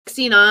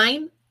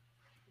69.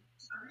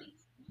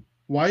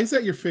 Why is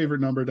that your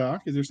favorite number,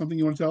 Doc? Is there something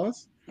you want to tell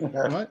us?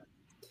 What?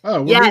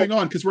 Oh, we're Yes. moving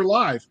on because we're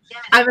live.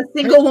 I'm a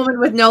single woman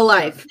with no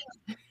life.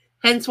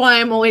 Hence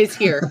why I'm always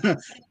here.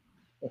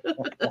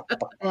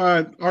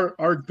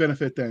 Our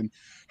benefit then.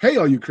 Hey,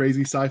 all you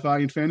crazy sci-fi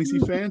and fantasy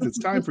fans, it's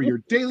time for your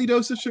daily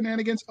dose of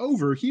shenanigans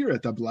over here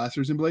at the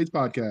Blasters and Blades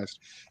podcast.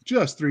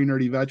 Just three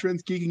nerdy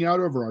veterans geeking out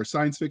over our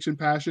science fiction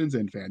passions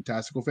and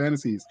fantastical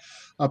fantasies.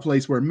 A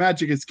place where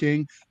magic is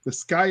king, the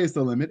sky is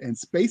the limit, and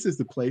space is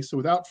the place. So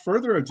without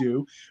further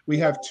ado, we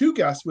have two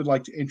guests we'd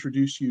like to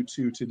introduce you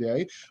to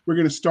today. We're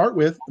going to start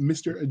with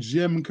Mr.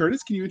 Jim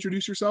Curtis. Can you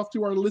introduce yourself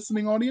to our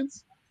listening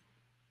audience?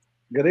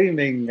 Good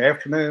evening,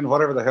 afternoon,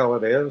 whatever the hell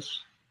it is.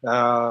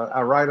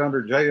 I write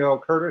under J.L.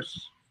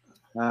 Curtis.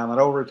 I'm an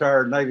old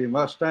retired Navy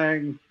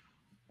Mustang,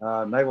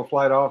 naval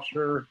flight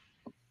officer,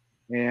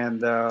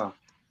 and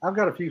I've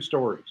got a few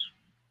stories.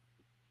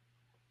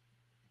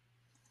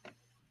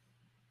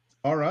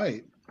 All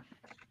right.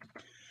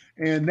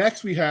 And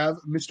next we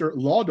have Mr.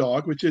 Law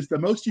Dog, which is the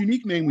most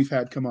unique name we've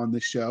had come on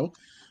this show.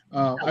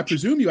 I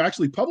presume you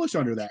actually publish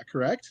under that,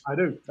 correct? I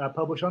do. I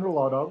publish under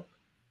Law Dog.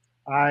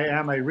 I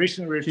am a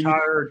recently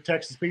retired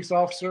Texas peace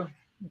officer,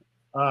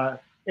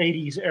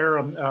 80s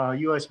era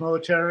U.S.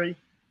 military,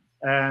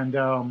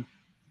 and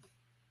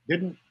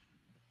didn't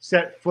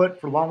set foot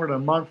for longer than a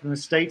month in the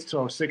States till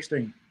I was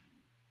 16.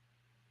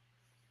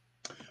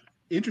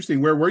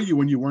 Interesting. Where were you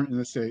when you weren't in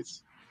the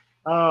States?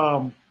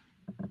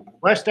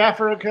 West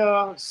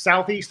Africa,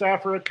 Southeast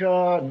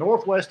Africa,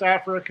 Northwest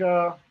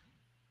Africa,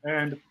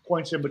 and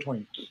points in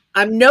between.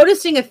 I'm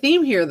noticing a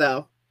theme here,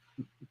 though.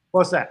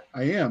 What's that?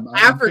 I am.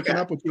 Africa. I'm picking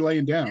up what you're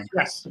laying down.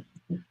 Yes.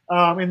 In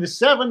the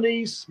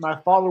 70s, my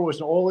father was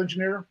an oil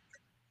engineer,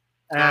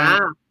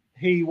 and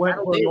he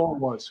went where the oil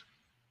was.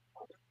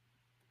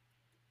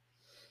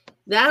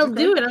 That'll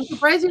do it. I'm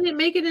surprised he didn't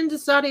make it into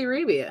Saudi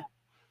Arabia.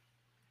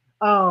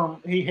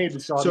 He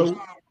hated Saudi.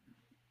 So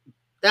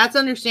that's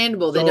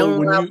understandable. They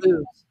don't allow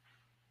booze.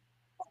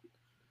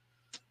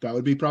 That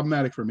would be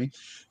problematic for me.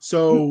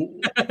 So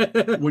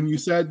when you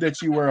said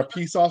that you were a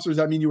peace officer, does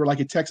that mean you were like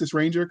a Texas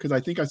Ranger? Because I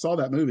think I saw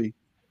that movie.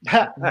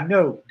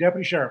 No,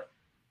 deputy sheriff.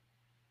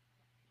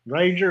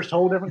 Rangers,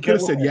 whole different. You could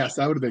have said yes.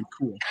 That would have been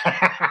cool.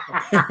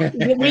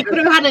 We could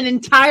have had an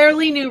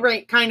entirely new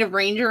kind of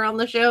ranger on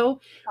the show,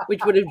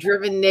 which would have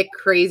driven Nick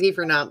crazy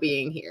for not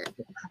being here.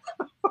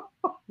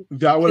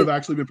 That would have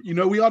actually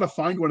been, we ought to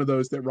find one of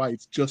those that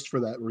writes just for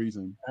that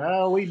reason.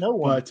 We know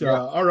one. But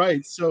all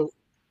right. So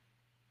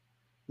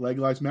Leg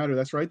Lives Matter.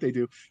 That's right. They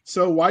do.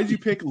 So why did you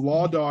pick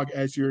Law Dog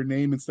as your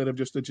name instead of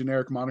just a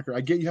generic moniker?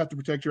 I get you have to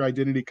protect your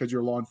identity because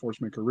you're a law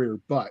enforcement career,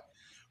 but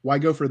why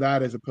go for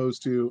that as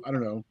opposed to, I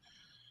don't know,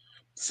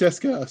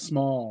 Siska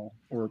Small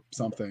or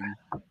something?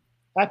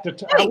 At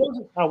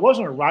the I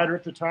wasn't a writer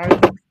at the time.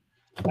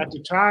 At the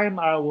time,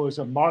 I was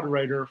a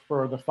moderator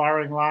for the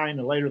Firing Line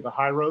and later the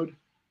High Road.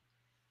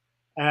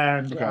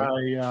 And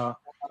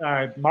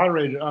I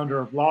moderated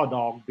under Law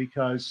Dog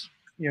because,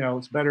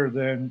 it's better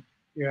than,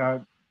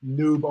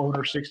 Noob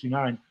Owner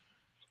 69.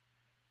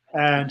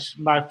 And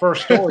my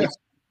first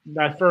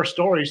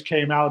stories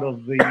came out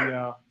of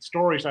the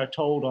stories I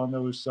told on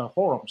those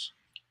forums.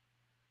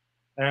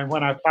 And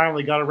when I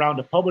finally got around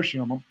to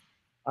publishing them,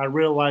 I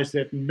realized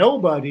that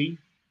nobody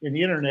in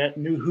the internet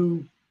knew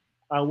who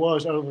I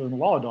was other than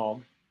Law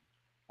Dog.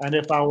 And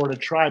if I were to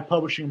try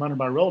publishing them under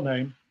my real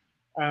name,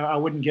 I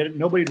wouldn't get it.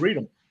 Nobody'd read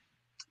them.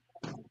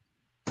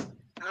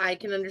 I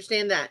can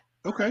understand that.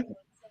 Okay.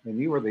 And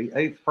you were the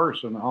 8th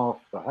person off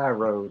the High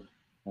Road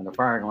and the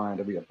Firing Line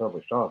to be a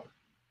published author.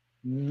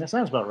 That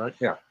sounds about right.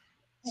 Yeah.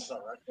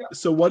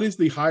 So what is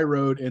the High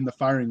Road and the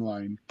Firing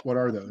Line? What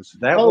are those?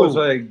 That was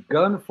a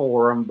gun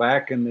forum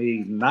back in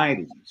the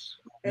 90s.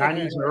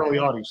 90s and early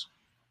 80s.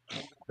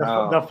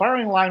 The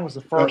Firing Line was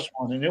the first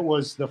one, and it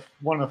was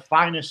one of the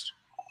finest,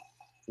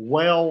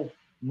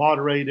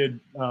 well-moderated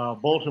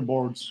bulletin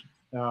boards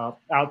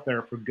out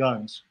there for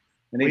guns.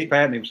 And he's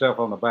patting himself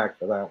on the back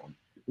for that one.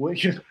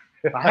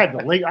 I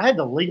had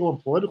the legal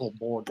and political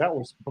board. That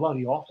was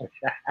bloody awful.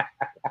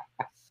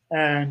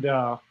 And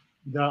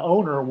the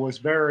owner was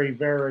very,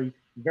 very,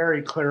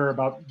 very clear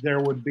about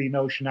there would be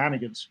no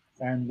shenanigans,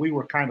 and we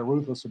were kind of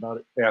ruthless about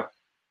it. Yeah,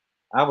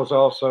 I was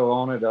also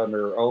on it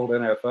under old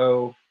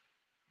NFO.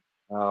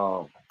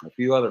 A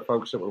few other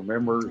folks that were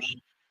members.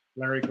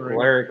 Larry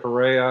Correa.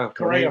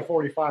 Correa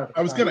 45.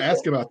 I was going to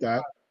ask about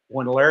that.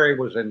 When Larry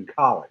was in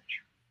college.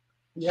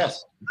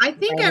 Yes. I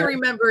think I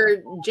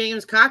remember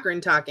James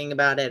Cochran talking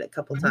about it a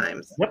couple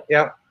times.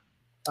 Yep.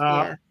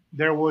 Yeah.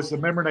 There was a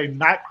member named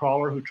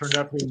Nightcrawler who turned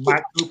out to be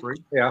Mike Cooper.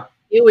 Yeah.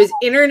 It was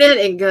internet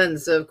and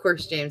guns, so of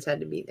course James had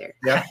to be there.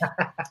 Yeah.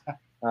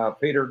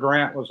 Peter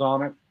Grant was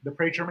on it. The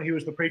preacher, he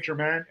was the preacher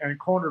man, and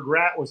Cornered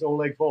Rat was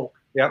Oleg Volk.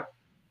 Yep.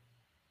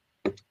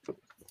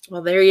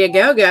 Well, there you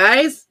go,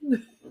 guys.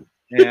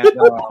 And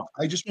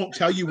I just won't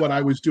tell you what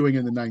I was doing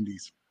in the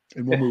 90s,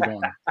 and we'll move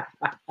on.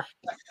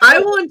 I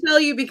won't tell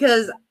you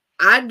because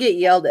I'd get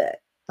yelled at.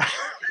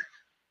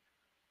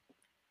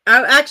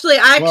 I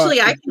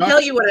can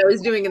tell you what I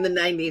was doing in the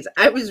 90s.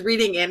 I was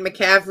reading Anne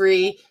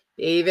McCaffrey,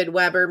 David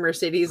Weber,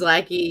 Mercedes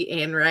Lackey,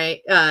 Anne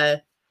Wright,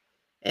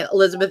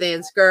 Elizabeth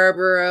Ann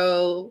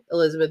Scarborough,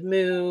 Elizabeth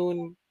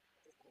Moon.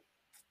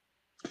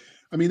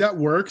 I mean, that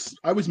works.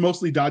 I was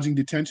mostly dodging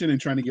detention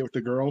and trying to get with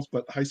the girls,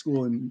 but high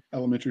school and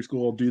elementary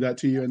school will do that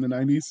to you in the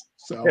 90s.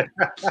 So,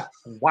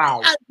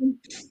 Wow. No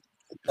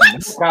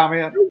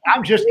comment.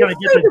 I'm just going to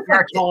get the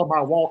cracks all of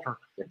my Walter.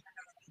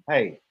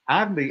 Hey,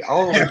 I'm the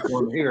oldest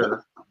one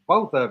here.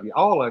 Both of you,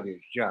 all of you,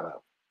 shut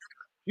up.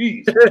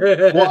 Jeez.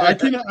 well, I'm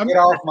Get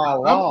off my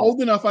lawn. I'm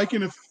old enough.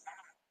 Ryan,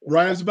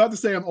 I was about to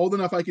say I'm old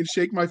enough I can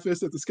shake my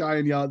fist at the sky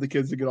and yell at the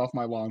kids to get off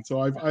my lawn.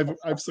 So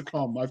I've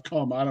succumbed. I've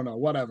come. I don't know.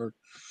 Whatever.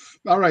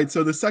 All right.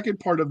 So the second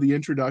part of the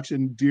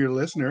introduction, dear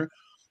listener,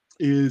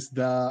 is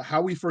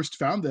how we first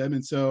found them.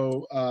 And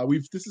so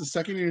this is the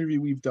second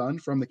interview we've done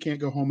from the Can't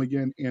Go Home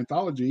Again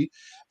anthology.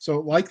 So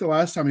like the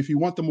last time, if you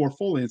want the more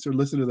full answer,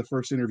 listen to the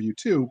first interview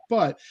too.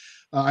 But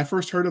I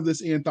first heard of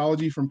this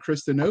anthology from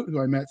Krista Note, who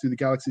I met through the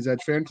Galaxy's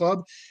Edge fan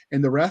club,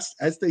 and the rest,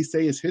 as they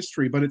say, is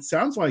history. But it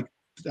sounds like,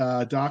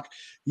 Doc,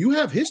 you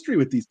have history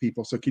with these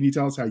people. So can you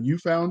tell us how you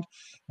found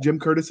Jim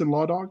Curtis and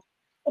Law Dog?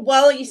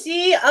 Well, you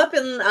see, up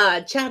in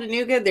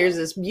Chattanooga, there's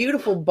this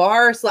beautiful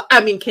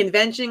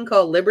convention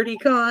called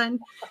LibertyCon,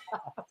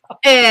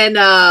 and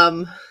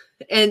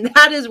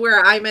that is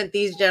where I met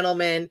these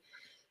gentlemen.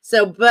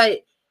 So,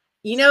 but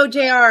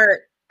JR,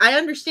 I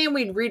understand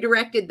we'd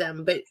redirected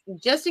them, but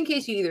just in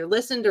case you either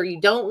listened or you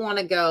don't want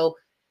to go,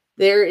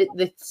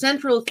 the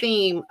central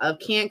theme of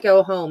Can't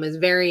Go Home is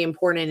very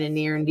important and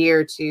near and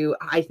dear to,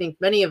 I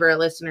think, many of our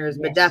listeners,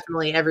 but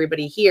definitely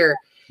everybody here,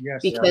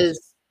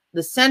 because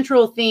the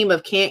central theme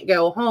of Can't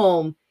Go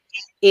Home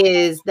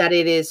is that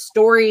it is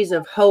stories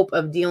of hope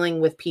of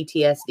dealing with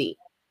PTSD.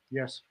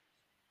 Yes.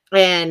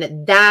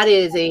 And that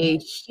is a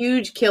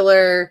huge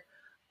killer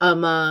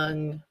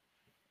among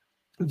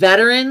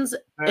veterans.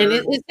 And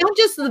it's not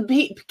just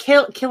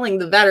killing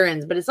the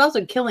veterans, but it's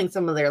also killing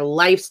some of their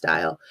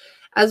lifestyle,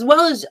 as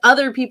well as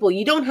other people.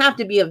 You don't have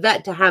to be a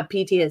vet to have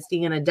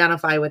PTSD and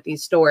identify with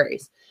these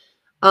stories.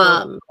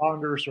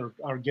 Responders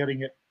are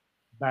getting it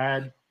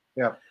bad.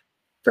 Yeah.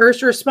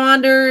 First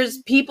responders,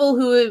 people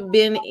who have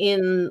been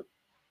in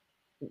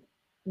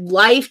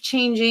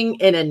life-changing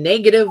in a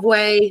negative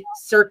way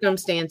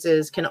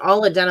circumstances can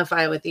all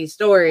identify with these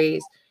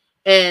stories.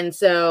 And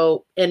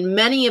so, in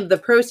many of the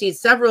proceeds,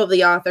 several of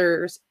the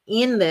authors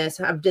in this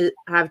have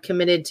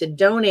committed to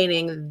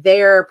donating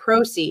their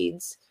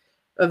proceeds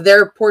of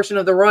their portion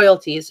of the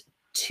royalties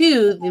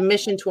to the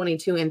Mission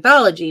 22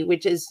 anthology,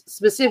 which is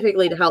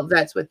specifically to help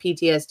vets with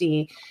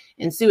PTSD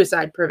and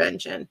suicide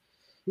prevention.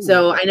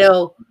 So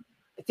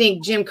I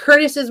think Jim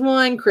Curtis is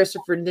one,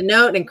 Christopher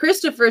Denote, and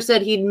Christopher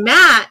said he'd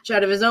match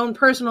out of his own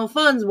personal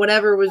funds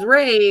whatever was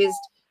raised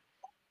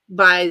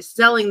by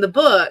selling the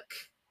book.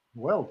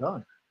 Well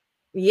done.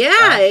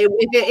 Yeah,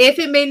 if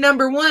it made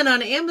 #1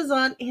 on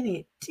Amazon, and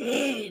it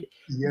did.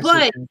 Yes,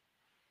 but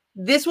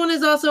this one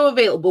is also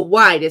available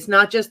wide. It's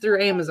not just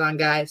through Amazon,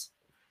 guys.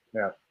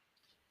 Yeah.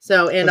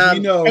 So, and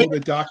we know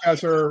that Doc has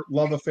her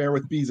love affair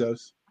with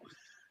Bezos.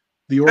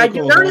 I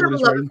do not have a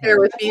love affair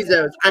with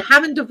Bezos. I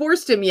haven't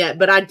divorced him yet,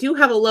 but I do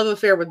have a love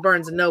affair with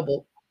Barnes and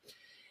Noble.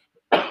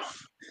 All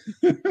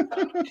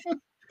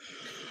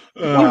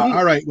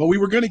right. Well, we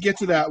were going to get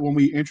to that when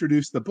we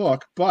introduced the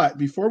book, but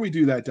before we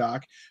do that,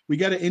 Doc, we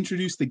got to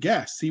introduce the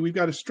guests. See, we've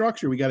got a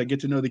structure. We got to get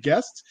to know the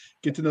guests,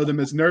 get to know them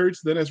as nerds,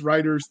 then as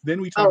writers,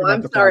 then we talk about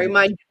I'm sorry.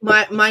 My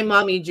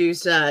mommy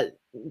juice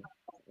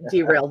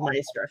derailed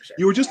my structure.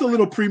 You were just a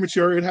little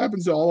premature. It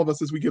happens to all of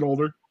us as we get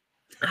older.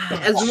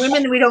 As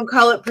women, we don't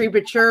call it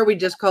premature. We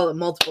just call it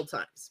multiple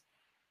times.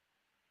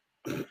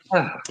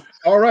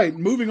 All right,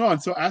 moving on.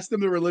 So ask them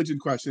the religion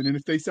question. And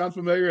if they sound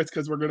familiar, it's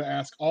because we're going to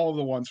ask all of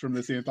the ones from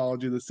this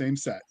anthology the same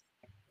set.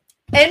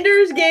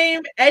 Ender's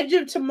Game, Edge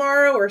of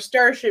Tomorrow, or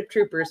Starship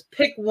Troopers?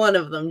 Pick one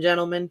of them,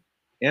 gentlemen.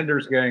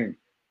 Ender's Game.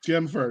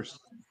 Jim first.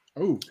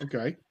 Oh,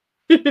 okay.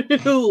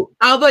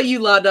 How about you,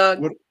 Law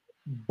Dog?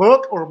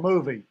 Book or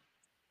movie?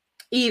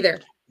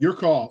 Either. Your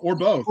call, or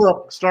both.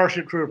 Book,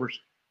 Starship Troopers.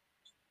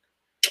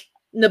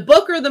 The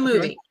book or the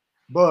movie? Okay.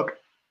 Book.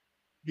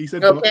 He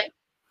said okay. Book.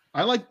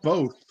 I like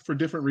both for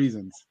different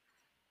reasons.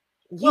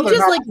 You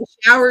just like the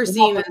shower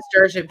scene in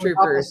Starship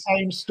Troopers. The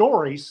same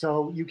story,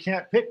 so you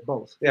can't pick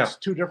both. Yeah. It's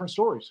two different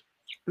stories.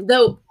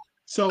 Though,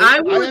 so I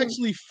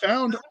actually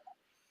found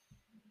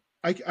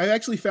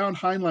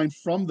Heinlein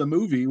from the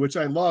movie, which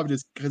I loved,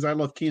 is because I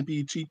love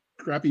campy, cheap,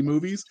 crappy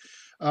movies.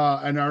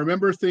 And I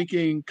remember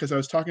thinking, because I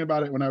was talking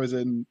about it when I was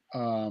in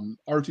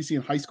ROTC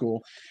in high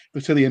school,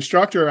 but to the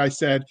instructor, I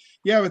said,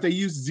 yeah, but they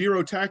used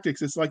zero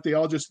tactics. It's like they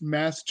all just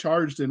mass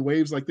charged in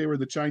waves like they were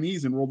the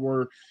Chinese in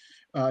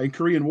in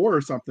Korean War or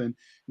something. And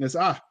it's,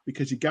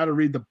 because you got to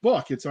read the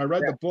book. And so I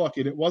read the book,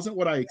 and it wasn't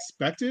what I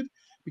expected,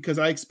 because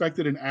I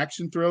expected an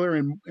action thriller,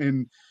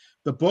 and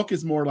the book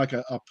is more like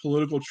a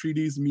political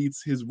treatise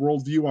meets his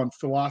worldview on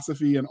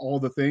philosophy and all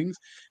the things.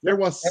 There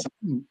was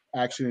some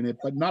action in it,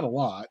 but not a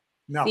lot.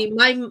 No. See,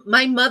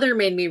 my mother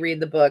made me read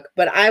the book,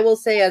 but I will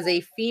say, as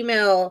a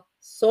female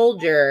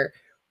soldier,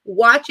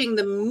 watching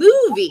the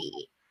movie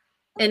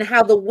and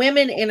how the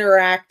women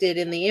interacted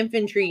in the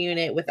infantry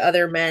unit with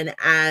other men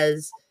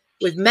as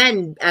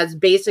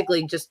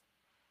basically just,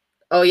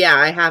 oh yeah,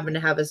 I happen to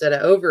have a set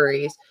of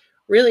ovaries,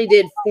 really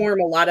did form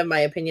a lot of my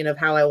opinion of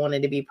how I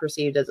wanted to be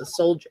perceived as a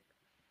soldier.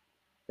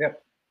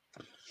 Yep.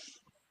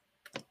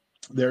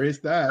 There is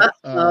that.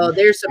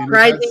 There's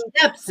surprising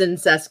depths in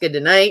Seska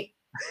tonight.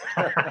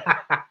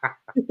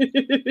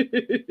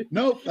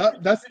 No,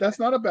 that's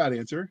not a bad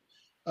answer.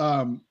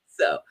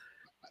 So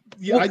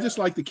yeah, I just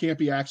like the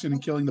campy action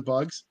and killing the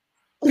bugs.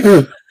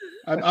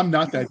 I'm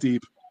not that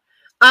deep.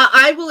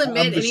 I will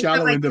admit, the anytime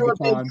shallow I end of kill the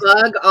a big pond.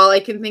 bug, all I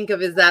can think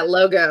of is that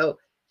logo.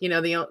 You know,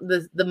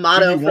 the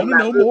motto. Do you want to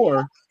know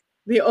more?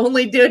 The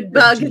only dead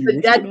bug Do is you a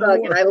want dead to know bug,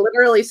 more? and I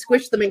literally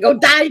squish them and go,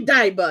 die,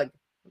 die, bug.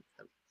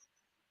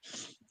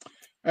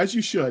 As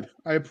you should.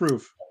 I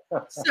approve.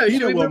 So PETA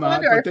should we will move on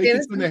not, to our but they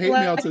can send the hate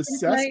mail to fantasy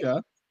tonight?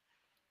 Seska.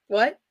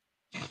 What?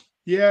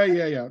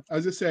 Yeah. I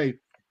was just saying,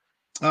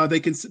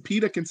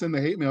 PETA can send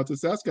the hate mail to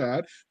Seska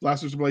at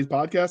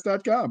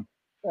blastersandbladespodcast.com.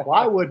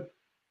 Why would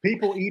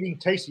people eating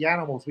tasty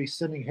animals be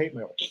sending hate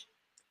mail?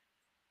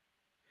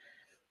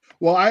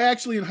 Well, I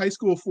actually in high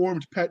school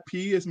formed Pet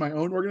P as my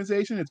own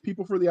organization. It's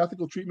People for the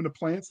Ethical Treatment of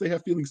Plants. They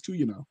have feelings too,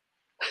 you know.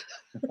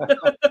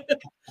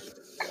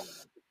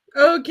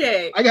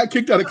 Okay. I got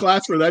kicked out of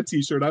class for that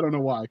t-shirt. I don't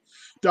know why.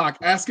 Doc,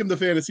 ask him the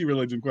fantasy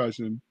religion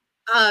question.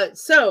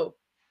 So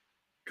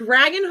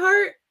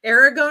Dragonheart,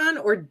 Aragon,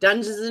 or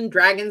Dungeons and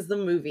Dragons the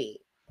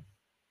movie?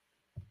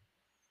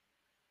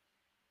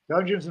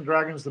 Dungeons and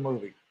Dragons the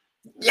movie.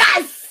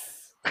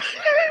 Yes!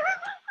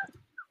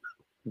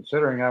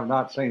 Considering I've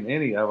not seen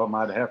any of them,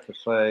 I'd have to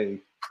say,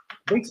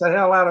 beats the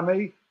hell out of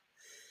me.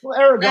 Well,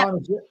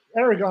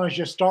 Aragon is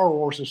just Star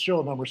Wars with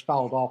serial numbers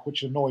fouled off,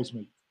 which annoys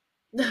me.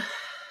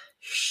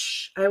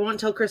 Shh! I won't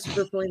tell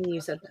Christopher Polanyi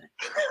you said that.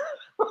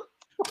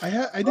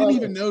 I didn't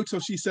even know till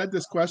she set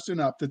this question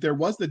up that there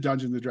was the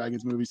Dungeons and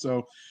Dragons movie.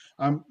 So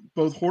I'm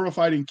both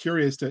horrified and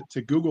curious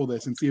to Google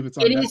this and see if it's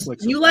on Netflix.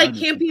 You like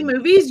campy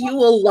movies? You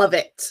will love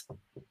it.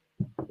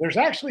 There's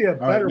actually a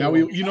better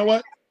one. You know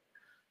what?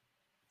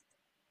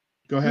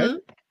 Go ahead.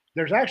 Mm-hmm.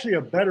 There's actually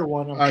a better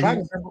one. I'm trying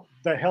to remember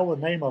the hell the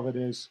name of it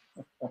is.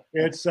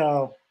 It's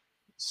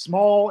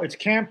small. It's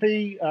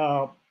campy.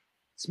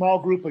 Small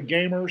group of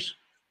gamers.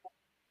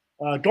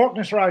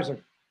 Darkness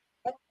Rising.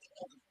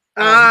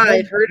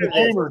 I've heard of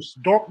it.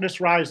 Gamers, Darkness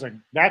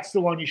Rising. That's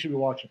the one you should be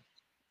watching.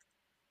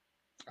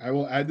 I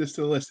will add this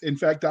to the list. In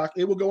fact, Doc,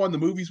 it will go on the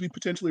movies we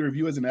potentially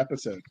review as an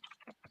episode.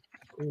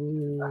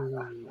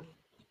 Ooh.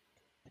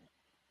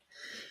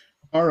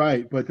 All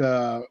right, but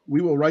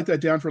we will write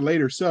that down for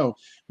later. So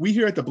we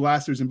here at the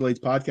Blasters and Blades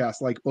podcast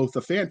like both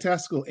the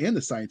fantastical and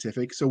the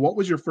scientific. So what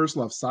was your first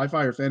love,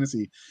 sci-fi or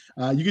fantasy?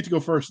 You get to go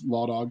first,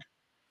 Law Dog.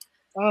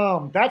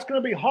 That's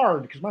going to be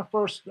hard because my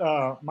first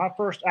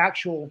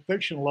actual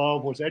fiction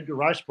love was Edgar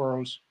Rice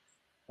Burroughs'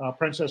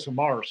 Princess of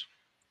Mars.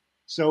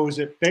 So is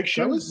it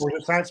fiction or is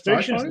it science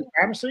fiction? Is it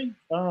fantasy?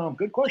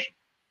 Good question.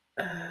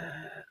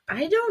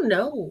 I don't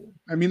know.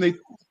 I mean,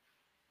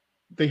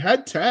 they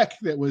had tech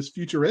that was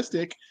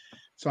futuristic,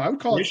 so I would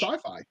call it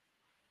sci-fi.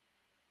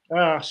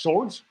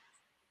 Swords.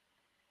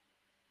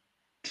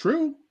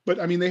 True, but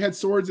I mean they had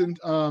swords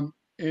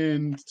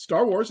in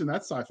Star Wars, and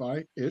that's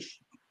sci-fi-ish.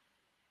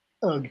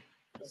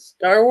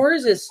 Star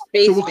Wars is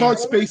space. So we'll call it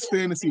space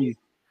fantasy.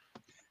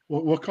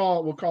 We'll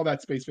call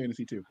that space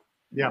fantasy too.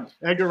 Yeah,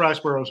 Edgar Rice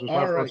Burroughs was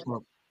my first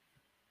one.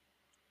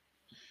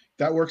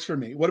 That works for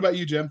me. What about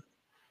you, Jim?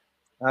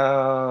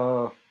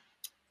 Heinlein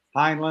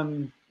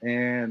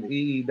and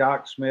E.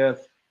 Doc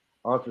Smith,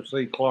 Arthur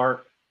C.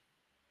 Clarke.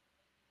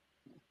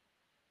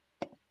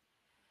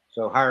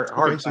 So hard.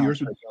 So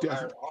yours would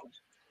definitely.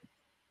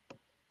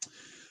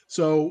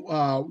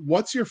 So,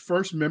 what's your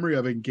first memory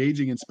of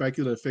engaging in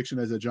speculative fiction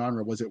as a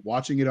genre? Was it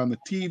watching it on the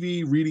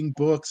TV, reading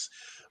books,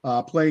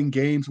 playing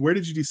games? Where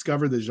did you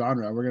discover the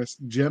genre? We're going to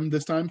Jim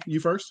this time. You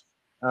first.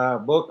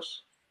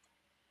 Books.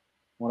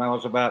 When I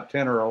was about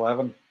 10 or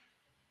 11.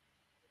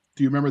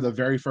 Do you remember the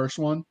very first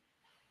one?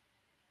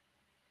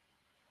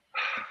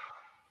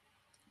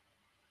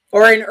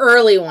 Or an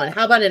early one?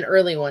 How about an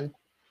early one?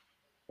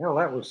 Well,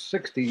 that was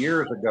 60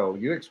 years ago.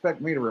 You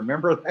expect me to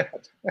remember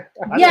that?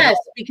 Yes,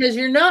 because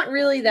you're not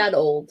really that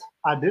old.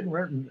 I didn't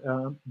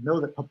know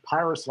that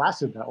papyrus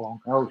lasted that long.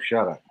 Oh,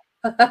 shut up.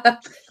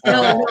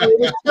 No, it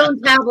was stone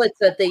tablets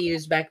that they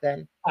used back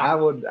then. I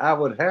would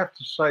have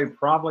to say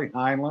probably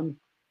Heinlein.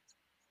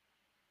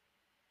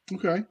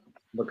 Okay.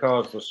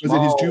 Because the was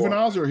it his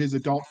juveniles or his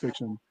adult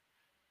fiction?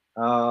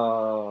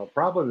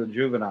 Probably the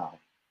juvenile.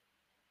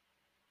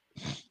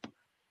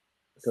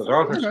 Because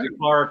Arthur C.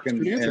 Clarke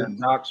and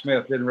Doc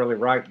Smith didn't really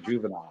write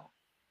juvenile.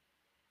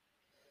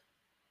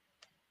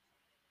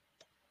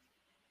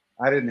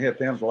 I didn't hit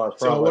them until I was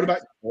probably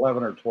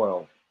 11 or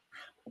 12.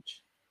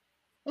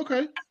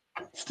 Okay.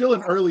 Still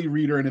an early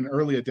reader and an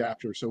early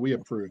adapter, so we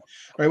approve.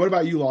 All right, what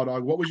about you, Law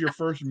Dog? What was your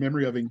first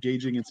memory of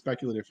engaging in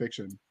speculative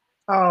fiction?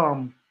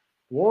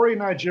 Warrior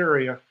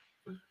Nigeria,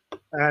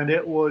 and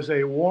it was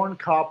a worn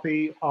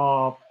copy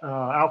of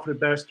Alfred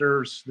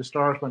Bester's The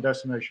Star Is My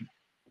Destination.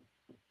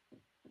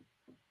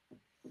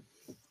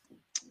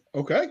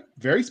 Okay,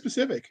 very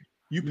specific.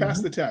 You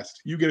passed the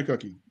test. You get a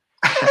cookie.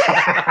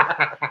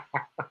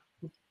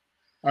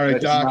 All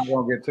right, Doc.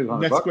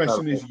 Next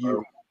question is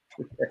you.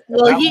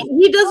 Well,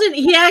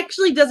 he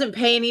actually doesn't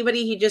pay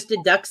anybody. He just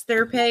deducts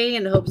their pay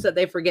and hopes that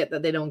they forget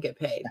that they don't get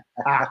paid.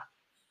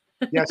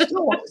 Yeah,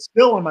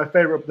 still one of my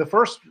favorite.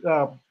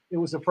 It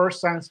was the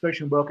first science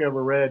fiction book I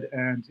ever read,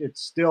 and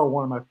it's still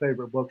one of my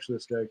favorite books to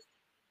this day.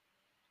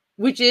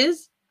 Which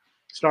is?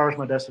 Stars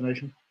My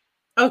Destination.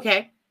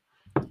 Okay.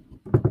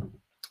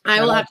 I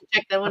will have to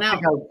check that one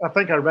out. I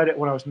think I read it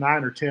when I was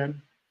 9 or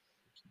 10.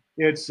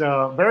 It's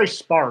very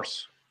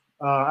sparse.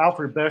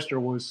 Alfred Bester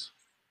was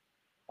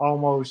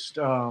almost,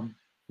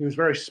 he was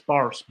very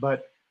sparse,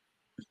 but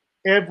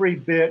every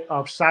bit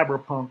of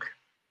cyberpunk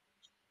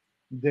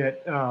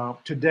that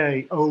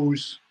today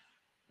owes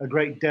a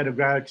great debt of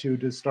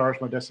gratitude to Stars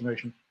My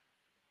Destination.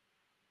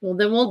 Well,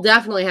 then we'll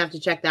definitely have to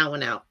check that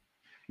one out.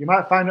 You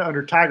might find it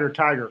under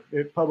Tiger.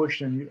 It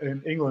published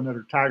in England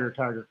under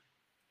Tiger.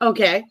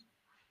 Okay.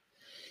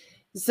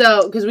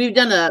 So, because we've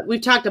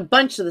talked a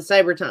bunch to the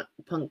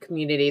cyberpunk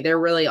community. They're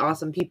really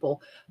awesome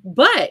people.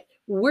 But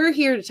we're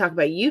here to talk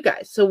about you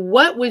guys. So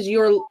what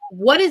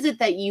is it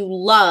that you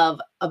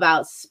love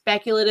about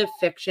speculative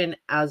fiction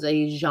as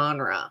a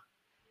genre?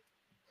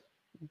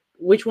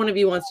 Which one of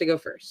you wants to go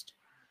first?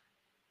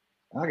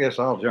 I guess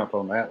I'll jump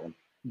on that one.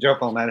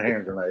 Jump on that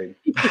hand grenade.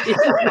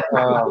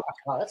 Oh,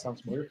 that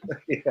sounds weird.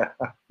 Yeah.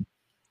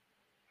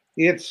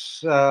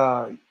 It's,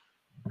 I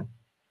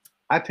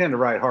tend to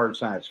write hard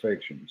science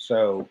fiction.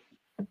 So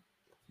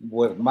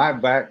with my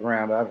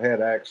background, I've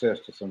had access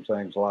to some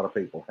things a lot of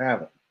people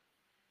haven't.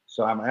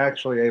 So I'm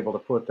actually able to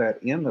put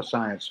that in the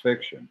science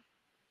fiction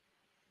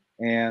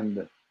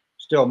and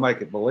still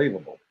make it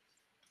believable.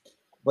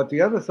 But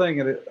the other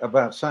thing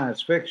about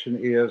science fiction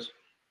is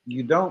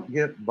you don't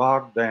get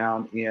bogged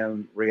down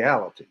in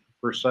reality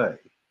per se,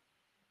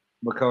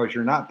 because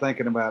you're not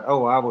thinking about,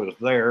 oh, I was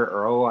there,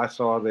 or oh, I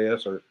saw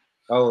this, or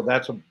oh,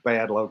 that's a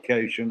bad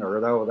location,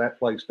 or oh, that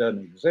place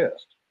doesn't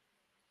exist.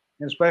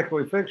 In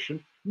speculative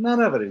fiction,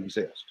 none of it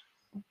exists.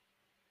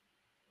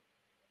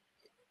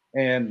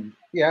 And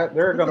yeah,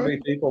 there are going to be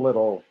people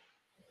that'll,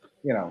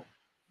 you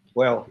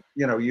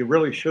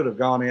really should have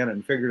gone in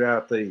and figured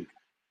out the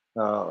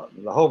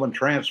Hovind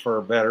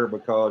transfer better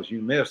because you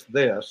missed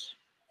this.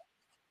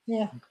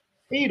 Yeah.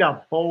 Eat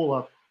a bowl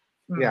of.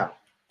 Yeah,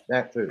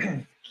 that too.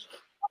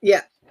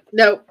 Yeah.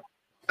 No,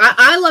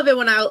 I love it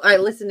when I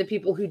listen to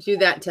people who do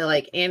that to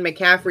like Anne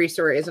McCaffrey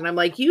stories. And I'm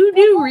like, you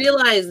do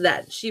realize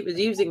that she was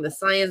using the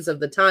science of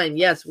the time.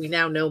 Yes, we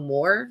now know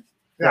more.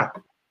 Yeah.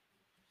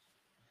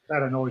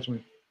 That annoys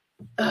me.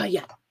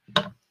 Yeah.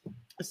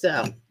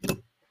 So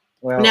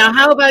now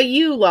how about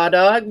you, Law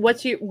Dog?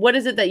 What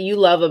is it that you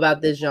love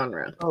about this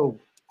genre? Oh,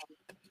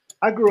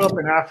 I grew up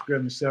in Africa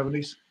in the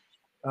 70s,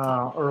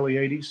 early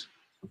 80s.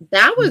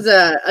 That was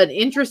an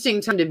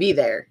interesting time to be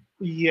there.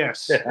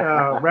 Yes.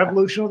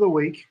 Revolution of the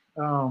Week.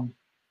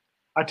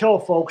 I tell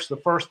folks the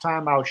first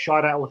time I was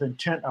shot at with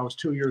intent, I was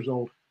 2 years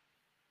old.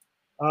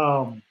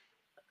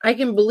 I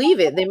can believe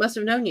it. They must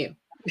have known you.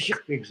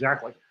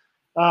 Exactly.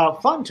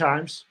 Fun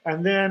times.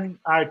 And then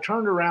I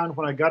turned around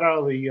when I got out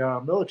of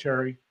the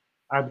military.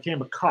 I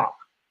became a cop.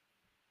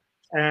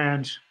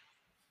 And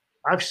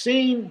I've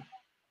seen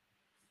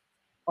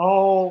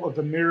all of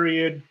the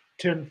myriad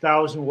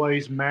 10,000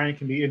 ways man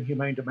can be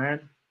inhumane to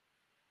man.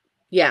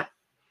 Yeah.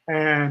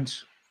 And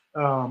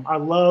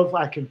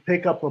I can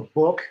pick up a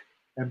book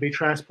and be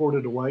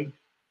transported away.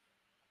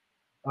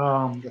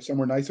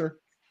 Somewhere nicer?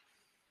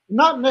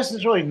 Not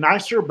necessarily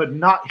nicer, but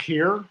not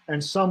here,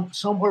 and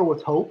somewhere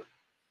with hope.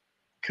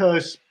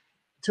 Because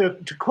to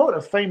quote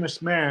a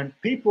famous man,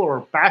 people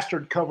are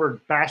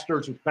bastard-covered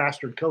bastards with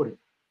bastard coating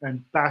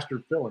and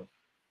bastard filling.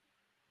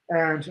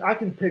 And I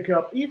can pick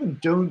up even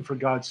Dune, for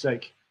God's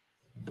sake.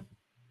 It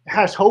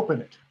has hope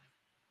in it.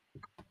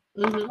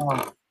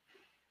 Mm-hmm.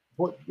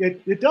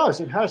 It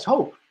does. It has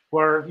hope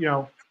where,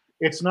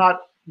 it's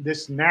not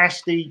this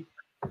nasty,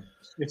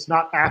 it's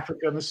not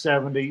Africa in the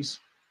 70s.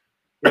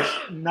 It's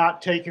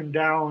not taking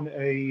down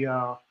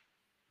the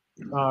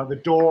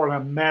door in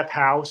a meth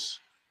house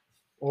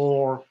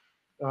or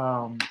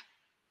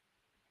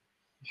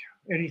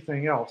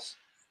anything else.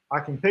 I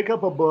can pick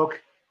up a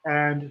book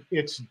and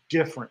it's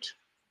different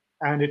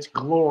and it's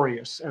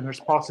glorious and there's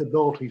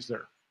possibilities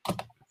there.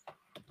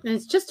 And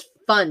it's just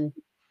fun.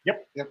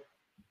 Yep.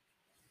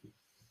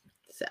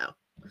 So,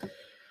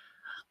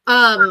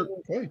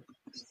 okay.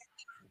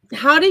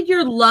 How did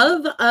your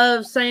love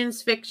of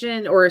science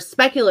fiction or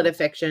speculative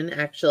fiction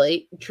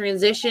actually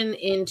transition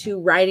into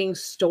writing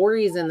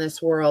stories in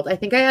this world? I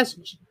think I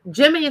asked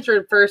Jim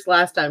answered first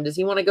last time. Does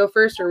he want to go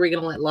first, or are we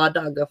going to let Law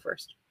Dog go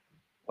first?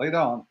 Lead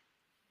on.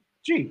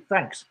 Gee,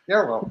 thanks.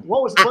 Yeah, well.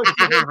 What was the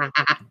question again?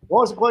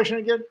 What was the question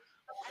again?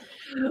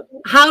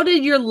 How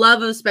did your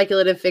love of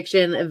speculative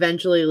fiction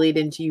eventually lead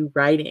into you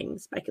writing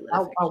speculative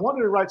fiction? I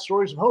wanted to write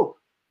stories of hope.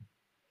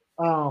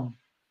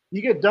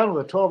 You get done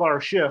with a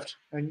 12-hour shift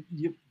and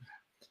you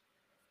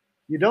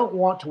don't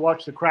want to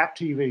watch the crap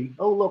TV.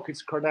 Oh, look,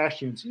 it's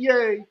Kardashians.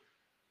 Yay.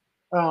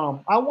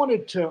 I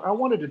wanted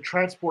to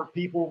transport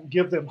people,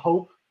 give them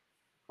hope,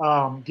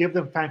 give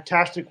them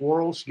fantastic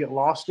worlds to get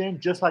lost in,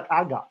 just like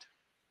I got.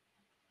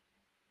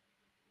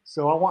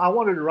 So I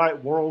wanted to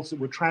write worlds that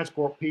would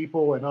transport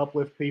people and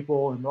uplift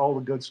people and all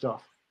the good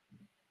stuff.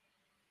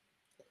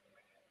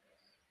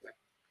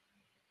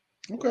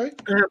 Okay.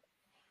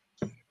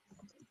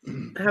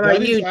 How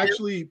about you? Is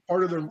actually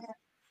part of the.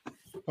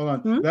 Hold on.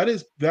 Hmm?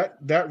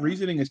 That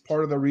reasoning is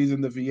part of the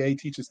reason the VA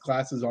teaches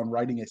classes on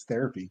writing as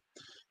therapy,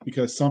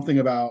 because something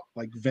about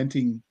like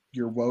venting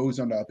your woes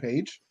onto a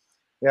page,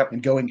 Yep.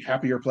 and going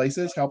happier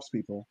places helps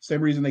people.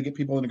 Same reason they get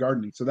people into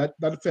gardening. So that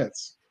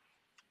fits.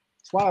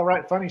 That's why I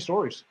write funny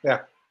stories.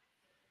 Yeah.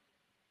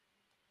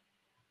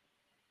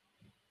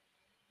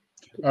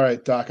 All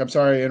right, Doc. I'm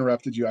sorry I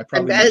interrupted you. I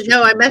probably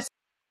I messed.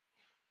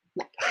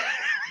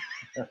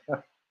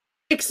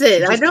 Fix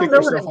it. I don't know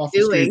what I'm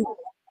doing.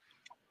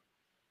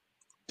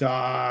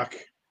 Doc,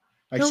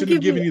 I Don't shouldn't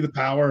have give given me- you the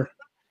power.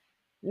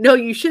 No,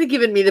 you should have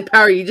given me the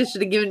power. You just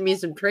should have given me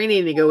some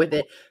training to go with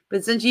it.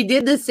 But since you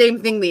did the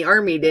same thing the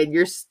Army did,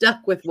 you're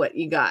stuck with what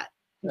you got,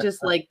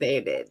 just like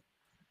they did.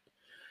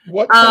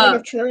 What kind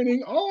of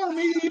training?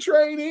 Army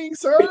training,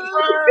 sir.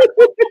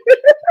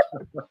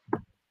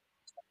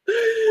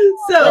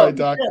 So, all right,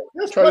 Doc,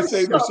 try to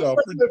save yourself.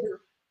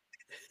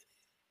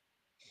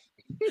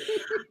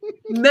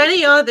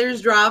 Many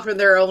authors draw from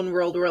their own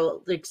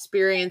world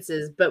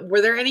experiences, but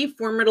were there any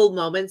formidable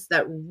moments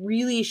that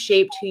really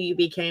shaped who you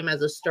became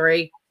as a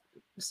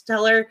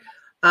storyteller?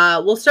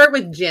 We'll start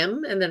with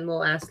Jim, and then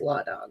we'll ask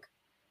Law Dog.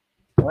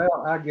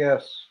 Well, I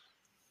guess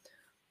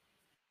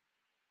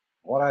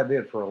what I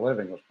did for a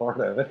living was part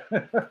of it.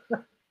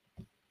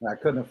 I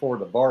couldn't afford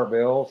the bar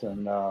bills,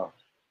 and I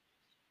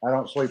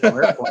don't sleep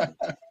on airplanes.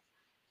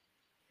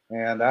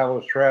 And I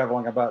was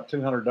traveling about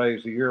 200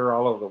 days a year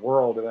all over the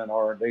world doing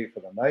R&D for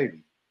the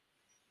Navy.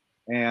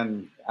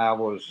 And I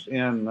was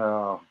in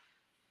the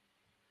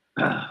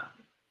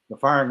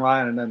firing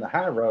line and then the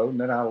high road. And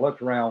then I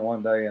looked around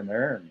one day in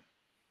there, and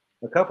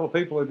a couple of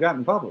people had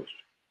gotten published.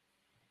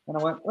 And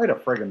I went, wait a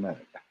friggin'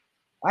 minute.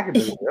 I can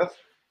do this.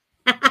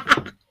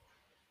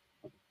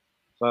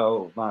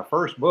 So my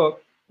first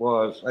book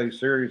was a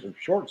series of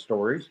short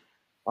stories,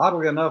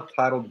 oddly enough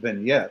titled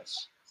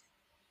Vignettes.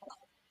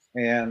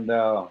 And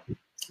I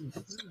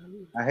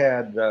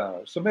had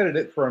submitted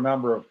it for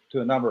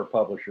to a number of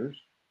publishers,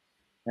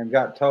 and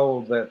got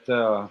told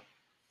that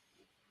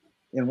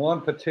in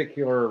one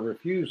particular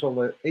refusal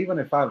that even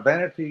if I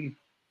vanity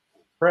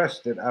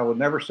pressed it, I would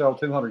never sell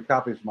 200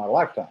 copies in my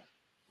lifetime.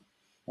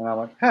 And I'm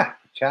like,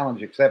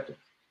 challenge accepted.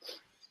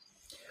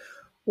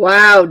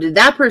 Wow, did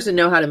that person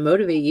know how to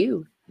motivate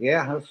you?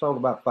 Yeah, I've sold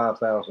about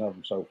 5,000 of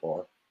them so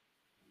far.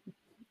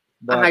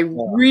 But, I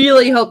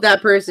really hope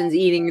that person's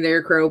eating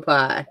their crow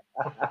pie.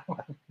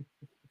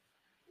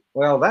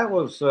 Well, that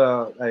was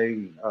a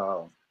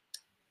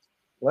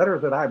letter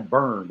that I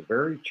burned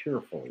very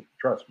cheerfully.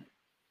 Trust me.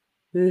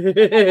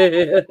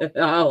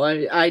 Oh,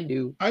 I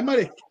do. I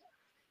might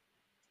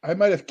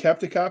have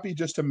kept a copy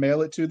just to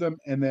mail it to them,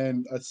 and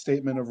then a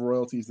statement of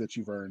royalties that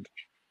you've earned.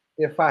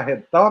 If I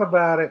had thought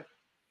about it,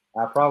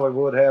 I probably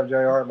would have,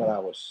 JR, but I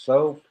was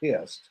so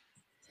pissed.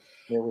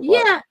 It was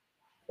yeah.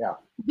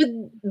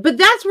 But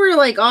that's where,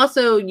 like,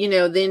 also,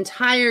 the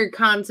entire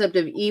concept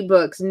of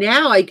ebooks,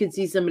 now I could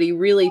see somebody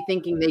really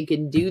thinking they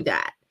can do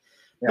that.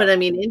 Yeah. But I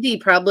mean,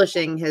 indie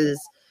publishing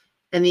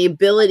and the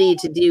ability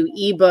to do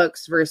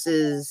ebooks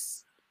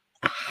versus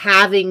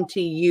having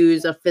to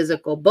use a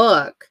physical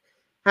book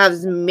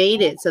has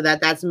made it so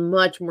that that's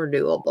much more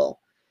doable.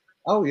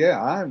 Oh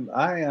yeah,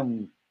 I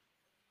am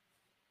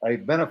a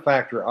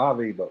benefactor of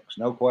ebooks,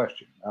 no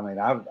question. I mean,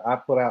 I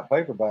put out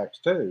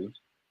paperbacks too,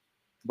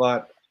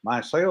 but my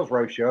sales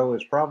ratio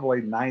is probably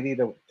 90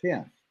 to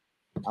 10.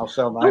 I'll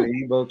sell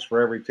 90 ebooks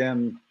for every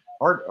 10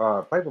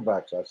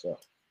 paperbacks I sell.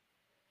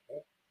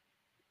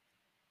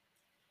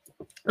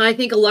 I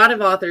think a lot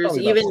of authors,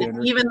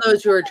 even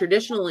those who are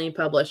traditionally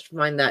published,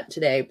 find that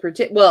today.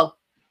 Well,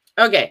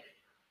 okay.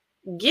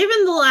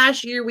 Given the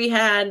last year we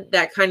had,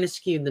 that kind of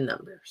skewed the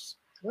numbers.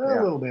 A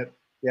little bit.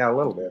 Yeah, a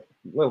little bit.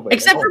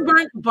 Except for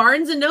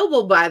Barnes and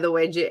Noble, by the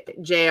way,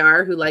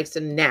 JR, who likes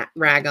to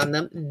rag on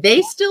them,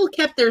 they still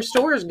kept their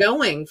stores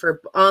going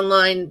for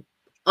online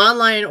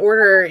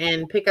order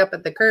and pick up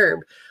at the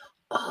curb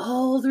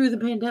all through the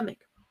pandemic.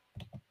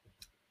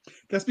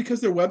 That's because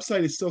their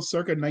website is still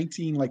circa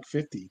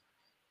 1950.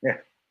 Yeah.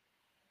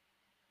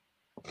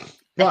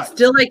 But I'd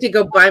still like to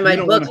go buy my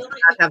books and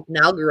not have an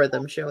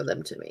algorithm show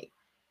them to me.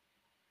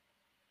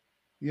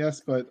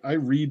 Yes, but I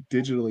read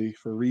digitally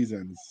for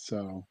reasons,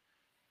 so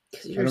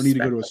I don't need to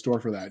go to a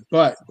store for that.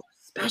 But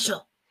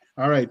special.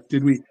 All right.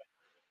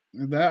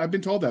 I've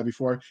been told that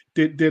before.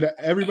 Did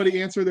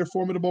everybody answer their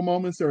formidable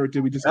moments, or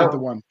did we just get the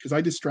one? Because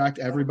I distract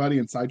everybody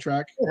and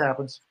sidetrack. It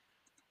happens.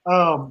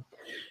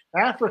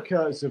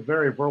 Africa is a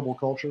very verbal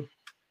culture.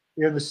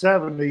 In the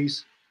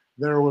 70s,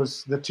 there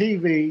was the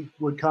TV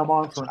would come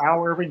on for an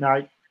hour every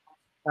night,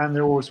 and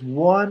there was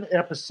one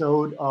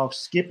episode of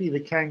Skippy the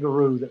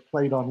Kangaroo that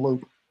played on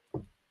loop.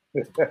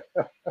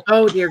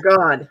 Oh dear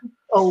God.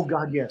 Oh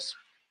God, yes.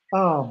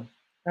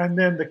 And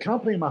then the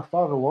company my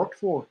father worked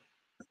for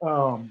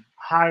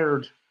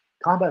hired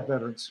combat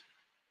veterans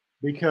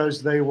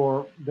because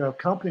the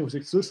company was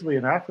exclusively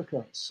in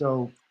Africa.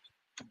 So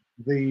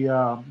the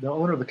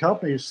owner of the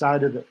company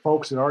decided that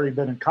folks that had already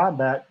been in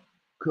combat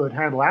could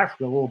handle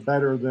Africa a little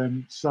better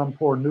than some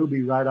poor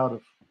newbie right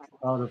out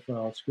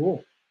of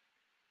school.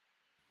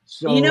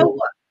 So You know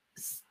what?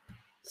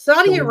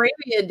 Saudi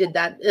Arabia did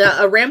that.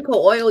 Aramco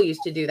Oil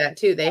used to do that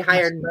too. They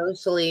hired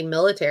mostly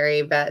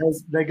military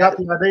vets. They got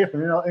the idea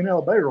from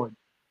NL Bayreuth.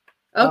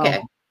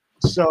 Okay.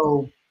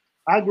 So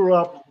I grew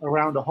up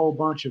around a whole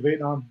bunch of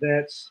Vietnam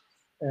vets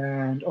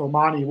and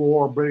Omani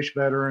War British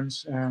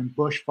veterans and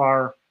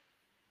bushfire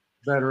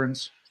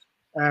veterans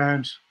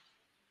and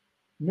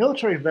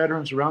military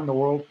veterans around the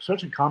world,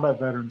 especially combat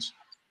veterans,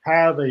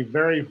 have a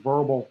very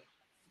verbal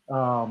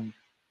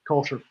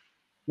culture.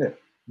 Yeah.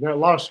 There's a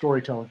lot of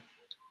storytelling.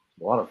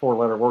 A lot of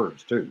 4-letter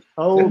words too.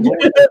 Oh,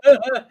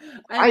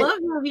 I love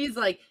how he's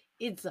like,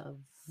 it's a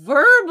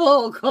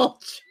verbal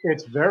culture.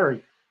 It's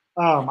very.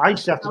 I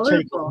used to have to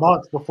take a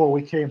month before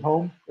we came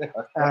home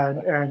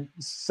and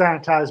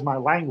sanitize my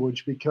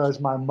language because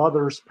my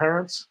mother's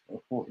parents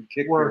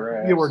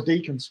were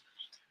deacons.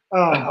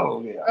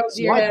 Oh yeah.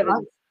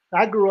 So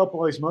I grew up with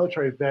all these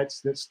military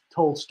vets that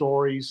told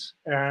stories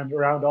and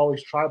around all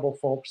these tribal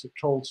folks that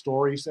told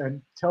stories,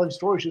 and telling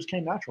stories just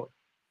came naturally.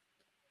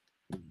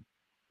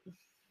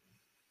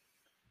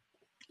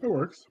 It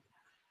works.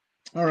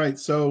 All right.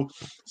 So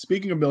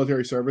speaking of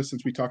military service,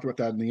 since we talked about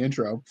that in the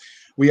intro,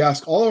 we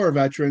ask all of our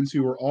veterans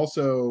who are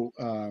also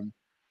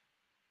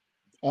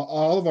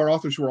all of our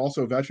authors who are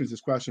also veterans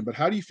this question, but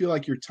how do you feel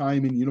like your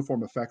time in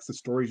uniform affects the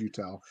stories you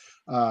tell?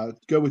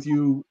 Go with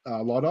you,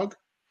 Law Dog.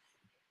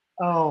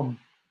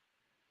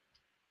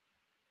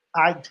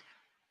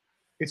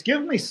 It's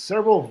given me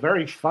several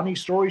very funny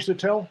stories to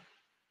tell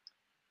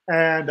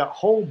and a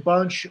whole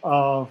bunch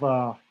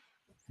of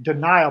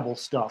deniable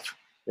stuff.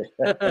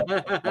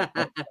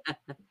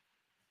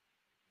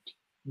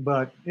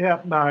 But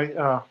yeah,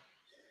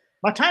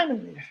 my time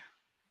in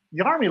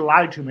the Army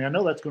lied to me. I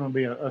know that's going to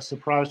be a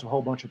surprise to a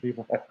whole bunch of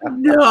people.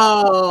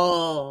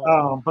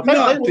 No. But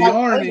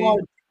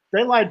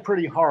they lied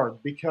pretty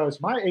hard because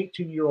my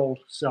 18-year-old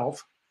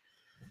self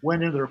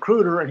went into the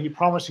recruiter and he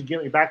promised to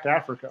get me back to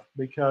Africa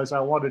because I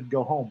wanted to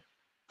go home.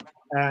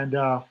 And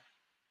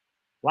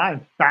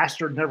lying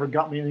bastard never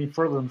got me any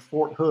further than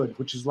Fort Hood,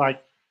 which is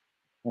like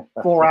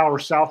 4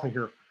 hours south of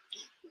here.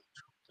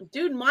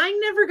 Dude, mine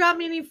never got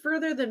me any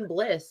further than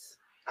Bliss.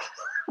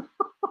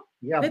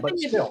 Yeah, but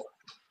still.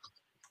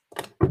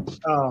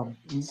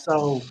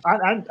 So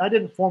I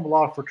didn't form a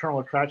lot of fraternal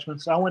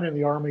attachments. I went in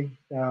the Army,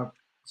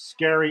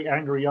 scary,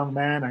 angry young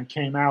man, and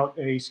came out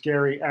a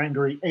scary,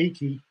 angry,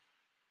 achy,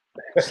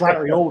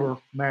 slightly older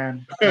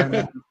man.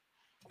 And,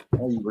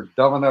 well, you were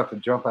dumb enough to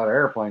jump out of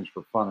airplanes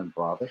for fun and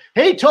profit.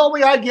 He told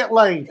me I'd get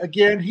laid.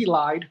 Again, he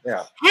lied.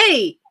 Yeah.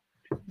 Hey,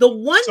 the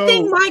one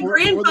thing my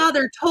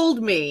grandfather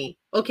told me,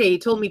 he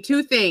told me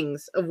two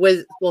things of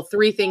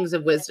three things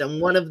of wisdom.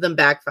 One of them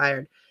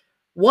backfired.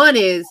 One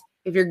is,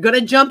 if you're going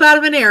to jump out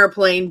of an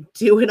airplane,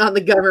 do it on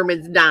the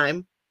government's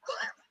dime.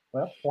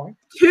 Well, point.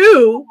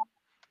 2,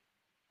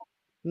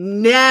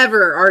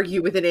 never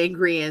argue with an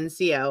angry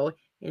NCO.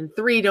 And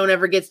 3, don't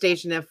ever get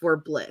stationed at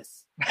Fort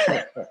Bliss.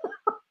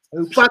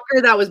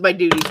 Fucker, that was my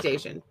duty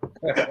station.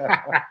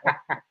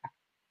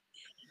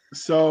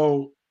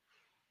 So,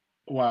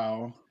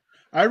 wow.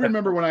 I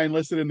remember when I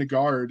enlisted in the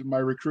Guard, my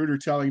recruiter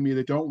telling me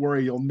that don't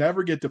worry, you'll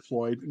never get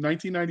deployed. In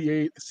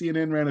 1998,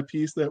 CNN ran a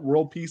piece that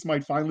world peace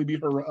might finally be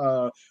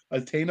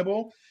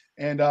attainable.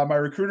 And my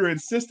recruiter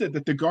insisted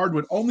that the Guard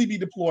would only be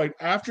deployed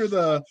after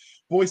the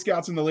Boy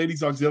Scouts and the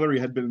Ladies Auxiliary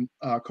had been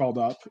called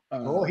up.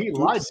 He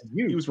lied to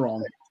you. He was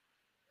wrong.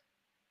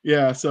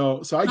 Yeah,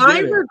 so I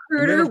my get it.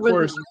 Recruiter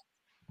was,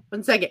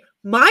 one second.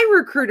 My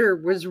recruiter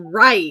was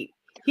right.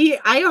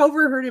 I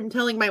overheard him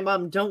telling my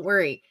mom, "Don't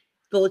worry,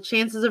 the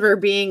chances of her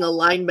being a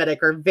line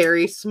medic are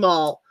very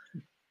small,"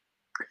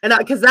 and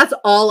because that's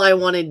all I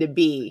wanted to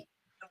be.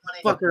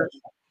 Fucker.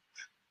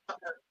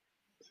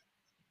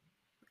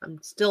 I'm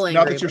still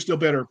angry. Now that you're still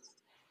bitter.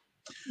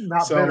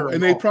 Not bitter.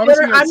 And they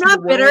promised I'm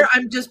not bitter.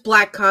 I'm just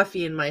black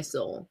coffee in my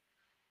soul.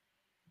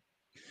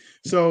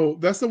 So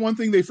that's the one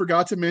thing they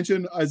forgot to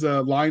mention as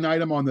a line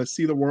item on the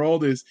See the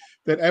World is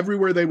that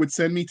everywhere they would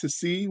send me to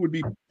see would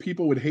be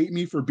people would hate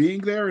me for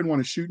being there and want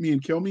to shoot me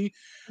and kill me.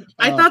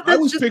 I thought that's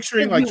I was just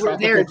picturing like you were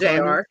there,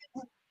 JR.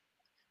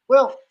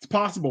 Well, it's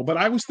possible, but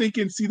I was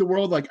thinking See the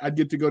World like I'd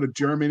get to go to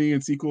Germany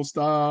and see cool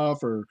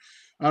stuff, or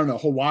I don't know,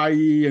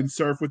 Hawaii and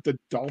surf with the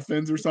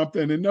dolphins or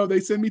something. And no, they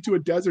send me to a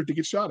desert to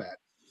get shot at.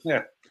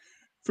 Yeah.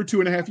 For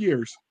 2.5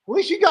 years. At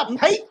least you got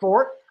paid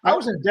for it. I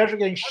was in the desert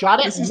getting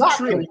shot at and not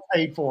getting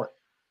paid for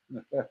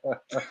it.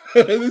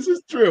 This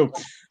is true.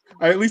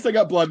 At least I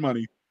got blood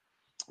money.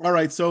 All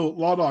right. So,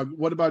 Law Dog,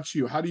 what about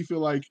you? How do you feel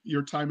like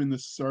your time in the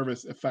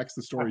service affects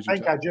the stories you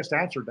tell? I just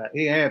answered that.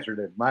 He answered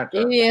it. My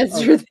turn. He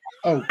answered.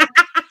 Oh,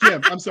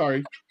 Jim, I'm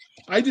sorry.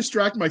 I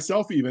distract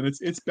myself even.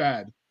 It's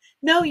bad.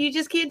 No, you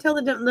just can't tell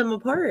them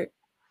apart.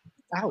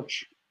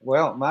 Ouch.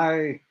 Well,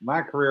 my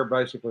career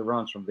basically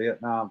runs from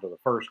Vietnam to the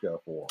first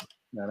Gulf War,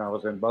 and I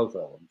was in both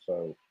of them.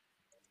 So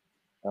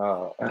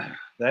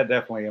that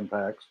definitely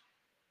impacts.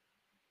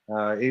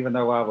 Even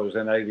though I was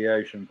in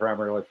aviation,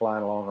 primarily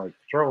flying along with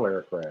patrol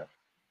aircraft.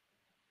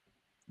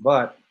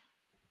 But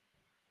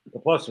the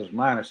pluses and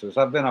minuses,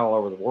 I've been all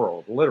over the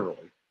world,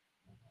 literally.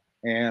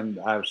 And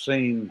I've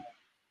seen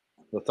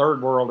the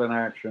third world in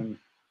action.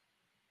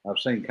 I've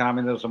seen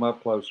communism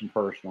up close and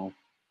personal.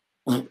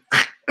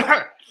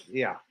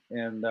 Yeah.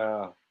 And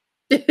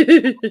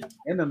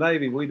in the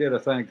Navy, we did a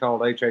thing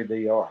called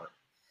HADR,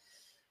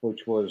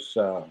 which was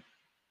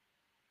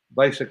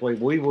basically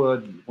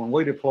when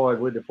we deployed,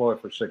 we deployed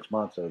for 6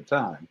 months at a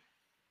time.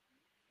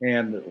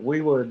 And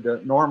we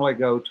would normally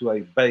go to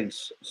a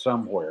base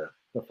somewhere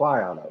to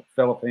fly out of: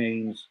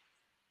 Philippines,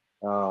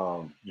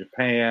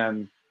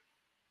 Japan,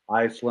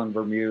 Iceland,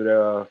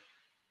 Bermuda,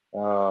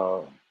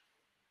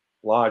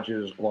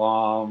 Lodges,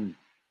 Guam,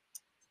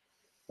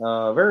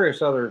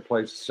 various other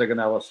places,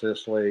 Sigonella,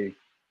 Sicily.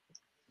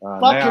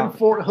 Fucking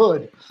Fort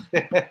Hood.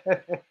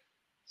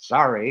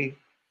 Sorry.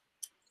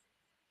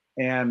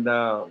 And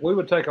we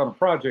would take on a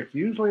project.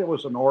 Usually it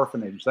was an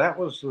orphanage. That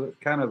was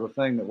kind of the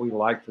thing that we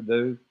liked to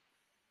do.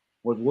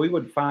 We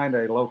would find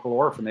a local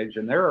orphanage,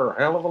 and there are a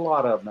hell of a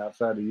lot of them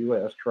outside the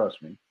U.S.,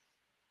 trust me.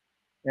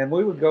 And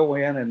we would go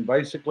in and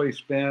basically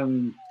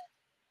spend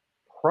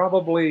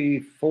probably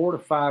 4,000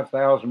 to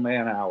 5,000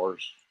 man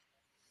hours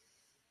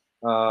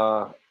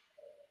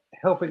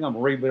helping them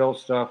rebuild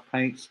stuff,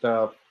 paint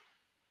stuff,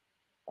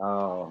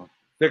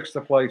 fix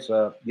the place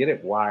up, get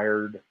it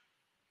wired.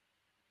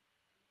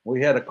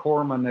 We had a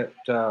corpsman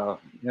that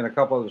in a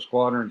couple of the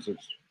squadrons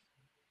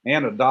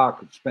and a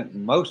doc that spent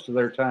most of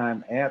their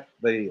time at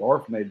the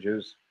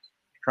orphanages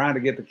trying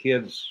to get the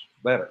kids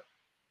better.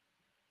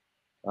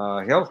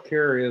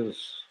 Healthcare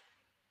is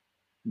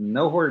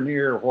nowhere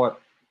near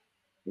what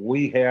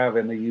we have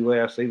in the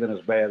U.S., even as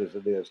bad as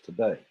it is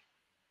today.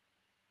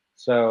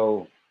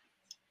 So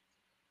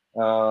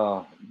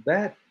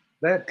that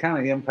kind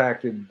of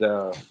impacted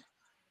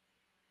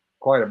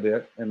quite a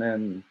bit. And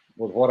then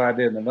with what I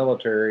did in the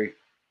military,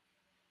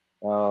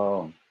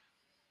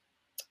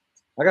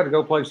 I got to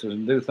go places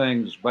and do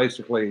things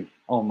basically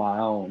on my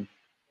own.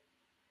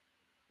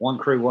 One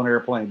crew, one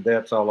airplane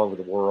debts all over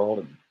the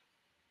world.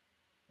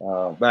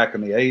 And back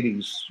in the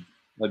 80s,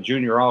 a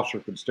junior officer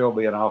could still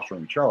be an officer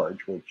in charge,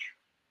 which,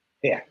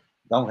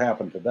 don't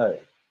happen today.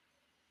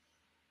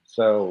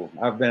 So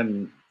I've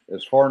been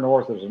as far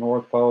north as the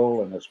North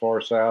Pole and as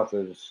far south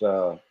as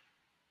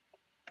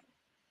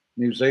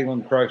New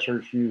Zealand,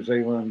 Christchurch, New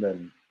Zealand,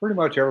 and pretty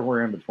much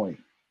everywhere in between.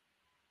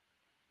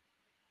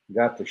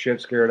 Got the shit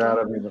scared out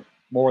of me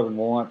more than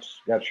once,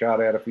 got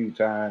shot at a few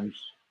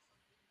times,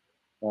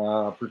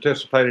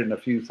 participated in a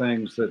few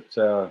things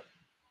that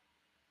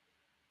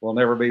will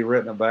never be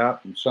written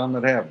about, and some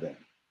that have been.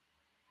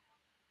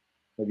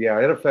 But yeah,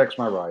 it affects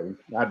my writing.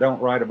 I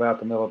don't write about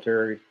the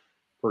military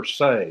per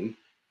se,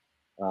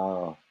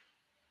 because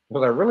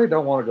I really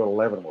don't want to go to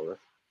Leavenworth.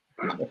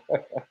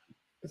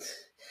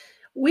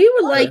 We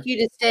would like you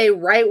to stay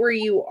right where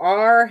you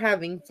are,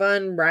 having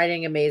fun,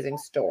 writing amazing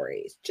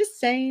stories. Just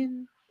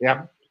saying.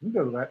 Yeah, You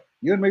go to that.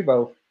 you and me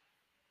both.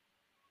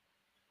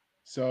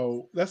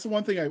 So that's the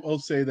one thing I will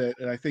say, that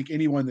and I think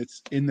anyone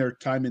that's in their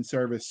time in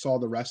service saw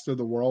the rest of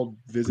the world,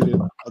 visited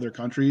other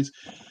countries.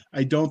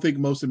 I don't think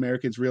most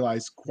Americans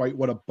realize quite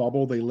what a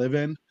bubble they live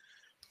in,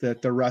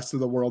 that the rest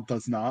of the world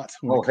does not.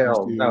 Oh,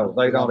 hell no,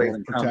 they don't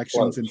even come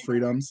protections close. and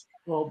freedoms.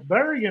 Well,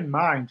 bearing in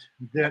mind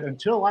that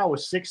until I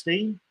was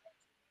 16,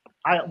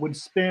 I would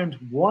spend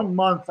 1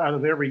 month out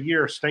of every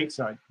year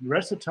stateside. The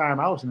rest of the time,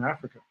 I was in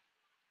Africa.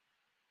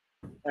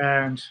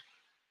 And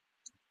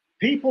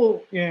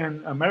people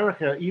in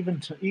America, even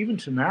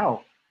to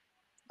now,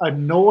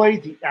 annoy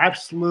the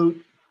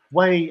absolute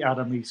way out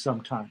of me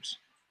sometimes.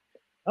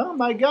 Oh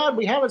my God,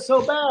 we have it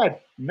so bad.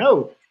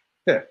 No.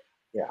 Yeah.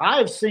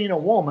 I've seen a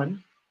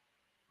woman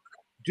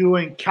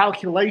doing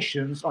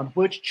calculations on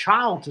which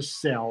child to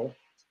sell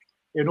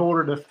in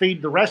order to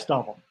feed the rest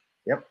of them.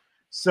 Yep.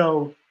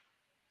 So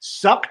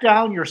suck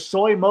down your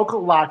soy mocha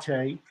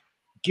latte,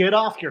 get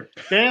off your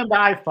damn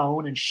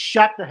iPhone, and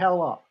shut the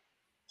hell up.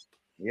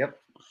 Yep.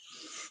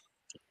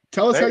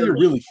 Tell us how you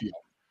really feel.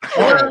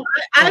 Well,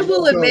 I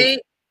will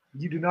admit,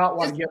 You do not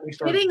want to get me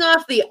started. getting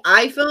off the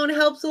iPhone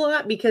helps a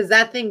lot, because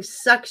that thing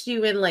sucks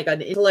you in like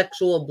an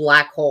intellectual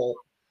black hole.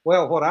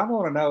 Well, what I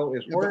want to know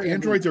is where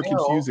Androids are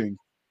confusing.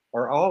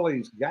 Are all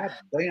these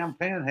goddamn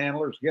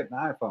panhandlers getting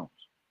iPhones?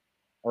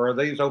 Or are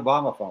these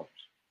Obama phones?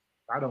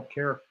 I don't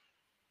care.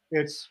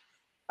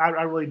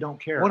 I really don't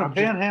care. When a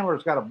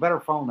panhandler's got a better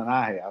phone than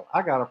I have,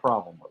 I got a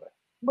problem with it.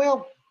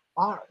 Well,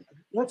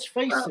 let's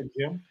face it,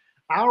 Jim.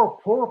 Our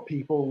poor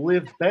people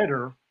live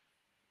better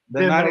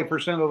than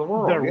 90% of the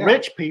world. The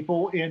rich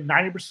people in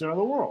 90% of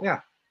the world. Yeah.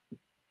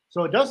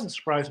 So it doesn't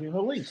surprise me in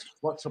the least.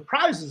 What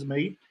surprises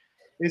me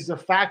is the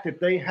fact that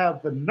they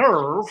have the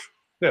nerve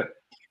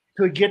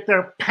to get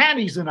their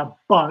panties in a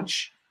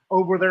bunch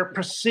over their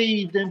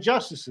perceived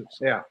injustices.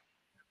 Yeah.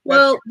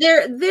 Well,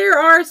 there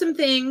are some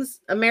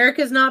things.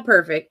 America's not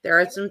perfect. There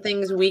are some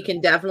things we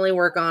can definitely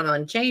work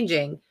on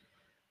changing.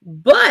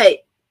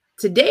 But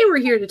today we're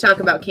here to talk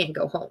about Can't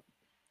Go Home.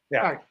 Yeah.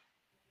 Right.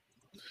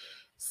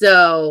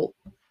 So,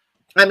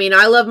 I mean,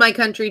 I love my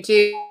country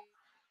too.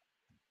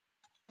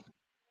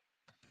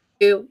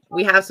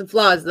 We have some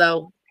flaws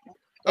though.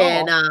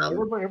 And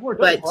everybody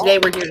but today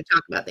we're here to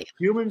talk about that.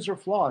 Humans are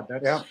flawed.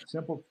 That's Yeah. a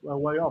simple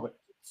way of it.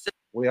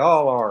 We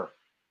all are.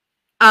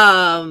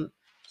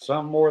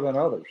 Some more than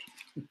others.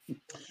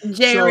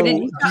 JR, So, did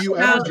you do you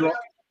ever about- draw?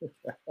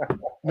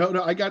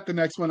 No, I got the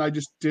next one. I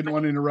just didn't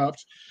want to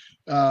interrupt.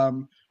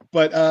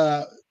 But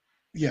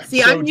yeah.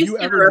 See, so I'm do used you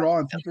to ever draw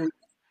on people?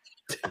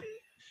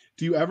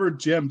 Do you ever,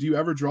 Jim? Do you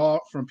ever draw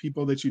from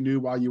people that you knew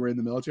while you were in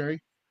the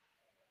military?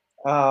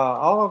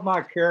 All of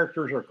my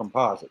characters are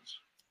composites.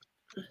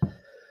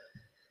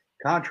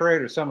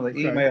 Contrary to some of the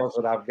Okay. emails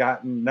that I've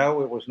gotten,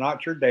 no, it was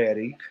not your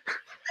daddy.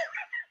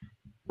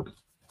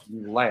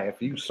 You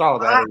laugh. You saw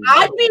that.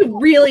 I'd be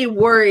really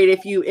worried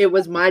if it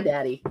was my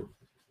daddy.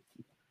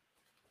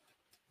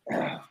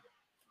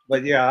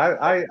 But yeah,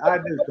 I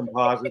do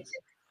composites.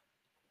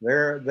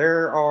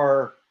 There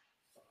are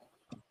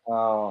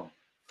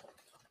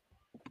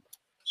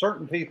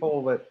certain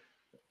people that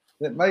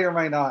may or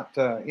may not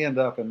end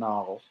up in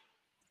novels.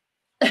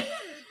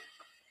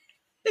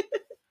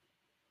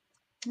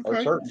 Or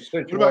Okay. certain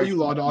What about you, situations,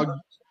 Law Dog?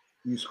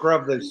 You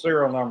scrub the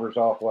serial numbers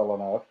off well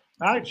enough.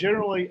 I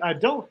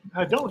don't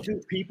do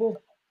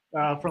people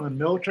from the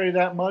military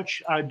that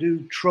much. I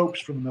do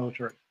tropes from the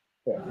military.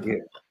 Yeah.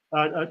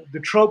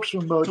 The tropes from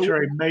the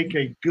military make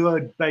a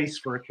good base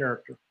for a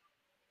character.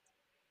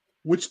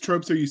 Which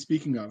tropes are you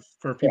speaking of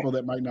for people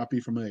that might not be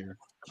familiar?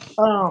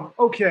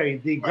 Okay,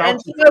 the And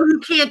grouchy, people who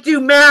can't do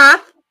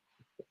math.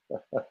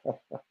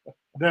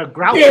 the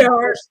grouchy, They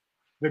are.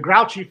 the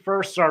grouchy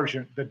first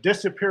sergeant, the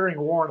disappearing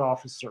warrant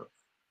officer,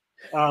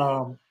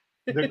 the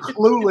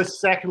clueless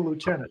second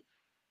lieutenant.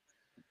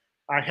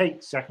 I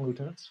hate second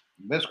lieutenants.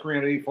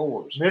 Miscreant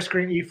E4s.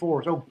 Miscreant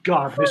E4s. Oh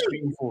God,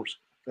 miscreant E4s.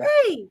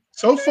 Hey,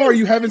 So far,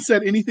 you haven't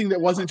said anything that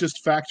wasn't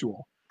just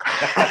factual.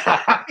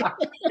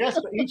 Yes,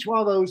 but each one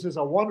of those is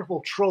a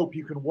wonderful trope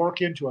you can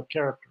work into a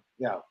character.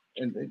 Yeah.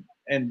 And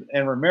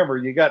remember,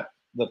 you got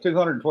the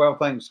 212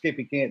 things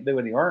Skippy can't do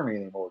in the Army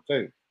anymore,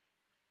 too.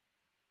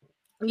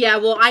 yeah,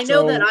 well, I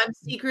know that So- I'm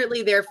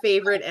secretly their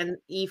favorite and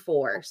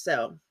E4.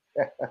 So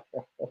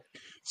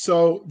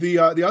So the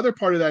other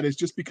part of that is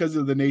just because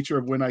of the nature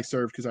of when I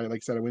served, because like I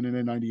said, I went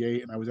in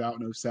 98 and I was out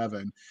in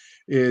 07,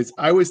 is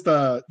I was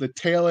the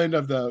tail end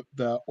of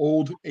the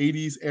old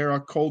 80s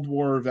era Cold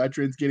War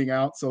veterans getting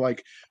out. So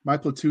like my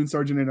platoon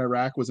sergeant in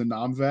Iraq was a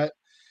non-vet.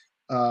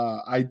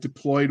 I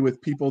deployed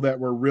with people that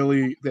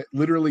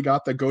literally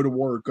got the go to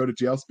war or go to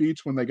jail speech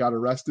when they got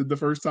arrested the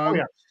first time.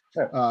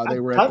 They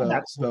were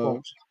at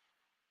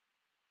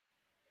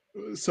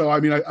so I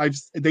mean I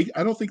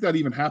don't think that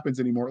even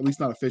happens anymore, at least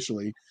not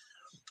officially.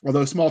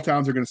 Although small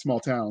towns are going to small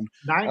town.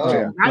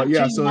 But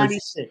yeah, so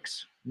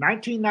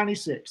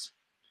 1996.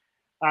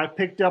 I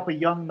picked up a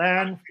young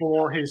man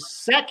for his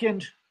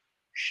second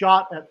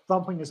shot at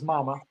thumping his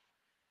mama,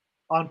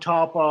 on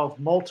top of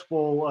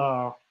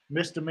multiple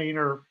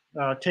misdemeanor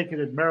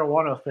ticketed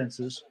marijuana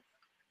offenses.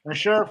 And the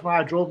sheriff and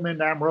I drove him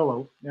into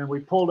Amarillo, and we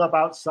pulled up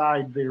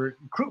outside the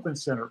recruitment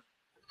center.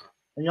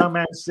 The young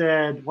man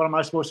said, "What am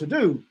I supposed to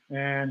do?"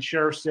 And the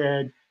sheriff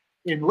said,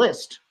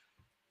 "Enlist."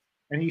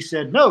 And he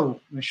said, "No."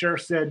 And the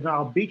sheriff said, "No,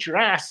 I'll beat your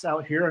ass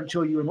out here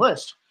until you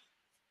enlist."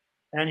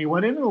 And he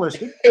went in and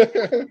enlisted.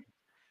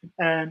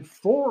 And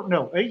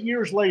 8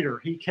 years later,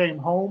 he came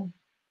home.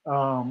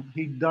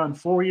 He'd done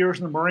 4 years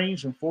in the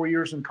Marines and 4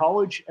 years in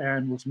college,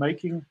 and was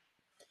making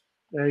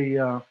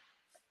a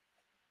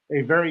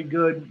very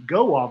good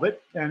go of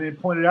it. And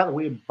it pointed out that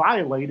we had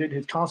violated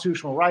his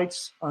constitutional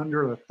rights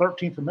under the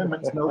 13th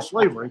Amendment, no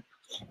slavery.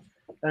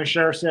 And the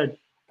sheriff said,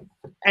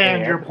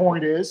 "And your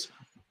point is?"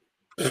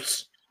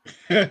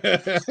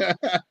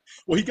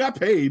 Well, he got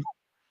paid.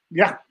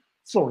 Yeah,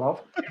 sort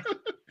of.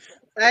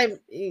 I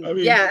mean,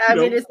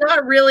 it's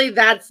not really.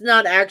 That's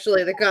not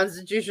actually the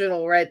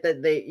constitutional right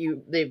that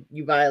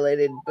you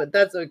violated, but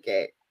that's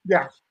okay.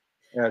 Yeah.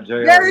 Yeah,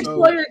 JR. Barrack's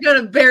lawyer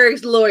gonna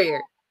Barrack's lawyer.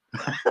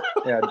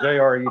 Yeah,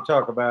 JR, you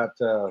talk about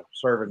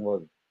serving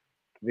with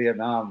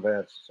Vietnam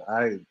vets.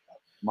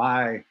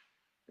 My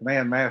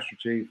command master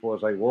chief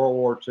was a World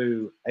War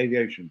II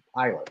aviation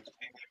pilot.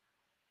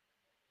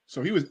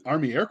 So he was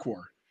Army Air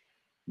Corps.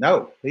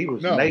 No, he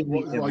was Navy.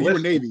 Well, you were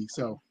Navy,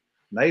 so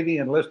Navy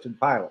enlisted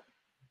pilot.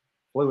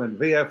 Flew in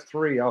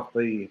VF-3 off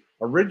the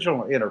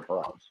original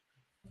Enterprise.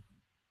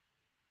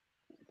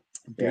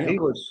 Yeah, he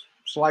was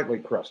slightly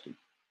crusty.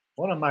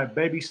 One of my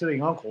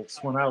babysitting uncles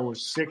when I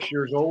was 6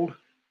 years old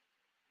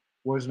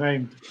was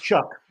named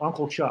Chuck,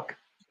 Uncle Chuck.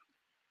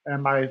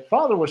 And my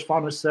father was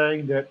fond of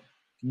saying that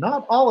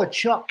not all of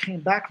Chuck came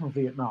back from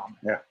Vietnam.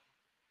 Yeah.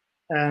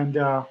 And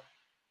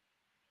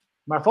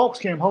my folks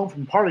came home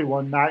from party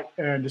one night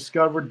and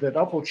discovered that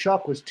Uncle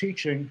Chuck was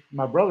teaching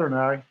my brother and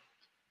I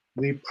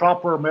the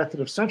proper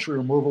method of sensory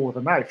removal with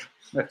a knife.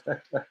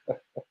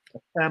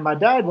 And my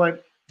dad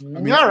went,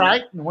 All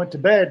right, and went to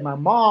bed. My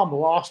mom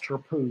lost her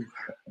poo.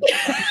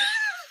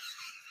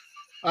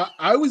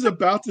 I was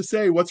about to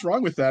say, what's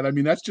wrong with that? I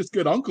mean, that's just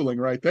good uncling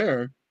right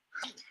there.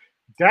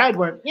 Dad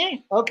went,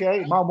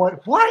 okay. Mom went,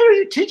 why are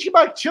you teaching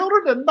my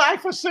children to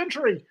knife a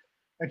century?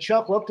 And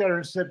Chuck looked at her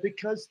and said,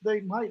 because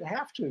they might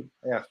have to.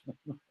 Yeah.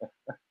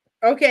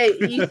 Okay,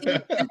 you see,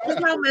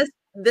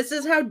 this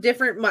is how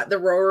different the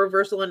role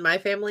reversal in my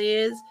family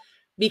is,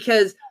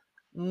 because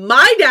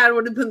my dad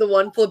would have been the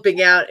one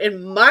flipping out,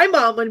 and my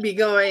mom would be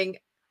going,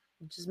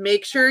 just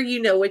make sure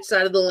you know which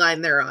side of the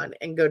line they're on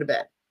and go to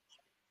bed.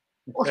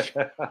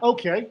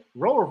 Okay,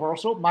 role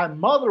reversal. My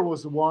mother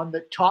was the one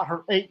that taught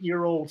her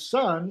 8-year-old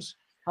sons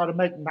how to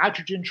make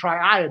nitrogen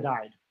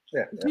triiodide.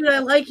 Yeah. Dude, I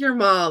like your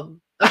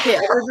mom. Okay,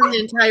 other than the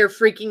entire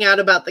freaking out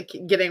about the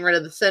getting rid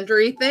of the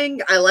century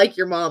thing, I like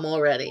your mom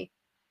already.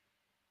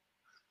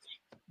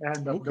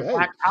 And the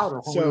black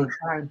powder when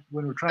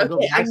we were trying to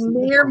build. I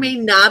may or may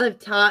not have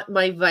taught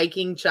my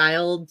Viking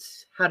child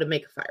how to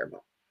make a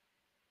fireball.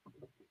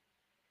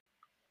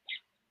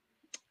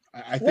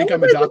 I think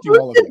I'm adopting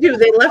all of you.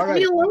 They left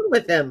me alone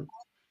with him.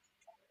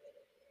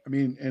 I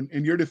mean,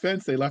 in your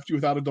defense, they left you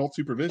without adult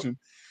supervision.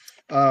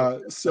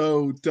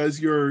 So does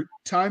your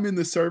time in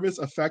the service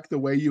affect the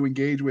way you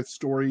engage with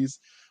stories,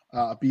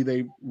 be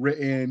they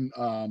written,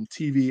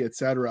 TV,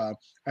 etc.,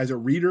 as a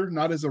reader,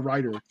 not as a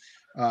writer?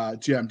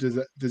 Jim,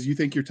 does you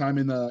think your time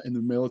in the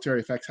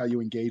military affects how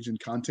you engage in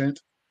content?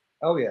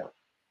 Oh yeah,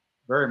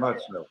 very much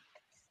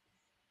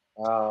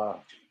so.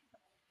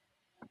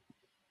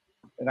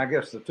 And I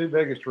guess the two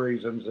biggest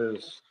reasons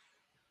is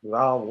that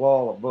I'll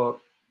wall a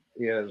book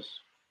is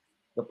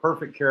the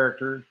perfect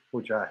character,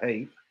 which I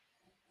hate.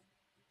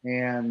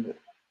 And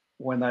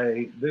when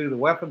they do the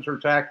weapons or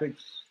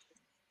tactics,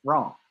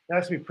 wrong. It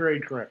has to be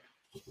period correct.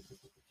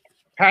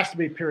 Has to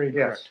be period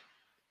correct.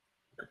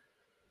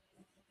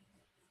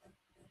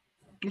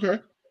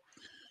 Okay.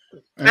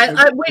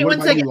 Wait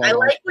 1 second. I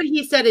like what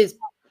he said is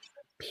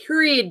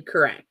period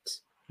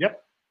correct.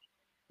 Yep.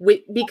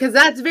 Because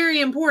that's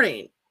very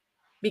important.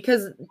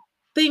 Because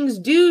things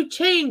do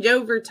change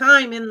over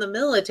time in the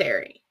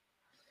military.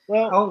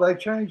 Well, they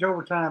change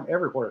over time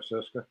everywhere,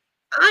 sister.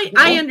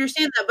 I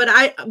understand that,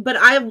 but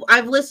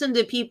I've listened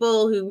to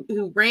people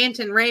who rant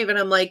and rave, and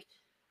I'm like,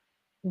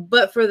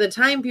 but for the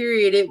time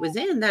period it was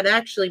in, that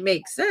actually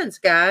makes sense,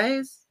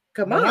 guys.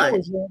 Come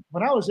on.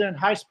 When I was in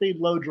high speed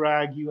low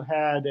drag, you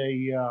had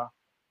a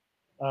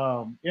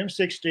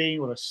M16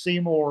 with a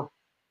Seymour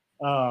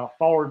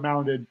forward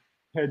mounted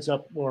heads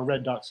up or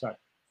red dot sight.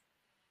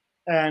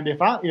 And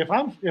if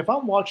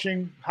I'm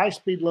watching high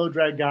speed low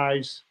drag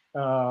guys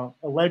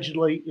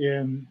allegedly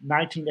in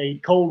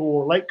 1980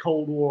 late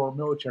Cold War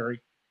military,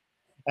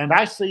 and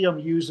I see them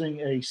using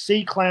a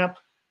C clamp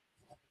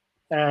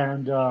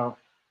and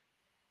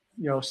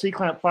C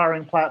clamp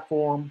firing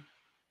platform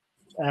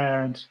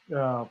and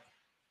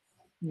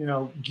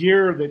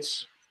gear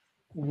that's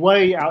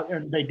way out,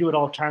 and they do it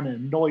all the time and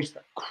it annoys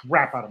the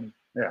crap out of me.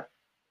 Yeah.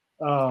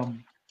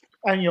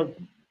 And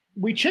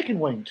we chicken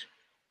winged.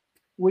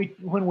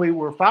 When we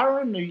were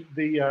firing the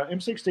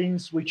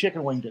M16s, we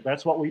chicken winged it.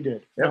 That's what we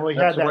did. Yep, and we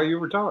that's had the way you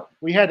were taught.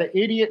 We had an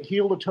idiot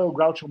heel to toe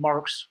Groucho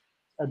Marx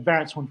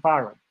advance when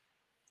firing.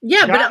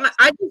 Yeah,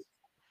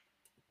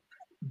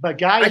 but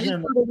guys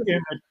in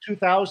the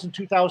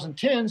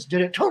 2010s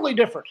did it totally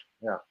different.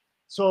 Yeah.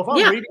 So if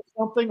I'm reading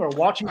something or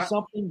watching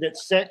something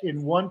that's set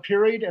in one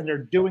period and they're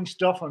doing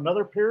stuff in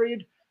another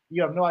period,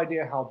 you have no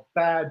idea how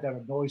bad that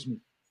annoys me.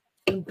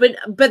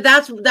 But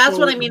that's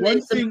what I mean.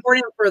 It's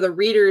important for the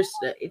readers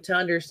to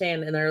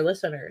understand and our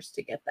listeners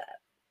to get that.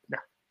 Yeah.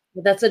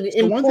 That's an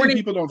important. One thing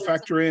people don't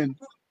factor in.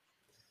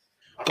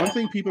 One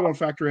thing people don't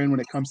factor in when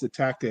it comes to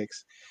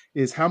tactics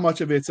is how much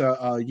of it's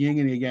a yin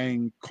and a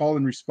yang call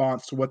and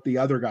response to what the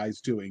other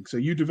guy's doing. So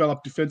you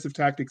develop defensive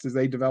tactics as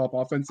they develop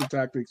offensive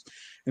tactics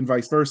and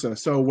vice versa.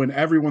 So when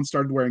everyone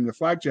started wearing the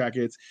flak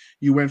jackets,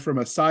 you went from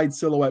a side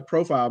silhouette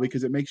profile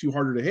because it makes you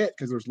harder to hit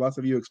because there's less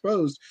of you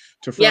exposed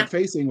to front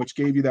facing, which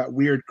gave you that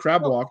weird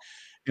crab walk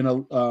in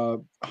a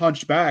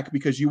hunched back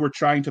because you were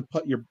trying to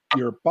put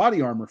your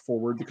body armor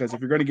forward because if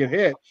you're going to get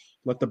hit,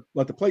 let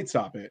the plate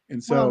stop it.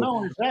 And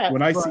so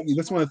when I see,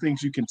 that's one of the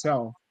things you can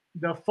tell.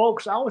 The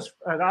folks I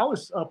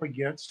was up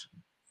against,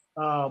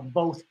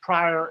 both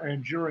prior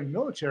and during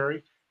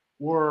military,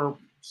 were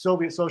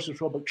Soviet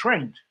Socialist Republic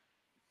trained.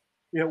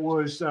 It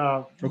was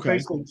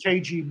basically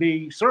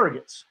KGB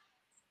surrogates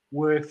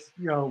with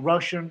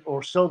Russian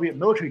or Soviet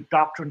military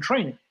doctrine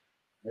training.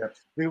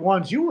 Yes. The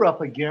ones you were up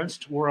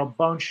against were a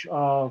bunch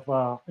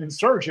of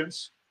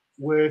insurgents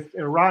with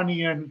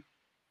Iranian.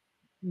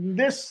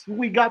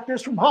 We got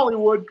this from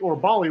Hollywood or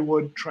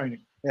Bollywood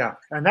training. Yeah,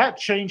 and that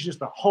changes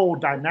the whole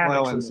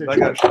dynamics of the situation.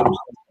 They got some from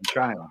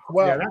China.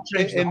 Well,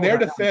 in their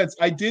defense,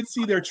 I did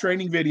see their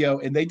training video,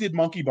 and they did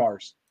monkey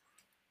bars.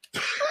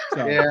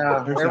 So,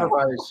 yeah,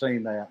 everybody's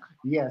seen that.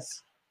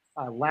 Yes,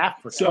 I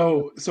laughed for.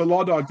 So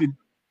Law Dog,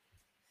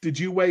 did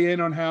you weigh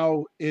in on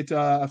how it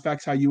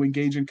affects how you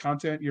engage in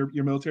content,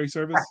 your military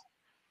service?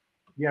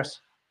 Yes,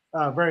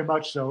 very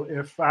much so.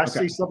 If I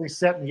see something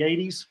set in the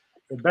 80s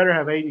It better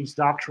have 80s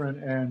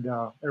doctrine and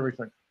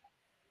everything.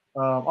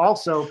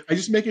 Also, I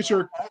just making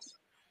sure.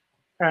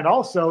 and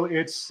also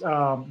it's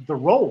the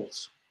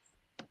roles.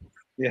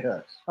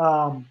 Yes.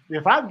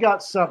 If I've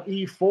got some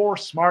E4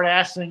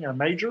 smart-assing a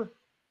major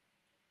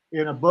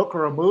in a book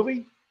or a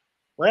movie,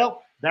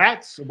 well,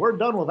 we're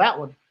done with that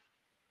one.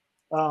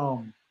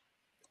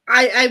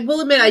 I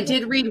will admit I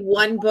did read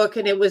one book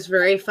and it was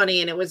very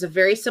funny, and it was a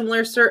very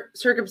similar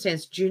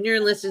circumstance. Junior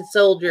enlisted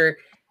soldier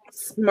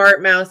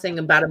smart mousing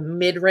about a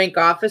mid-rank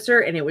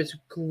officer, and it was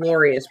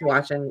glorious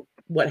watching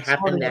what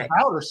happened next.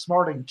 About or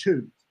smarting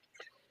to?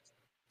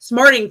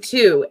 Smarting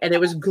too, and it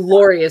was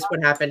glorious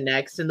what happened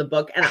next in the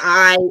book, and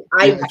I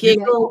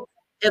giggled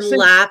and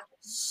laughed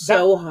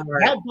so hard.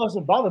 That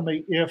doesn't bother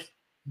me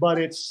but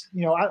it's,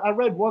 I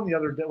read one the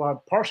other day. Well,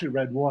 I partially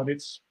read one.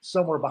 It's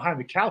somewhere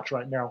behind the couch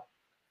right now,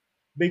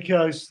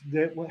 because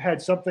it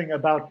had something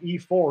about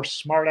E4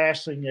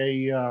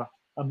 smart-assing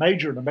a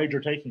major and a major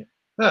taking it.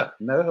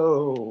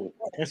 No.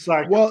 It's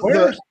like, well,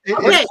 one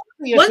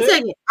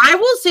second. I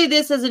will say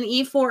this as an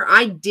E4,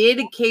 I did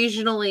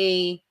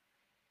occasionally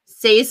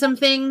say some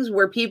things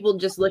where people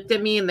just looked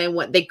at me and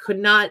they could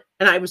not,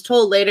 and I was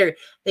told later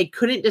they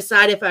couldn't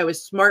decide if I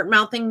was smart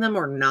mouthing them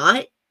or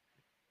not.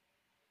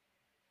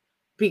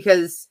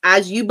 Because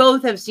as you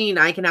both have seen,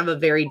 I can have a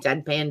very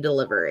deadpan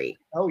delivery.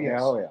 Oh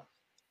yeah, oh yeah.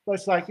 But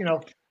it's like,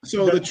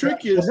 So the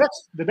trick is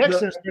the next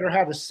sentence better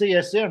have the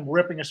CSM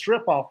ripping a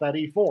strip off that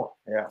E4.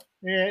 Yeah.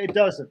 Yeah, it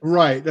doesn't.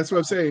 Right. That's what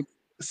I'm saying.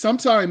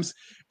 Sometimes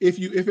if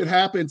it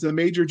happens, the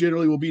major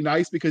generally will be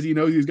nice because he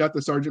knows he's got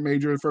the sergeant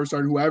major, the first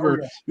sergeant,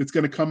 whoever that's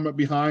going to come up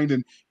behind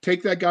and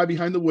take that guy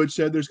behind the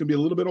woodshed. There's going to be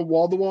a little bit of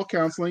wall-to-wall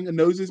counseling, and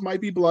noses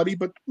might be bloody,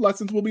 but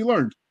lessons will be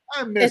learned.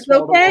 It's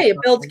okay. It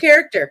builds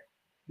character.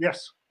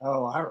 Yes.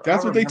 Oh,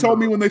 that's what they told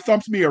me when they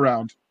thumped me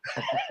around.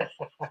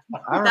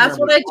 That's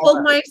what I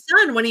told my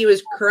son when he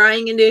was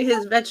crying into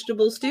his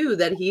vegetable stew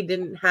that he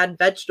didn't had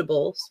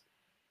vegetables.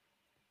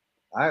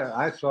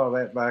 I saw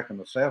that back in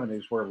the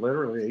 70s where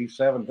literally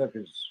E7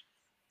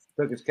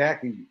 took his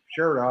khaki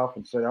shirt off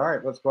and said, "All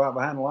right, let's go out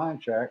behind the line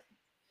shack,"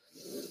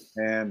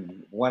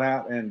 and went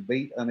out and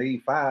beat an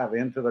E5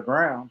 into the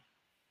ground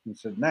and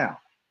said, "Now,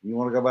 you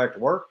want to go back to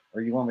work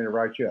or you want me to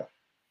write you up?"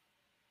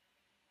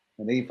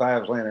 And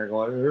E5's laying there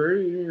going,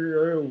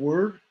 "Hey,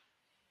 work."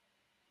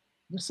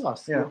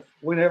 Yeah,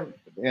 we never,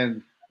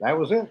 and that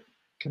was it.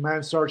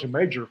 Command Sergeant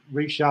Major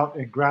reached out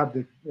and grabbed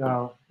the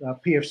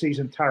PFC's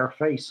entire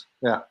face.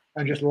 Yeah.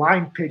 And just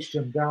line pitched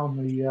him down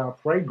the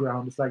parade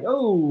ground. It's like,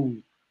 oh,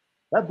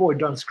 that boy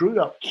done screwed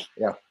up.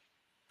 Yeah.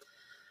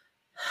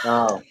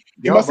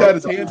 He must have had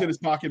his hands in his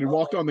pocket and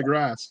walked on the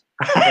grass.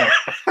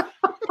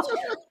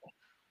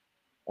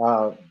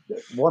 One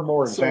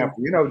more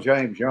example.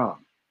 James Young.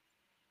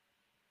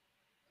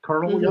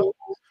 Colonel Young?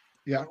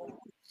 Yeah.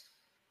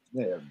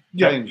 Yeah.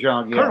 James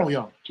Young. Yes. Colonel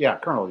Young. Yeah,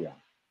 Colonel Young.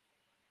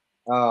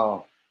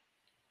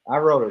 I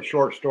wrote a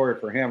short story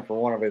for him for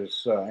one of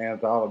his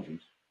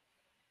anthologies.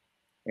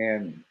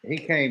 And he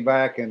came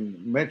back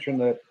and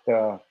mentioned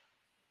that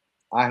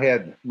I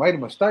had made a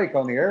mistake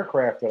on the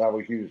aircraft that I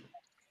was using.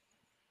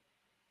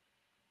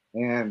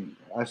 And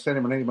I sent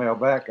him an email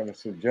back and I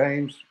said,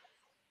 "James,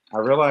 I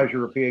realize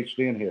you're a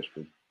PhD in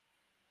history,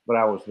 but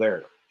I was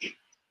there.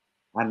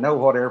 I know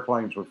what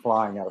airplanes were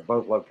flying out of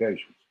both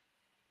locations.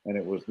 And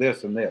it was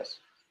this and this."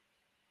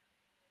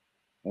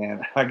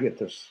 And I get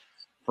this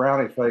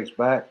frowny face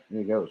back and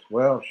he goes,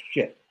 "Well,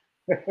 shit."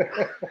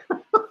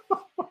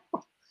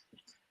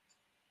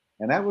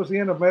 And that was the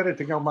end of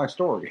editing on my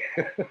story.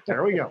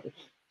 There we go.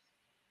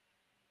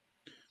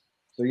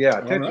 So yeah,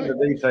 attention to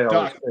detail.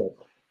 Doc.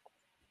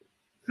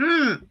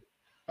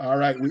 All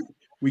right.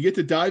 We get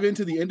to dive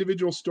into the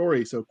individual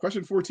story. So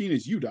question 14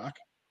 is you, Doc.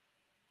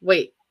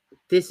 Wait,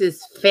 this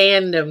is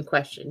fandom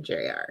question,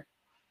 JR.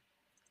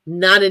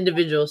 Not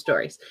individual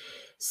stories.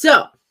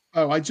 So.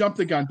 Oh, I jumped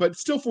the gun, but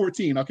still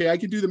 14. Okay, I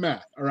can do the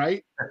math. All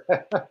right.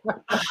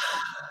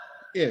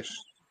 Ish.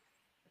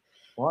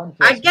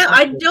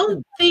 I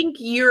don't think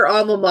your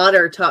alma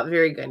mater taught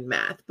very good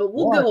math, but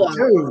we'll go on.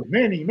 Two,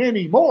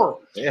 many more.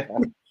 Yeah.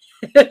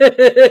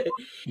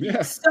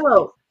 Yeah.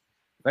 So,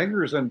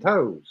 fingers and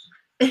toes.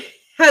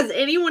 Has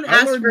anyone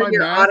asked for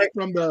your autograph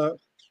from the?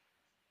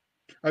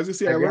 I was gonna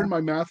say I learned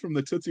my math from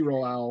the Tootsie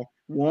Roll Owl.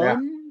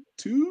 1,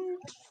 2,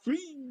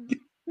 3.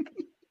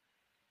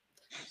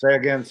 Say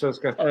again,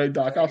 Siska. All right,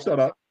 Doc, I'll shut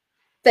up.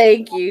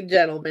 Thank you,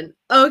 gentlemen.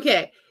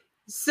 Okay,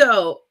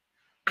 so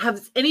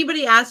has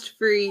anybody asked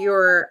for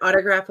your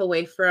autograph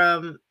away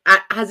from?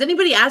 Has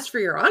anybody asked for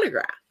your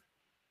autograph?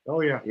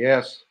 Oh yeah.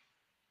 Yes.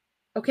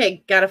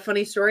 Okay, got a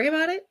funny story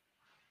about it?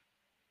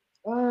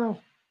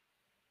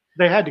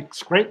 They had to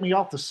scrape me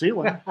off the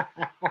ceiling.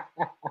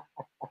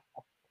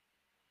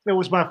 It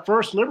was my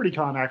first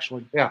LibertyCon,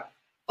 actually. Yeah.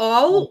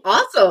 Oh,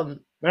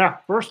 awesome. Yeah,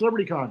 first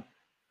LibertyCon.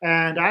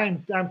 And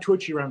I'm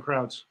twitchy around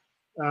crowds.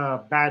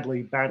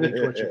 Badly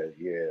twitchy.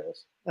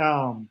 Yes.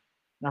 I'm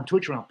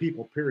twitchy around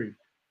people, period.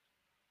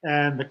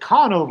 And the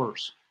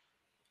Conovers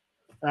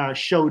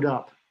showed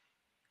up.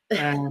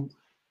 And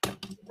I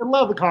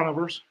love the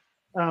Conovers.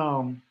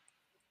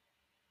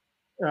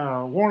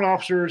 warrant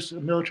officers,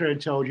 military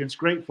intelligence,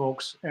 great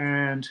folks,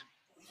 and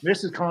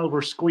Mrs.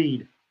 Conover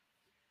Squeed.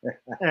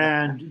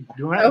 And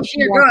oh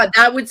dear God,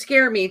 that would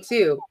scare me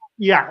too.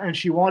 Yeah, and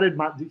she wanted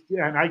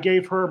and I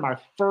gave her my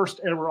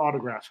first ever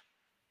autograph.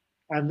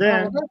 And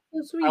then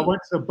so I went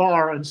to the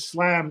bar and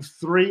slammed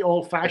 3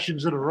 old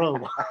fashions in a row.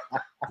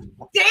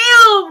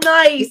 Damn,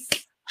 nice.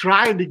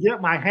 Trying to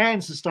get my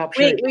hands to stop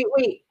shaking.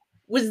 Wait.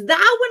 Was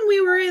that when we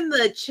were in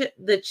the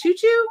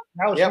choo-choo?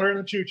 That was in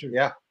the choo-choo.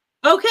 Yeah.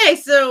 Okay,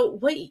 so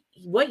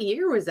what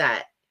year was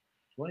that?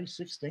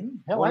 2016?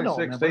 Hell, I don't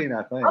remember. 2016,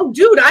 I think. Oh,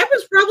 dude, I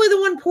was probably the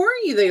one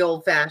pouring you the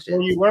old fashioned.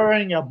 Were you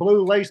wearing a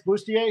blue lace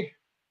bustier?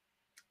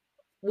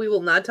 We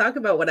will not talk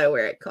about what I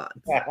wear at cons.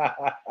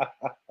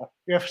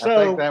 If so,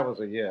 I think that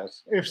was a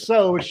yes. If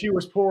so, she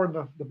was pouring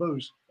the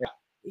booze.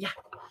 Yeah.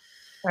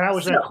 And I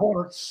was in a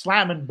corner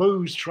slamming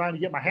booze, trying to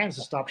get my hands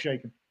to stop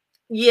shaking.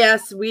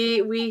 Yes,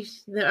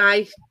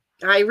 I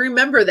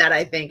remember that,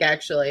 I think,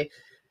 actually.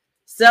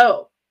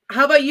 So,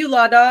 how about you,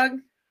 Law Dog?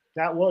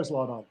 That was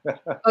Law Dog.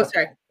 Oh,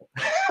 sorry.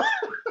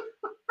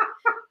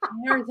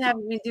 Nerds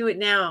having me do it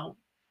now.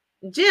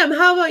 Jim,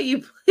 how about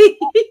you? Please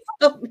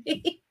help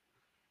me.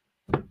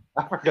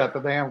 I forgot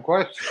the damn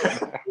question.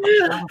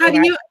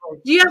 Do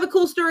you have a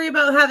cool story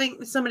about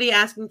having somebody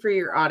asking for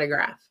your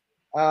autograph?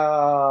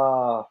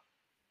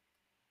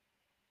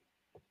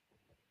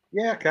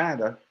 Yeah,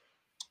 kind of.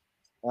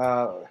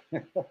 I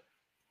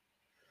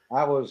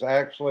was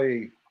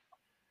actually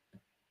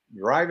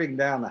driving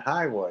down the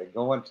highway,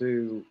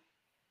 driving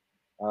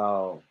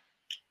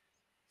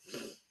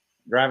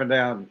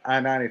down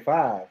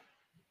I-95,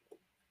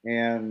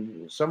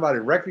 and somebody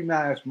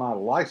recognized my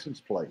license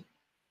plate.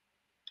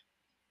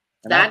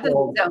 And that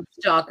doesn't sound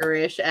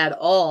stalkerish at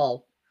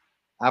all.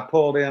 I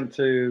pulled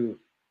into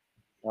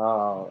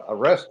a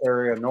rest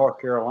area in North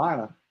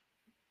Carolina,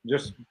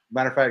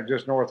 matter of fact,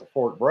 just north of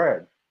Fort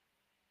Bragg.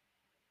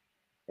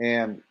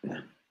 And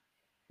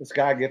this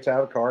guy gets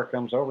out of the car,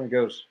 comes over and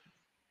goes,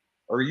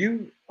 "Are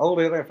you old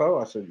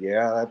LFO?" I said,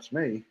 "Yeah, that's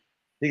me."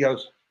 He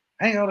goes,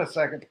 "Hang on a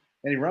second."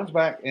 And he runs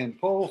back and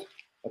pulls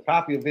a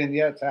copy of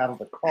vignettes out of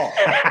the car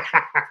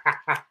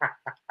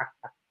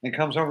and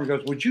comes over and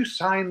goes, "Would you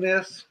sign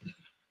this?"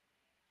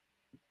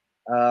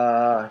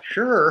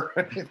 Sure.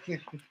 How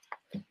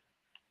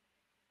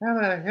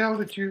the hell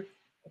did you?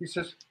 He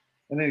says,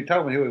 and then he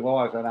told me who he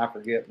was, and I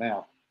forget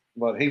now.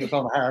 But he was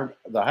on the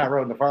high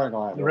road in the firing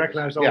line. You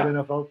recognize old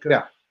NFL?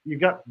 Yeah. You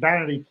got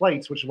vanity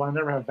plates, which is why I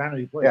never have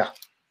vanity plates.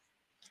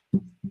 Yeah.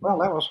 Well,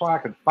 that was why I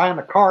could find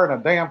a car in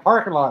a damn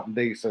parking lot in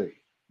D.C.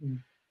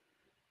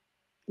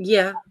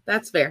 Yeah,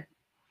 that's fair.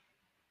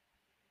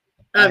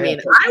 I mean,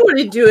 I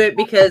wouldn't do it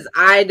because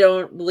I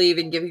don't believe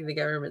in giving the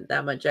government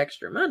that much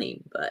extra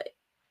money, but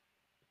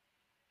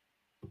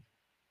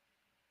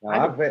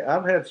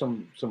I've had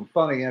some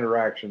funny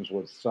interactions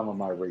with some of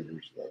my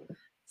readers, though.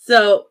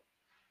 So,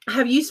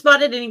 have you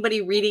spotted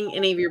anybody reading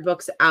any of your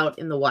books out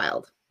in the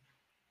wild?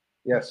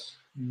 Yes.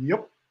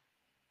 Yep.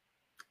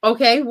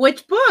 Okay,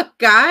 which book,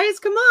 guys?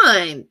 Come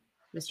on,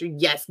 Mr.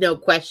 Yes, no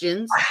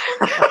questions.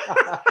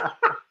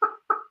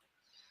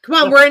 Come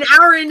on, we're an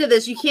hour into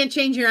this. You can't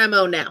change your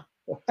MO now.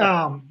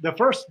 The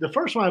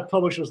first one I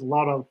published was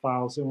Law Dog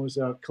Files. It was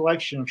a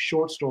collection of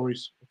short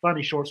stories,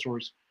 funny short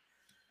stories,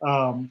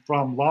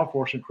 from law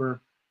enforcement career.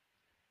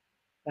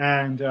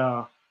 And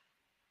I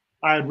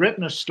had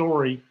written a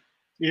story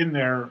in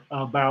there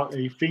about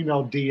a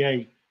female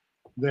DA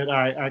that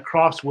I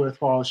crossed with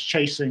while I was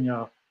chasing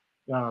a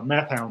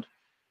meth hound.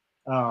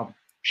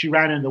 She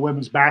ran in the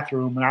women's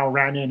bathroom, and I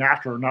ran in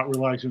after her, not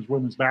realizing it was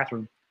women's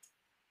bathroom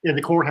in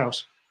the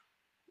courthouse.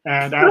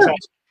 And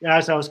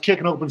as I was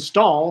kicking open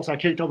stalls, I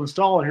kicked open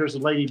stall, and here's the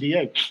lady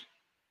DA.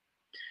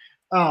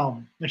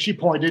 And she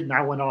pointed, and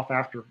I went off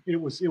after her. It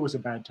was a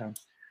bad time.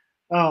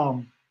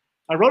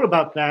 I wrote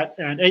about that,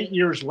 and 8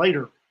 years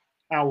later,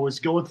 I was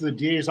going to the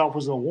DA's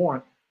office of a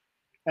warrant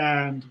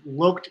and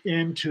looked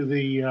into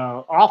the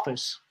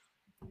office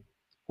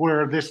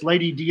where this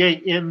lady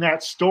DA in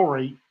that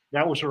story,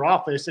 that was her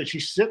office, and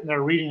she's sitting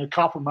there reading a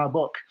copy of my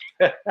book.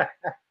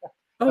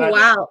 Oh,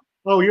 wow.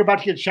 Oh, you're about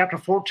to get chapter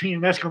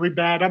 14. That's going to be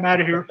bad. I'm out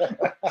of here.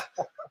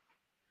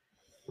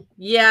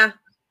 Yeah.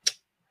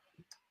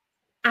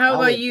 How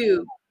about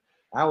you?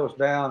 I was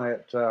down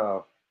at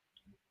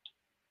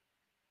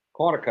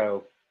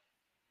Quantico,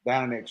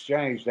 down in the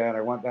exchange down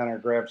there. Went down there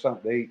and grabbed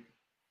something to eat.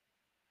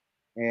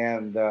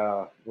 And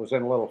was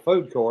in a little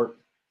food court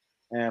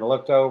and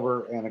looked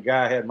over, and a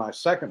guy had my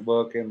second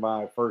book in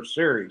my first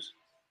series,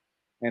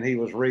 and he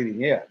was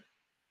reading it.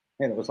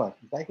 And it was like,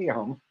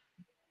 damn,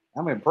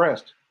 I'm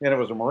impressed. And it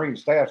was a Marine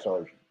Staff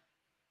Sergeant.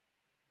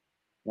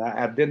 Now,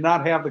 I did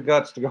not have the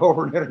guts to go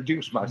over and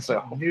introduce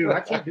myself. No,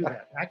 I can't do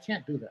that. I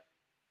can't do that.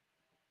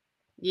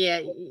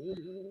 Yeah,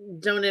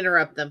 don't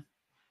interrupt them.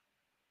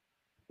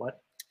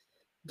 What?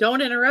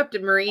 Don't interrupt a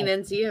Marine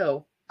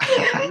NCO.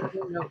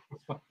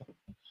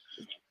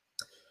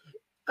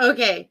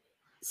 Okay,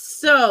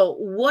 so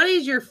what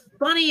is your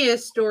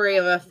funniest story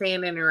of a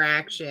fan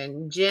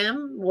interaction?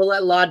 Jim, we'll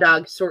let Law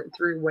Dog sort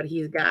through what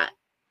he's got.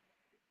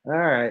 All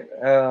right.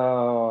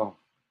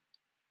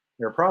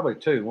 There are probably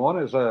two. One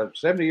is a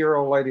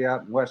 70-year-old lady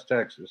out in West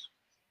Texas.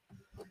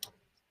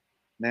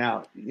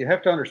 Now, you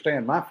have to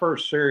understand, my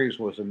first series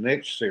was a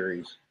niche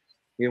series.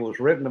 It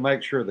was written to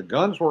make sure the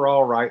guns were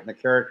all right and the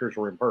characters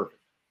were imperfect.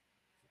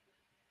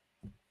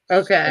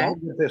 Okay. So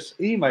I get this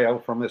email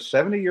from this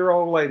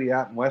 70-year-old lady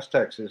out in West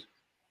Texas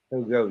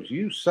who goes,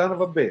 "You son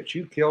of a bitch,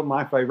 you killed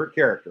my favorite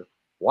character.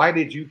 Why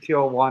did you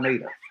kill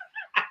Juanita?"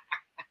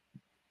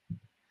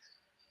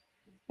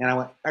 And I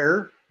went,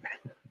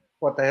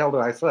 what the hell do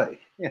I say?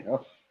 You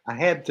know, I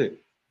had to.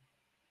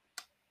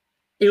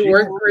 It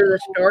worked for the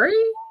story?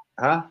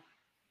 Huh?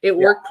 It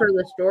worked for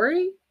the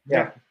story?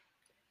 Yeah.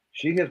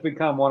 She has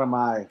become one of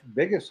my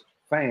biggest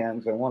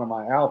fans and one of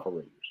my alpha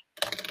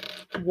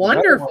readers.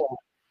 Wonderful.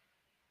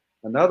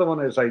 Another one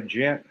is a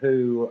gent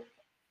who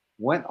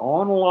went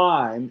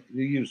online,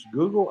 you used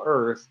Google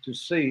Earth to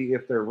see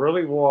if there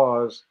really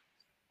was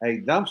a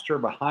dumpster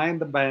behind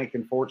the bank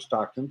in Fort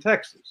Stockton,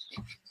 Texas.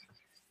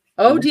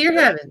 Oh, dear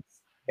heavens.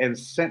 And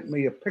sent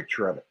me a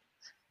picture of it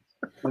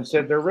and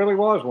said there really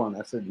was one.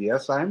 I said,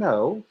 yes, I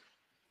know.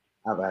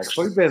 I've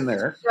actually been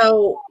there.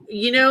 So,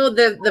 you know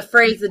the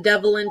phrase "the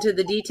devil into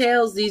the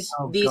details." These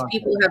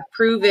people have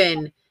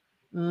proven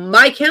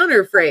my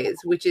counter phrase,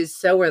 which is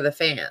 "so are the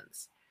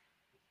fans."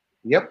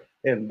 Yep,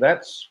 and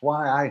that's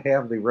why I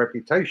have the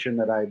reputation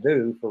that I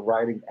do for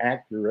writing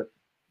accurate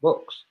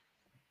books.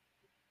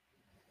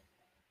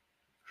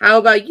 How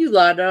about you,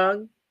 Law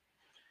Dog?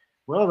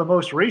 Well, the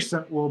most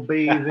recent will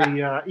be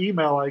the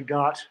email I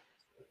got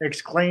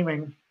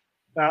exclaiming,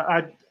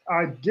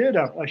 I did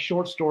a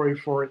short story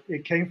for it.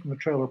 It came from the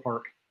trailer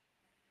park.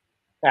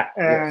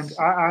 And yes.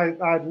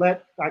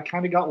 I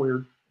kind of got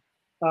weird.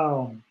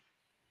 And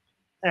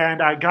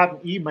I got an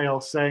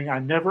email saying, I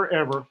never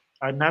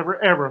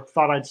ever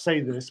thought I'd say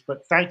this,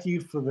 but thank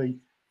you for the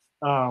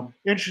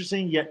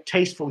interesting yet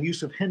tasteful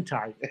use of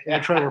hentai in the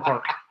trailer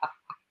park.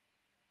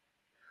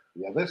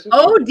 Yeah, this is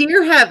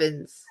dear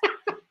heavens.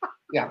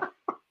 Yeah.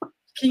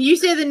 Can you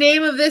say the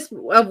name of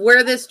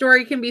where this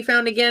story can be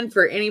found again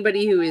for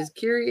anybody who is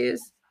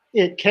curious?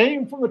 It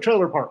came from the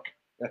trailer park.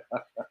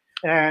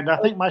 And I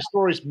think my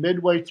story's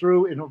midway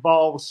through. It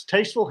involves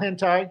tasteful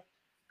hentai,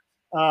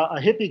 a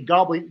hippie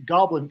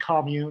goblin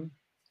commune,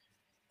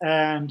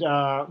 and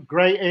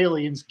gray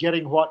aliens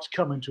getting what's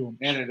coming to them.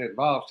 And it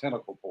involves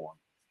tentacle porn.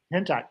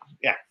 Hentai.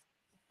 Yeah.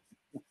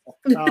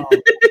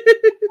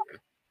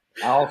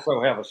 I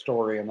also have a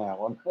story in that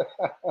one.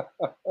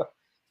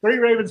 Three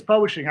Ravens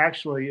Publishing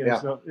actually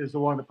is the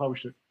one that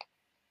published it.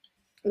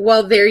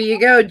 Well, there you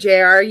go,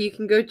 JR. You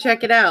can go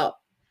check it out.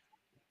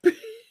 I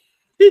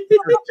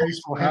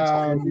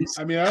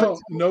mean, I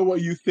don't know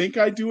what you think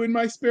I do in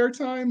my spare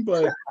time,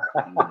 but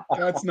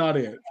that's not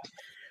it.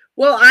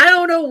 Well, I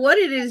don't know what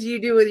it is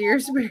you do with your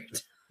spare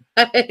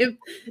time.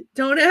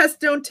 Don't ask,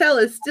 don't tell.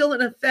 It's still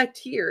in effect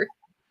here.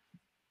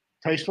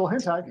 Tasteful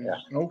hentai. Yeah.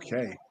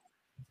 Okay.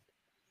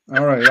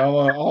 All right.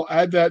 I'll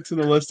add that to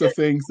the list of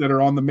things that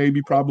are on the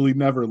maybe, probably,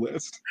 never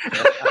list.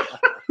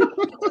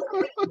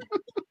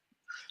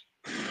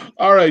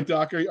 All right,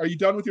 Doc. Are you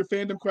done with your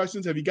fandom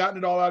questions? Have you gotten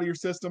it all out of your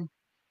system?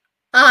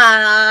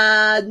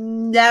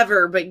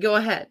 Never, but go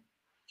ahead.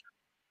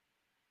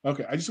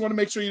 Okay, I just want to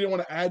make sure you didn't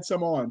want to add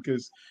some on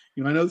because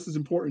I know this is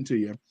important to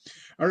you.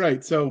 All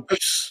right, so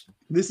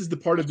this is the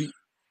part of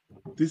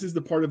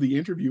the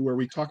interview where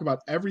we talk about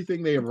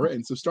everything they have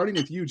written. So starting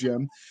with you,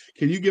 Jim,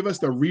 can you give us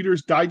the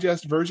Reader's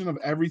Digest version of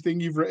everything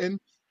you've written?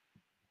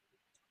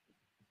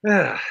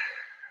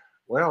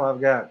 Well,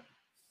 I've got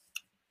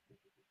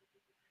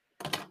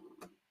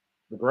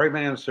the Gray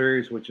Man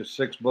series, which is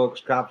 6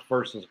 books, Cops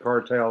versus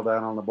Cartel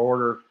Down on the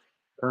Border,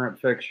 current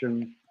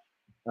fiction.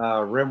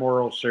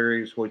 Rimworld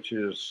series, which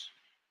is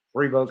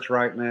 3 books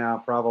right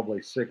now,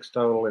 probably 6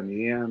 total in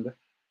the end.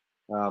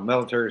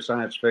 Military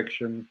science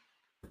fiction.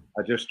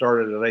 I just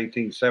started an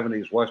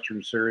 1870s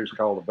Western series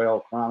called The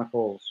Bell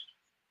Chronicles.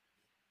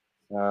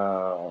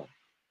 Got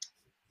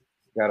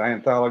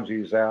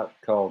anthologies out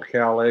called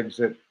Cal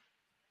Exit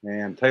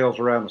and Tales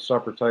Around the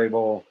Supper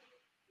Table.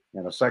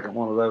 And a second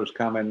one of those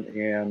coming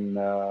in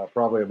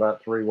probably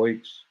about 3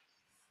 weeks.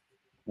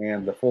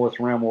 And the 4th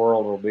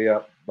Rimworld will be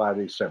up by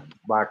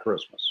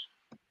Christmas.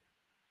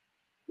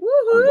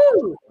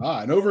 Woohoo!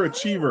 An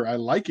overachiever. I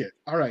like it.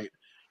 All right.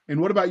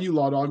 And what about you,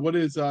 Law Dog? What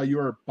does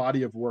your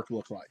body of work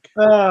look like?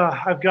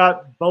 I've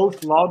got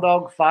both Law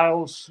Dog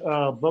Files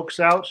books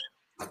out.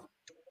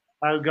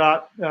 I've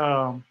got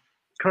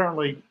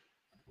currently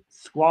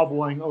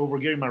squabbling over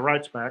getting my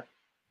rights back.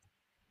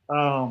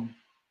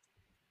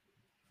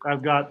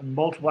 I've got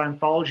multiple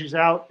anthologies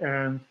out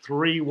and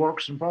 3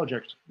 works in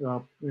progress.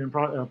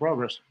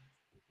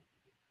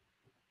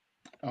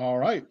 All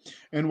right.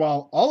 And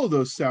while all of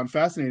those sound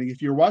fascinating,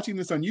 if you're watching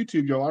this on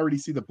YouTube, you'll already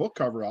see the book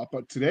cover up.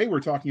 But today we're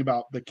talking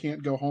about the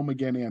Can't Go Home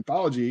Again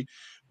anthology,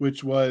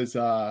 which was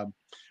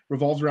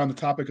revolves around the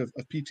topic of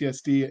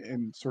PTSD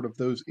and sort of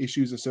those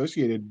issues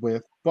associated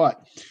with.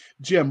 But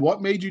Jim,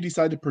 what made you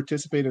decide to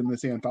participate in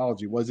this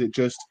anthology? Was it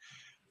just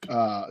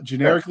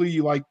generically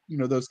you like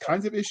those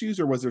kinds of issues,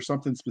 or was there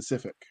something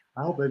specific?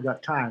 I hope they've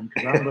got time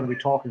because I'm going to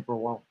be talking for a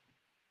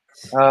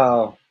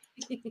while.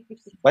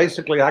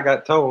 Basically, I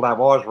got told I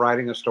was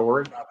writing a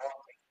story.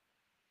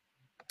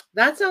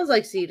 That sounds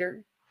like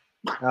Cedar.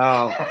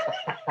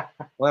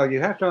 Well, you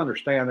have to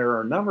understand there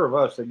are a number of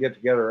us that get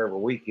together every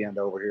weekend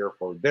over here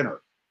for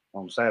dinner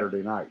on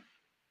Saturday night.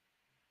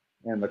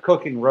 And the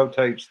cooking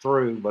rotates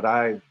through, but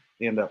I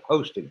end up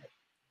hosting it.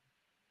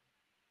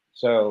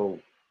 So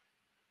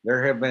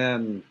there have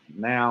been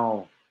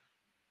now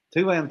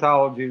 2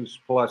 anthologies,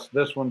 plus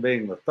this one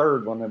being the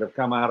 3rd one, that have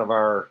come out of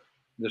our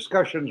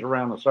discussions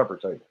around the supper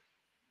table.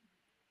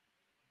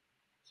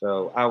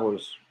 So I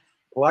was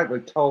politely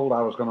told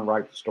I was going to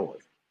write the story.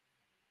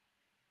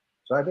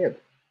 So I did.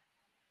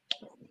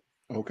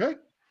 Okay.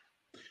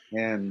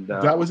 And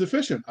that was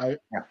efficient. Yeah.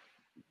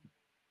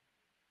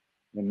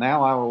 And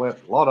now I will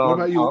let Law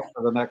Dog talk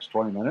for the next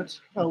 20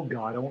 minutes. Oh,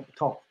 God, I won't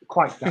talk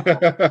quite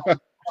that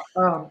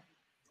long.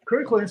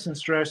 Critical incident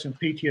stress and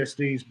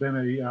PTSD has been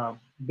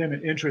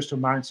an interest of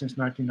mine since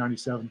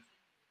 1997.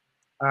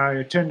 I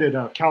attended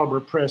a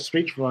Caliber Press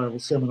speech revival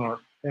seminar,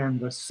 and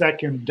the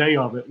second day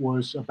of it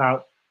was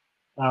about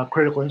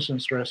critical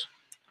incident stress.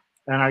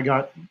 And I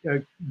got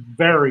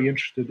very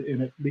interested in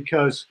it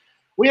because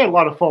we had a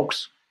lot of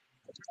folks,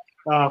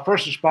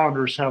 first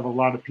responders have a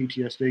lot of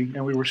PTSD,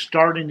 and we were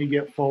starting to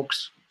get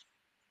folks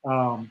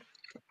into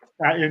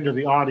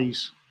the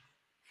Audis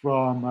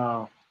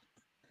from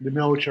the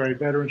military.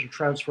 Veterans are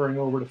transferring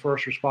over to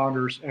first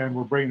responders, and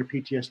we're bringing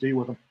their PTSD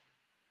with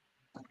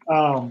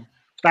them.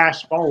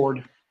 Fast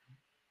forward,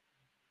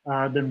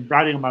 I've been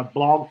writing on my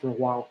blog for a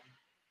while,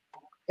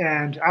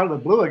 and out of the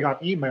blue, I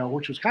got email,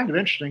 which was kind of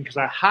interesting because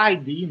I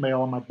hide the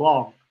email on my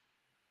blog.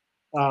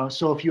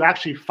 So if you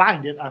actually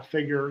find it, I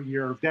figure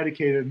you're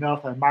dedicated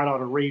enough, I might ought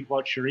to read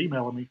what you're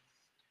emailing me.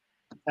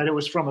 And it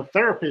was from a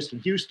therapist in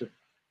Houston.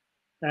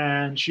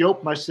 And she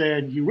opened by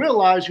saying, "You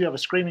realize you have a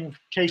screaming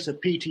case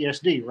of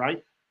PTSD,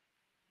 right?"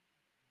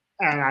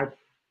 And I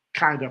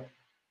kind of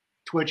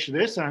twitched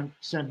this and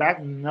sent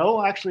back,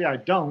 "No, actually, I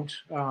don't.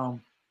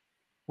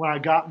 When I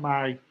got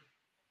my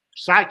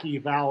psyche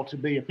eval to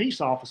be a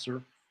peace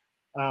officer,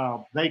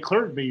 they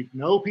cleared me,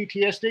 no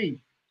PTSD."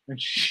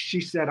 And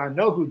she said, "I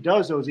know who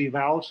does those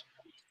evals.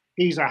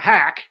 He's a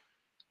hack.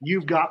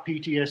 You've got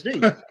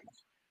PTSD."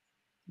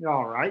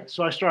 All right.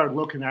 So I started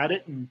looking at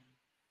it, and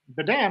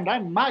but damned, I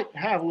might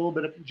have a little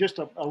bit of just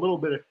a little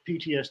bit of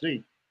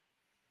PTSD.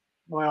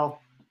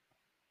 Well,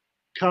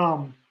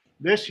 come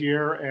this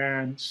year,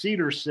 and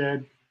Cedar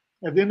said,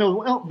 and then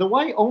the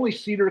way only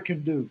Cedar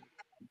can do,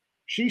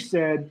 she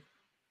said,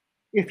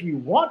 "If you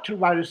want to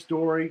write a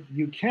story,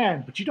 you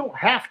can, but you don't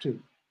have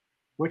to,"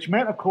 which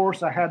meant, of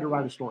course, I had to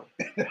write a story.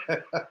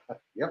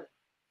 Yep.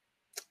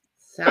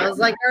 Sounds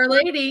like Our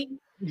Lady.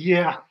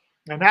 Yeah.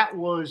 And that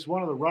was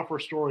one of the rougher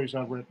stories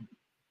I've written.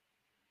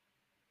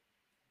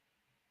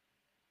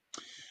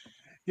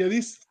 Yeah,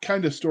 these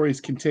kind of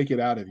stories can take it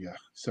out of you.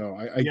 So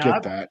I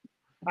get that.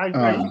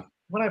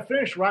 When I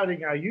finish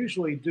writing, I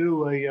usually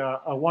do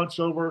a once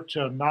over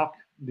to knock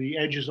the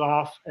edges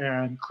off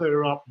and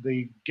clear up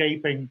the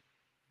gaping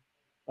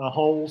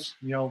holes,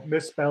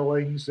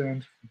 misspellings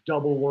and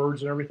double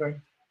words and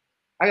everything.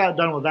 I got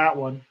done with that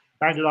one,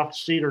 banged it off to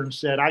Cedar and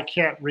said, "I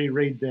can't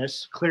reread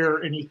this.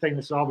 Clear anything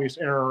that's obvious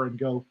error and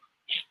go."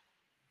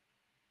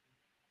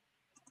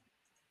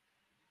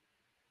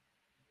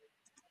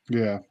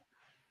 Yeah.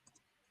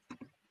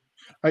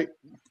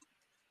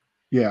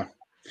 Yeah.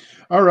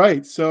 All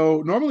right.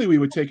 So normally we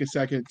would take a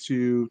second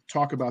to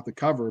talk about the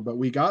cover, but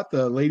we got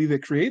the lady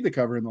that created the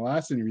cover in the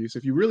last interview. So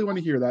if you really want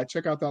to hear that,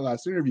 check out that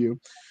last interview.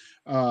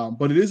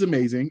 But it is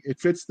amazing. It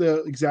fits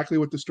exactly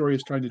what the story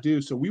is trying to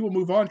do. So we will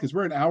move on because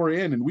we're an hour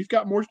in and we've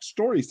got more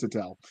stories to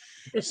tell.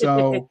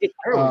 So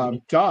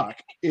Doc,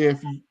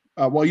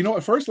 well, you know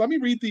what? First, let me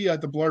read the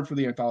blurb for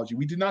the anthology.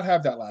 We did not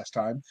have that last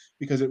time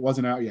because it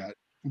wasn't out yet.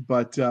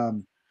 But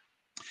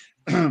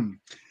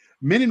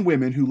men and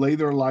women who lay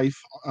their life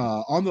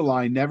on the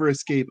line never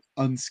escape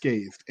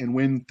unscathed. And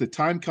when the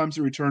time comes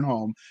to return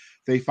home,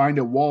 they find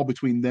a wall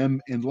between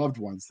them and loved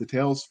ones.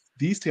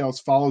 These tales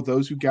follow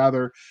those who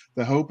gather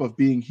the hope of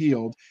being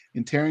healed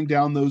and tearing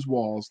down those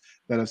walls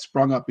that have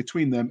sprung up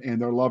between them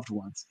and their loved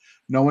ones.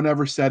 No one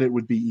ever said it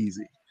would be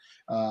easy.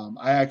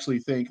 I actually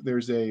think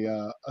there's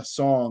a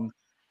song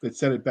that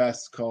said it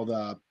best called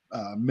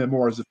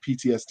Memoirs of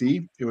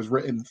PTSD. It was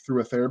written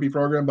through a therapy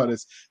program, but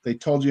they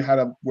told you how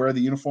to wear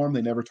the uniform.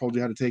 They never told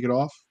you how to take it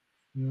off.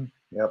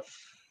 Yep.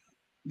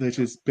 That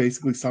just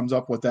basically sums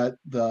up what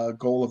the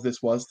goal of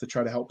this was, to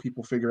try to help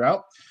people figure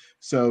out.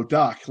 So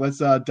Doc, let's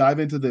dive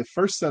into the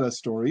first set of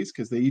stories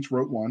because they each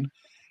wrote one,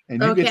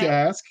 and you get to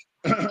ask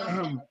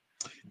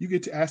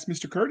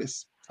Mr.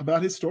 Curtis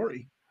about his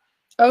story.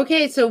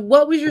 Okay, so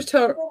what was your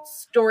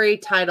story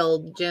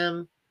titled,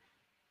 Jim?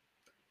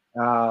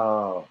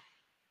 Why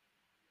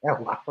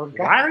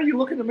are you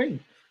looking at me?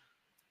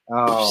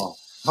 Home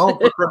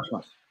for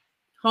Christmas.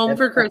 Home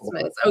for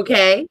Christmas.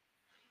 Okay.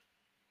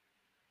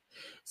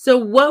 So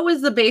what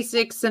was the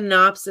basic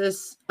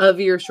synopsis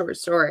of your short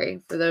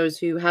story for those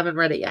who haven't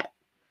read it yet?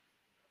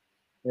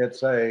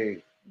 It's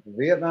a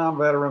Vietnam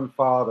veteran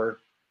father,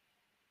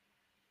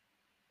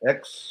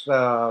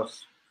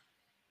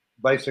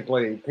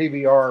 basically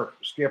PBR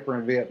skipper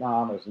in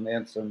Vietnam as an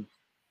ensign,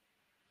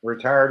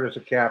 retired as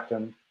a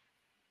captain,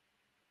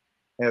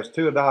 has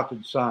 2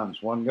 adopted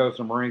sons. One goes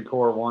in the Marine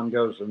Corps, one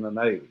goes in the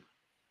Navy.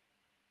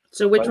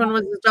 So which one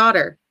was his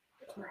daughter?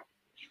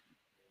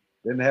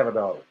 Didn't have a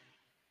daughter.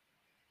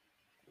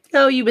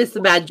 Oh, you missed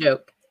the bad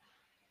joke.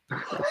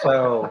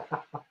 So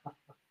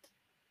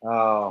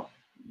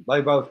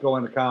they both go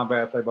into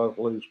combat. They both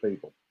lose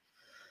people.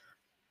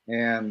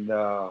 And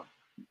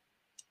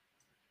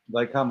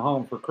they come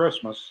home for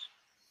Christmas.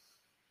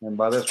 And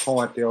by this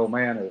point, the old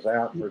man is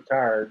out and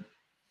retired.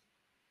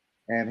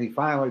 And he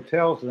finally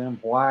tells them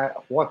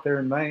what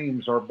their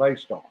names are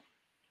based on.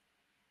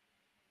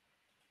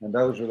 And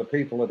those are the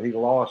people that he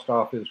lost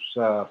off his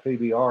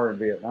PBR in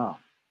Vietnam.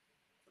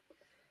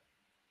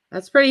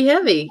 That's pretty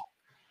heavy.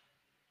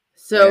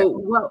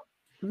 So,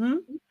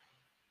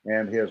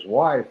 And his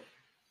wife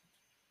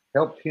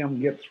helped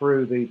him get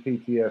through the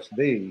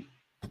PTSD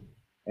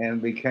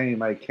and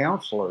became a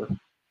counselor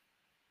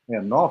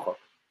in Norfolk.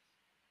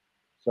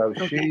 So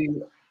she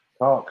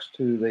talks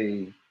to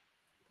the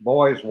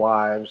boys'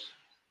 wives,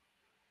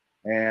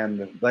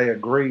 and they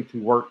agree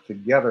to work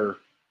together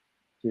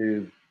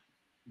to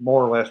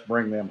more or less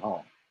bring them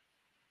home.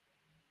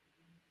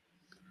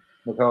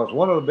 Because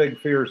one of the big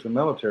fears of the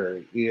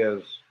military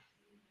is,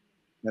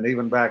 and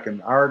even back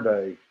in our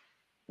day,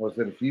 was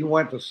that if you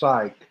went to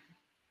psych,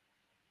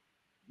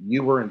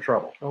 you were in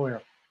trouble. Oh yeah.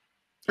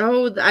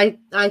 Oh, I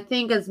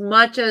think as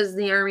much as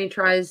the Army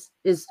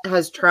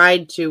has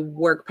tried to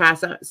work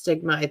past that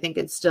stigma, I think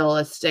it's still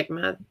a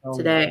stigma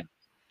today. Yeah.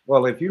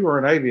 Well, if you were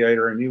an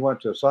aviator and you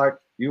went to a psych,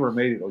 you were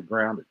immediately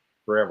grounded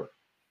forever.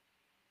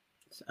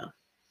 So,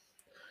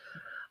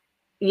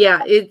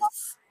 yeah,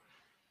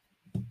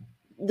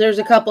 there's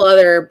a couple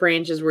other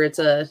branches where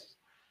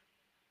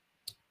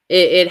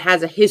it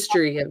has a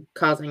history of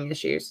causing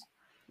issues,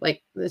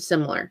 like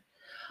similar.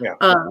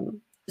 Yeah.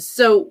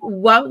 So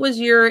what was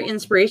your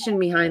inspiration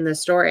behind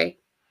this story?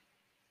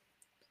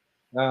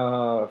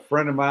 A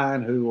friend of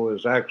mine who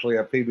was actually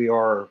a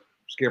PBR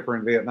skipper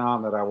in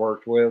Vietnam that I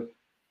worked with,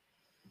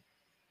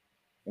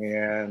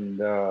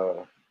 and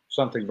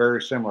something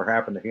very similar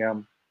happened to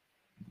him.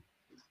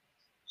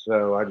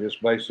 So I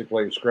just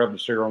basically scrubbed the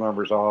serial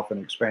numbers off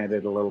and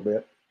expanded a little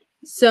bit.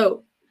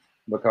 So,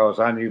 because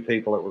I knew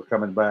people that were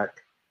coming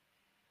back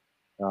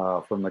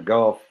from the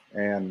Gulf,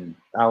 and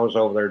I was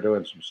over there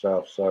doing some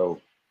stuff.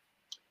 So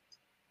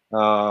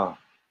I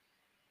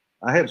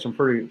had some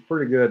pretty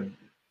good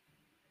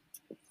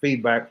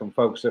feedback from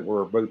folks that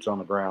were boots on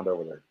the ground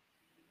over there.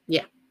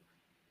 Yeah.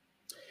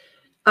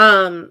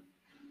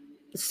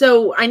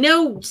 So I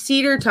know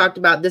Cedar talked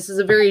about this is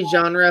a very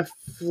genre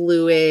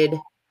fluid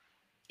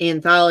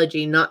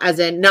anthology,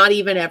 not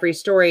even every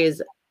story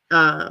is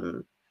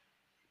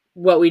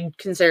what we'd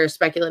consider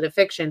speculative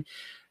fiction.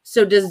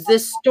 So does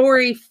this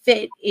story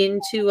fit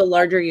into a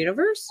larger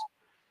universe?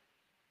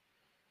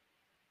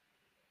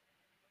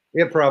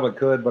 It probably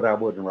could, but I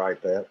wouldn't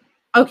write that.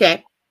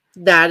 Okay.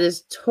 That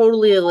is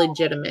totally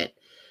legitimate.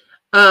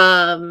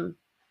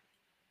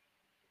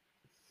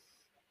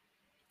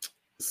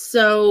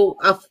 So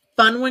a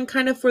fun one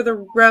kind of for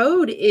the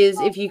road is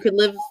if you could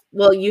live,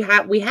 well,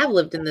 we have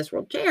lived in this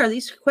world. JR,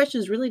 these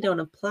questions really don't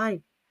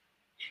apply.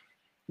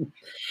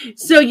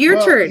 So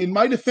your turn. In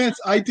my defense,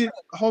 I didn't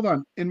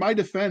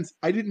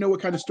know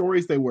what kind of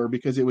stories they were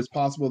because it was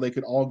possible they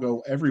could all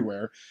go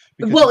everywhere.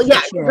 Well,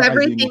 yeah,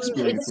 everything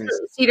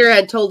Cedar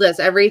had told us,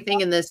 everything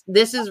in this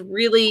is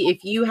really,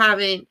 if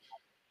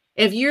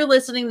you're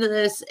listening to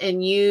this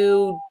and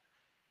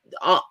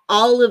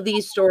all of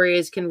these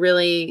stories can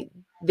really,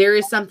 there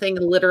is something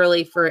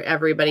literally for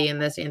everybody in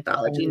this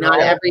anthology. Not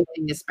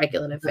everything is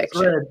speculative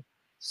fiction.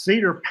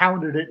 Cedar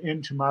pounded it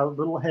into my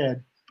little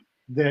head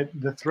that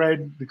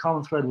the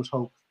common thread was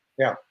hope.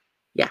 Yeah.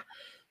 Yeah.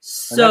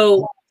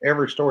 So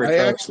every story. I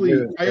actually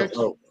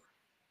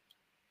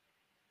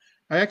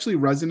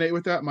resonate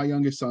with that. My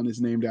youngest son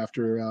is named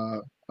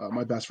after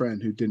my best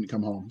friend who didn't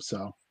come home.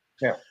 So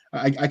yeah,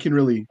 I can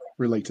really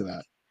relate to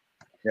that.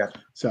 Yeah.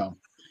 So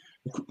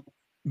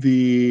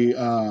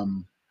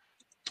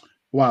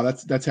wow,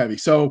 that's heavy.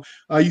 So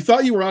you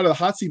thought you were out of the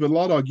hot seat, but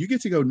Law Dog, you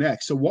get to go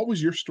next. So what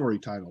was your story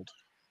titled?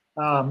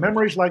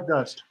 Memories Like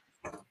Dust.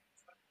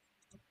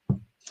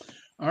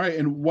 All right,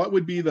 and what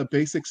would be the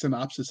basic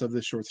synopsis of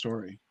this short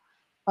story?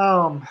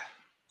 The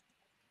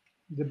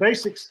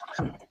basic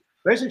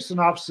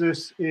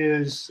synopsis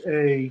is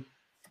a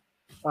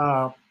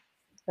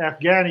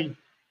Afghani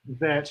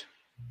vet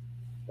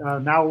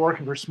now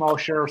working for a small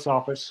sheriff's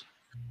office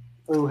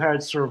who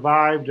had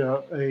survived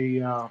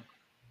a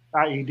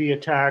IED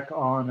attack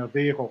on a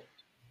vehicle.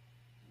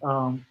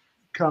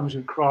 Comes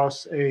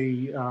across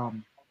a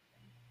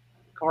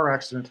car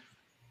accident.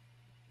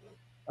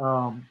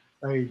 A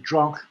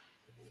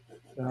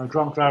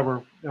drunk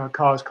driver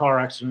caused car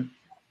accident,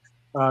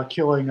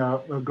 killing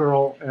a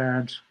girl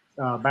and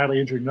badly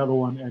injuring another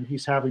one, and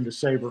he's having to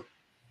save her.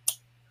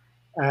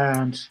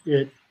 And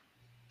it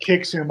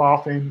kicks him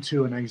off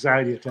into an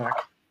anxiety attack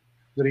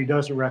that he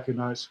doesn't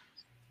recognize.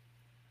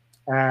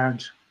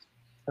 And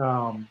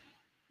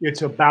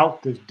it's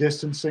about the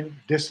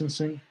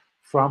distancing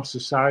from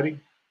society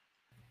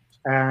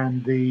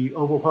and the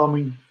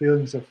overwhelming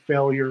feelings of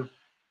failure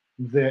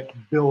that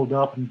build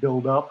up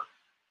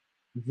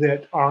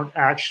that aren't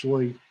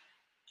actually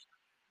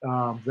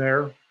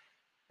there,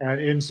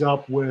 and ends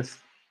up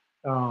with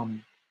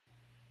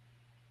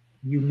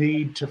you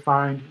need to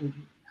find.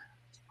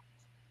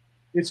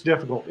 It's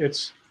difficult.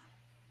 It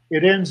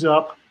ends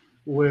up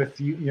with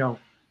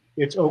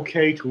it's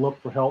okay to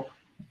look for help,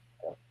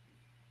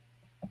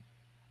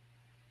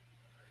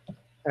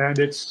 and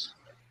there's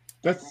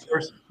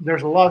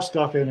a lot of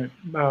stuff in it.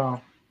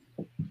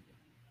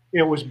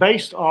 It was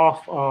based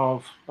off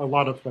of a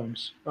lot of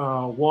things.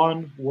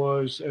 One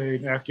was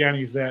an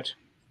Afghani vet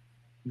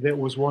that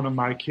was one of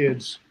my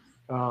kids.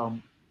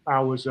 I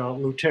was a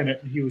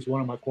lieutenant, and he was one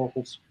of my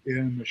corporals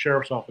in the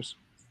sheriff's office.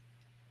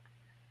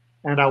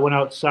 And I went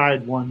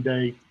outside one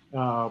day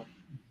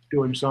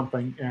doing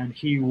something, and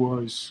he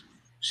was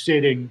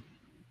sitting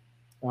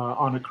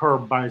on a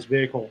curb by his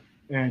vehicle,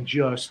 and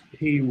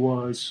he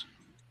was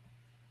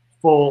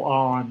full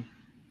on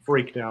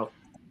freaked out.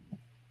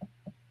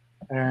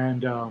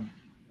 And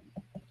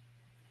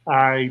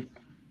I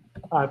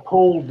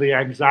pulled the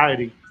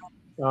anxiety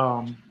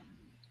from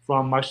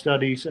my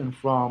studies and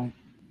from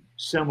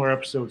similar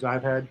episodes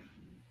I've had.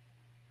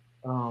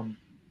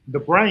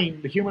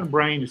 The human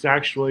brain is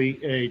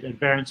actually an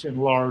advanced,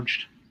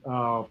 enlarged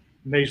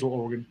nasal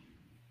organ.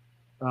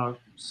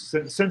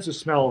 Sense of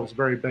smell is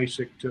very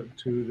basic to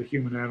the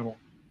human animal.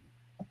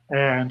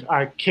 And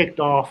I kicked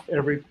off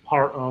every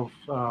part of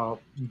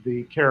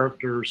the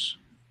character's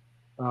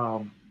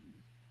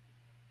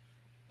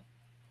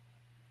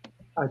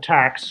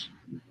attacks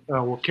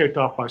were kicked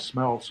off by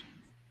smells.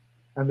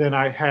 And then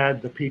I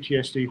had the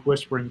PTSD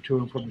whispering to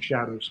him from the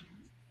shadows.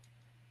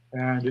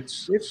 And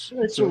it's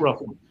a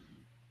rough one.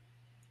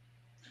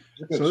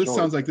 So this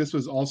sounds like this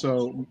was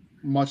also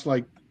much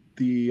like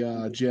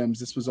the Gems.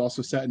 This was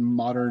also set in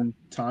modern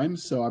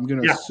times. So I'm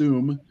going to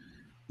assume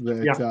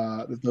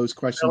that that those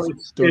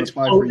questions don't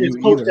apply for you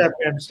either.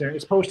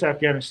 It's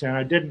post-Afghanistan.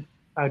 I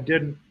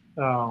didn't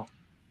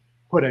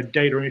put a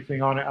date or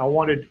anything on it. I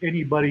wanted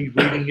anybody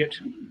reading it,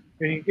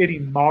 any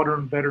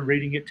modern veteran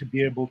reading it, to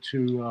be able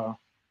to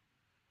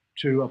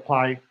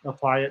apply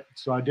it.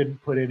 So I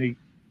didn't put any.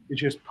 It's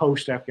just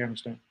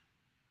post-Afghanistan.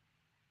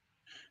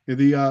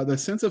 The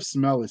sense of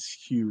smell is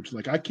huge.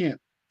 Like I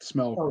can't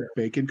smell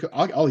bacon.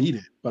 I'll eat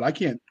it, but I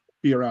can't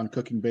be around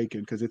cooking bacon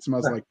because it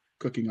smells like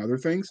cooking other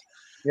things.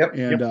 Yep.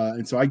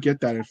 And so I get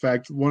that. In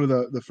fact, one of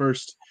the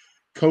first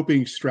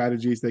coping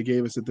strategies they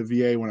gave us at the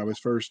VA when I was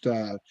first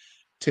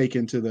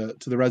taken to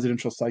the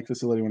residential psych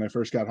facility when I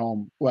first got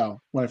home.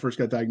 Well, when I first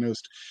got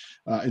diagnosed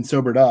and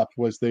sobered up,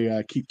 was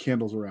they keep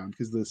candles around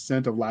because the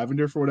scent of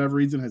lavender, for whatever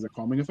reason, has a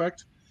calming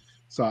effect.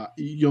 So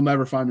you'll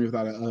never find me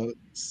without a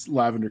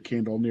lavender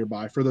candle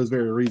nearby for those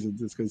very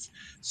reasons. It's because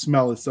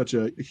smell is such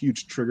a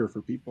huge trigger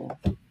for people.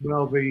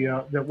 Well, the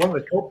one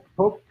of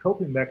the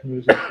coping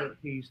mechanisms that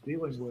he's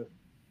dealing with,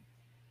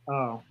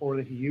 or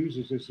that he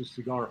uses, is a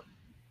cigar,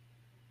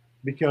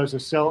 because the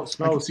smell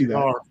of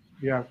cigar,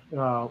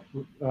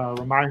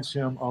 reminds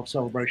him of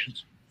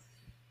celebrations.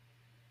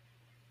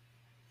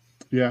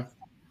 Yeah,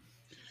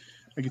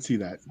 I can see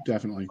that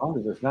definitely. As long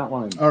as it's not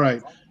one of them. All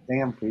right.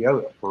 Damn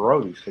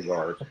peyote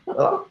cigars.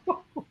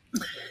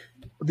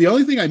 The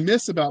only thing I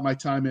miss about my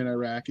time in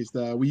Iraq is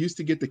we used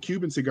to get the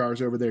Cuban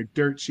cigars over there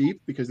dirt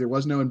cheap because there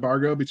was no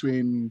embargo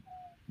between.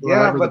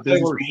 Yeah, but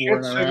they were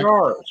shit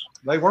cigars.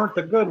 They weren't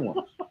the good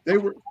ones. They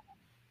were.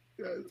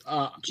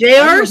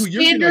 JR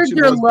standards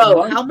are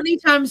low. How many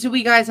times do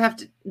I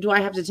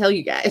have to tell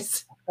you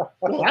guys?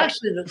 Well,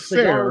 actually, the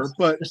cigars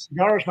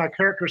my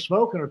character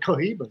smoking are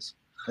Cohibas.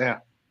 Yeah.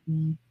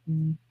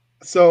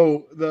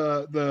 So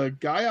the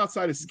guy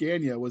outside of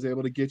Scania was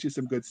able to get you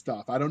some good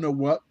stuff. I don't know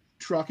what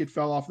truck it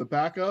fell off the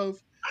back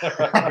of,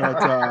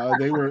 but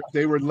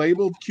they were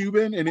labeled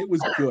Cuban, and it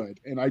was good.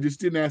 And I just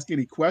didn't ask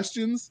any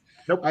questions.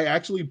 Nope. I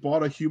actually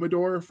bought a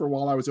humidor for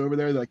while I was over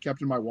there that I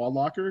kept in my wall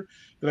locker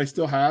that I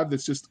still have.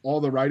 That's just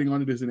all the writing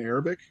on it is in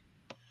Arabic.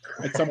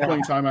 At some point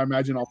in time, I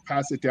imagine I'll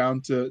pass it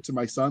down to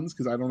my sons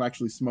because I don't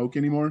actually smoke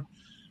anymore.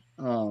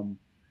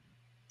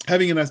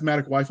 Having an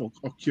asthmatic wife will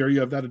cure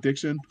you of that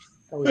addiction.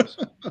 Oh, yes.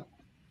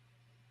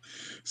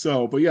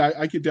 So, but yeah,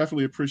 I could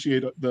definitely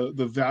appreciate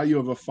the value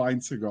of a fine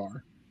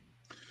cigar.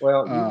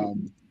 Well,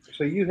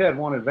 so you had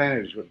one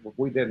advantage that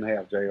we didn't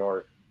have, JR.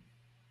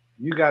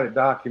 You got it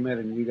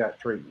documented and you got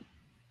treatment.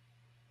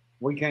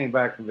 We came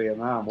back from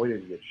Vietnam, we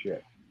didn't get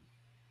shit.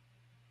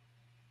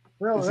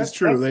 Well, this is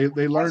true.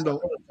 They learned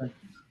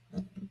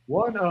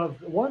one of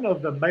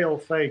the male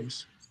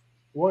things,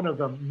 one of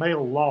the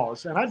male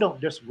laws, and I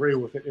don't disagree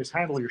with it, is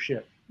handle your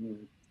shit.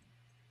 Mm-hmm.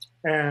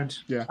 And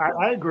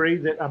I agree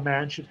that a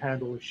man should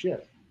handle his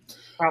shit.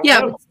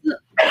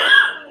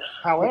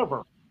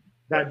 However,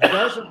 that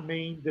doesn't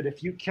mean that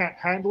if you can't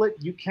handle it,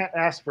 you can't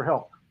ask for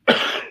help.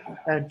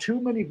 And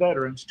too many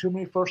veterans, too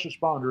many first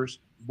responders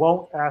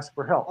won't ask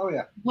for help. Oh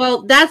yeah.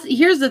 Well,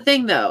 here's the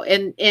thing though,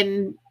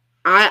 and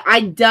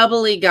I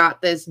doubly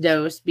got this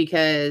dose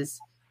because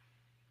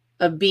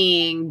of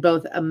being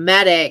both a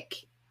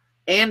medic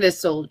and a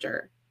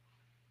soldier.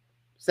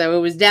 So it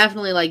was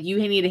definitely like, you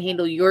need to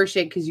handle your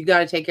shit because you got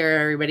to take care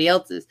of everybody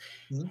else's.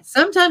 Mm-hmm.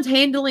 Sometimes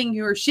handling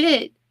your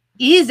shit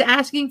is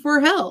asking for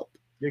help.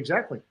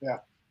 Exactly. Yeah.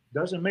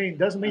 Doesn't mean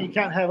you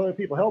can't have other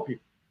people help you.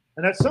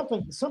 And that's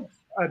something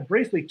I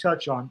briefly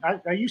touch on.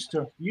 I used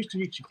to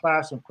teach a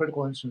class on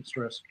critical incident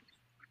stress.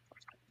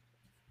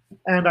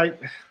 And I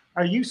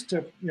used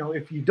to,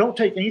 if you don't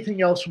take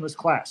anything else from this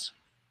class,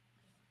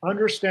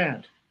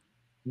 understand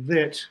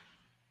that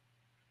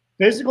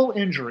physical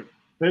injury,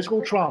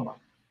 physical trauma,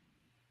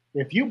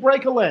 if you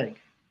break a leg,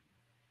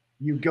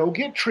 you go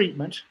get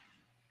treatment,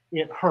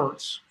 it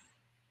hurts.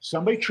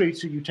 Somebody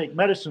treats you, you take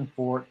medicine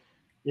for it,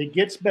 it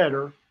gets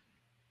better.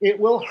 It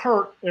will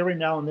hurt every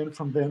now and then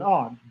from then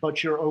on,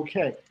 but you're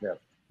okay. Yeah.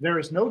 There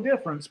is no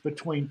difference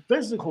between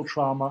physical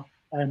trauma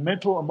and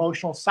mental,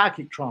 emotional,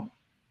 psychic trauma.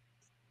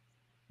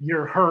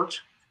 You're hurt.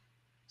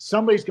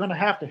 Somebody's going to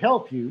have to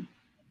help you,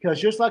 because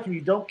just like if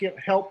you don't get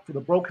help for the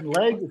broken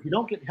leg, if you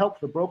don't get help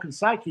for the broken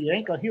psyche, it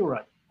ain't going to heal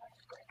right.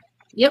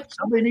 Yep.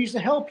 Somebody needs to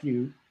help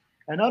you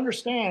and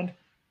understand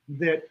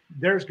that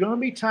there's going to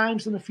be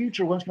times in the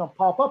future when it's going to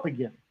pop up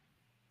again,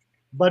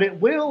 but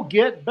it will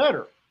get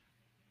better.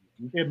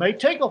 It may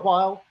take a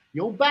while.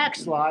 You'll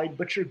backslide,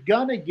 but you're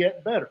going to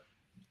get better.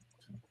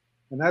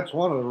 And that's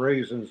one of the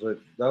reasons that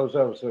those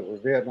of us that were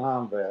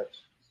Vietnam vets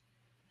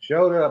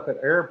showed up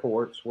at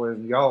airports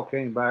when y'all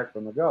came back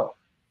from the Gulf.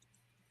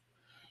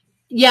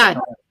 Yeah.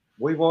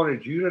 We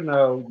wanted you to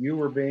know you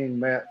were being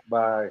met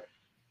by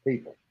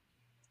people.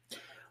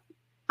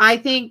 I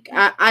think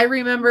I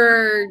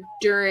remember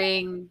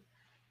during,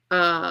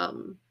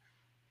 what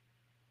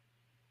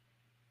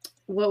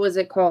was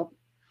it called?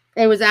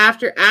 It was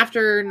after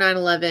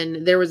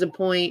 9/11. There was a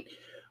point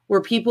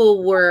where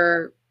people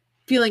were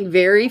feeling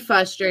very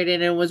frustrated,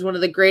 and it was one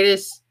of the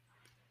greatest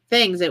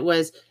things. It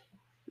was,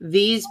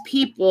 these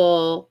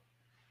people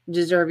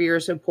deserve your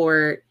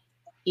support,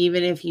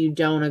 even if you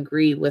don't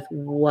agree with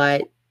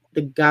what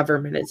the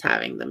government is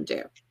having them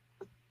do.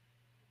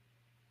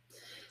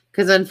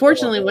 Because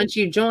unfortunately, once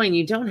you join,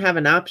 you don't have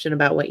an option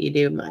about what you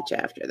do much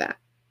after that.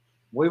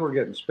 We were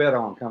getting spit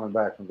on coming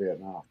back from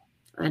Vietnam.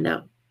 I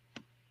know.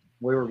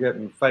 We were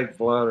getting fake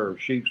blood or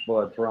sheep's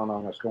blood thrown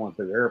on us going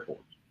through the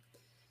airports.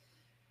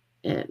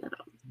 And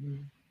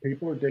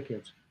people are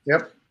dickheads.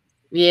 Yep.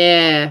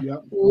 Yeah.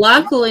 Yep.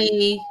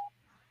 Luckily,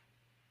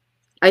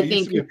 I think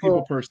used to be a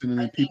people person, and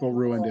then people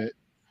ruined it.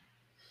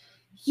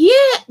 Yeah,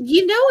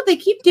 they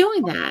keep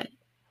doing that.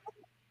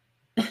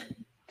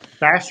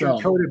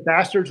 Bastard-coated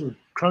bastards with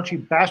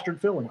crunchy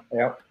bastard filling.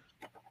 Yep.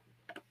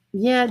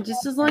 Yeah,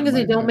 just as long as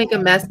they don't make a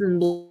mess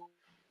and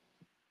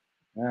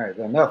all right,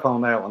 enough on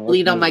that one.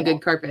 Bleed on my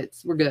good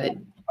carpets. We're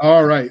good.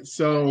 All right.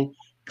 So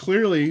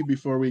clearly,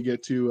 before we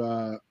get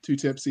to too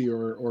tipsy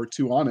or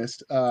too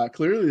honest,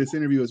 clearly this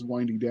interview is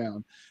winding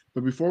down.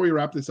 But before we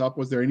wrap this up,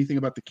 was there anything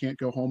about the Can't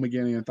Go Home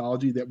Again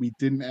anthology that we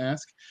didn't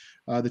ask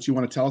that you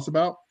want to tell us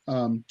about,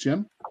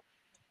 Jim?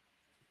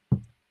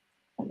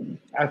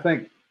 I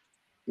think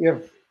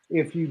if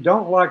you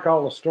don't like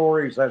all the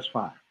stories, that's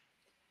fine.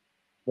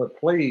 But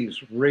please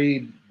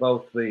read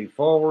both the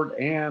forward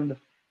and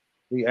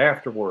the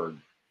afterword,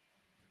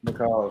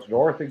 because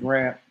Dorothy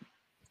Grant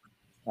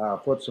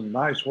put some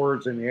nice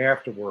words in the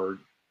afterword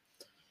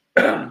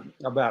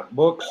about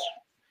books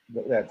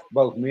that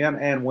both men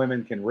and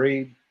women can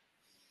read,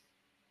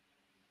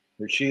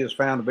 that she has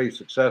found to be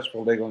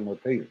successful dealing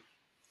with Peter.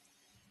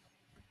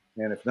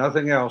 And if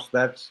nothing else,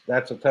 that's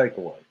a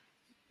takeaway.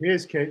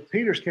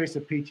 Peter's case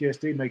of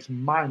PTSD makes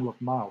mine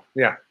look mild.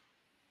 Yeah.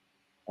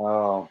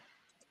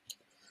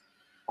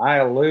 I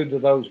allude to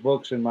those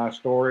books in my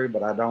story,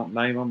 but I don't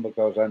name them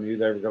because I knew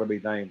they were going to be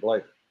named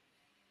later.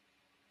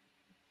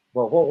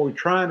 But what we're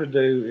trying to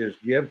do is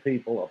give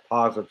people a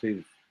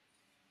positive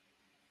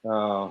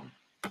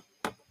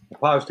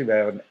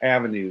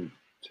avenue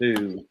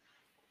to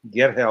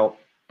get help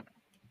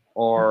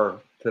or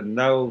to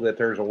know that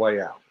there's a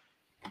way out.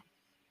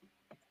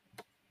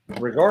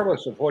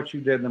 Regardless of what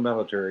you did in the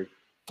military,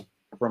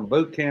 from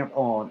boot camp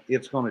on,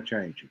 it's going to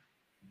change you.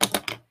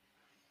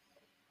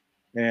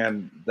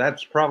 And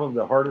that's probably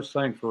the hardest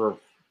thing for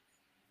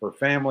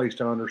families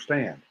to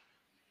understand.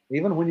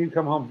 Even when you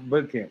come home from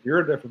boot camp, you're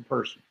a different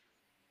person.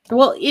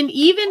 Well,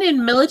 even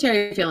in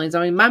military families,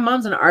 I mean, my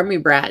mom's an Army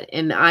brat,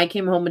 and I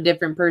came home a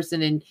different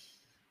person. And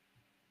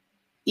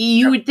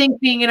you would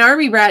think, being an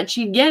Army brat,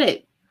 she'd get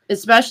it,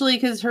 especially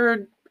because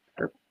her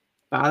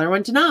father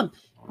went to Nam.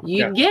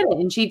 You'd get it.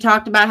 And she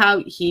talked about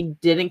how he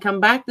didn't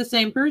come back the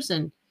same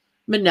person.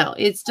 But no,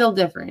 it's still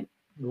different.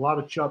 A lot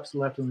of chups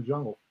left in the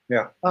jungle.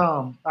 Yeah.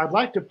 I'd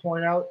like to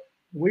point out,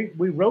 we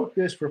wrote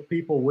this for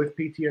people with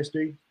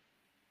PTSD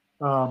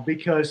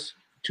because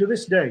to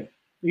this day,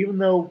 even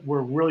though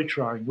we're really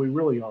trying, we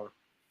really are,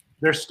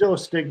 there's still a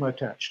stigma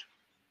attached.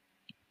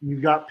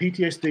 You've got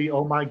PTSD,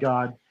 oh my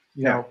God,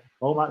 you know,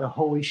 oh my,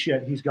 holy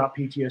shit, he's got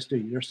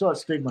PTSD. There's still a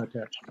stigma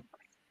attached.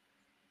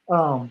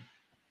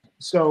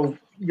 So,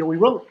 we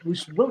wrote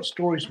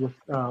stories with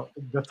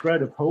the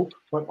thread of hope,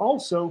 but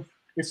also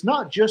it's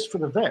not just for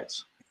the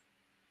vets.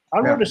 I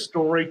wrote a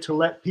story to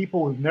let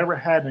people who've never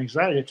had an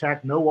anxiety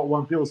attack know what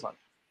one feels like.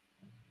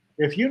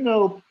 If you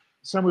know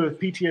somebody with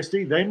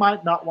PTSD, they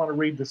might not want to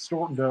read the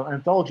story, the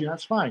anthology, and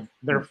that's fine.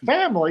 Their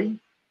family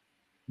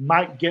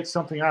might get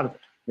something out of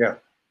it. Yeah.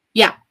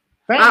 Yeah.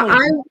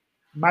 Family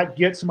might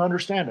get some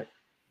understanding.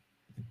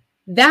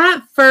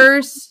 That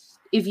first,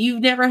 if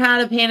you've never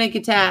had a panic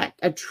attack,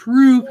 a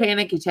true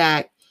panic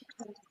attack,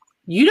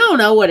 you don't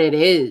know what it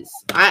is.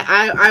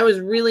 I was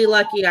really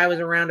lucky. I was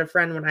around a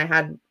friend when I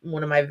had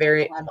one of my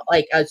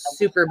a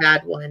super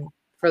bad one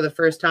for the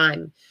first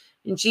time.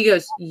 And she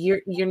goes,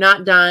 you're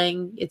not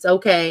dying. It's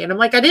okay. And I'm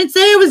like, I didn't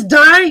say I was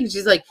dying.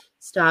 She's like,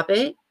 stop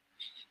it.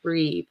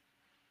 Breathe.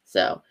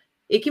 So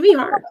it can be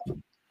hard.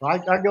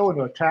 I go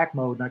into attack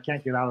mode and I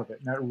can't get out of it.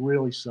 And that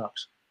really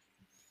sucks.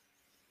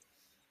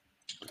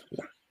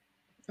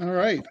 All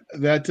right.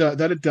 That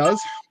it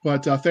does.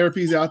 But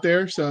therapy's out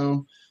there.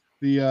 So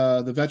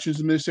the Veterans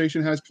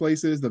Administration has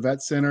places, the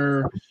Vet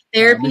Center.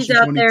 Therapy's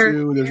out there.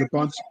 There's a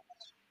bunch.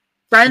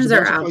 Friends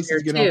are out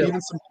there too.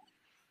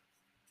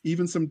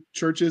 Even some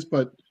churches,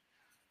 but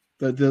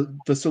the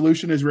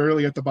solution is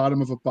rarely at the bottom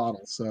of a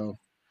bottle. So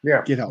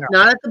get help.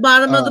 Not at the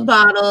bottom of the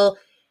bottle,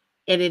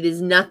 and it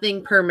is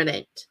nothing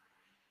permanent.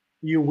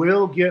 You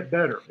will get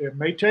better. It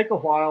may take a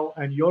while,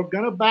 and you're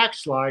going to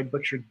backslide,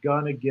 but you're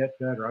going to get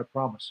better. I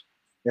promise.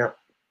 Yeah.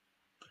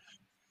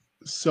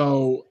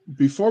 So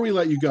before we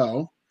let you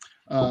go,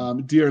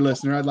 dear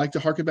listener, I'd like to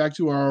harken back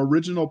to our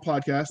original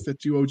podcast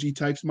that you OG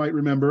types might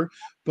remember,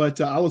 but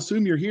I'll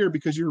assume you're here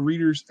because you're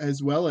readers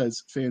as well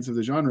as fans of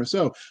the genre.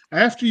 So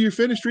after you're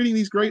finished reading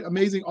these great,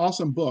 amazing,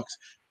 awesome books,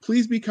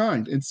 please be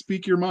kind and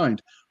speak your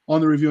mind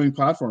on the reviewing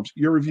platforms.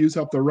 Your reviews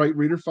help the right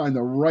reader find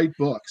the right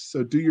books.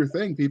 So do your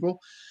thing, people.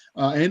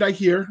 And I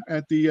hear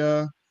at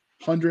the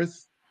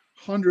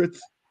 100th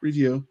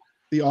review,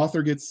 the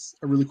author gets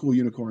a really cool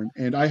unicorn.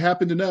 And I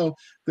happen to know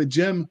that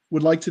Jim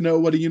would like to know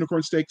what a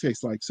unicorn steak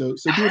tastes like. So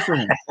do it for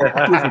him. Do it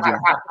for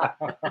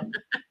Jim.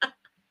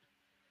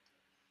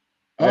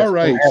 All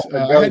right.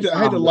 I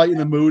had to lighten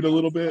the mood a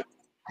little bit.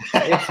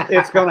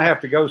 It's going to have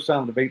to go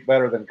some to beat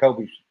better than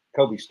Kobe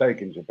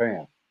steak in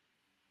Japan.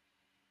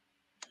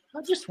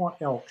 I just want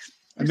elk.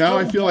 And now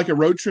I feel like a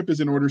road trip is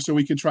in order so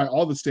we can try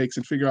all the steaks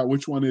and figure out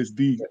which one is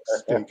the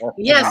steak.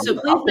 Yes. So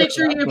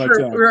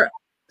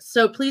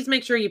please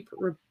make sure you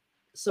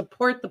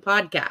support the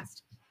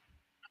podcast.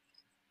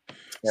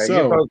 Yeah,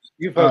 so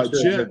you folks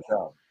do Jim, a good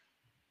job.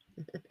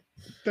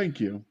 Thank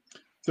you.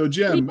 So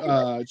Jim,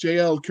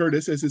 J.L.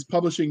 Curtis, as his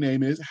publishing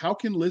name is, how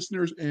can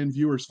listeners and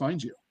viewers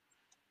find you?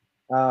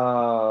 Do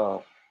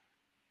I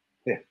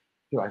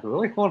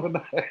really want to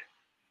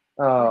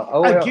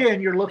know?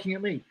 Again, you're looking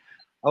at me.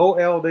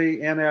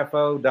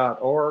 OLDNFO.org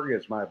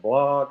is my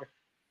blog.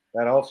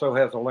 That also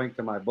has a link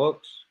to my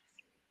books.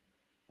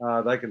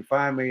 They can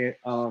find me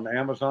on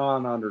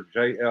Amazon under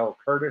J.L.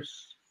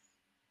 Curtis.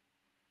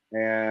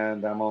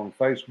 And I'm on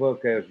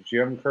Facebook as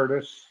Jim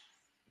Curtis.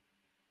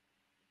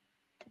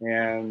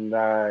 And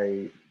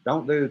I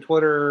don't do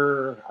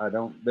Twitter. I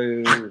don't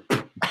do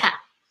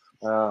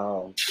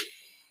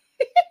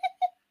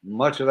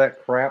much of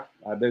that crap.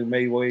 I do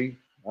MeWe.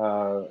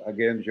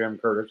 Again, Jim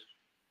Curtis.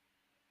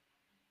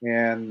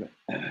 And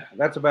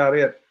that's about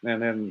it.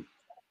 And then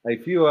a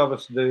few of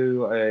us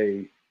do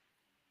I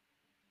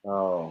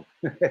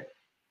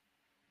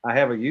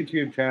have a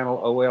YouTube channel,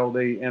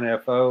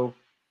 OLDNFO.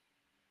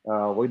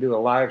 We do a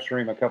live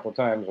stream a couple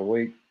times a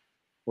week,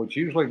 which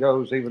usually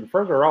goes even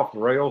further off the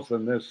rails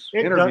than this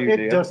interview did.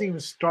 It doesn't even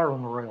start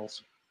on the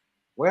rails.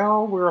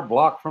 Well, we're a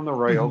block from the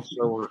rails,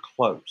 so we're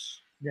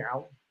close.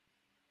 Yeah.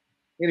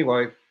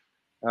 Anyway,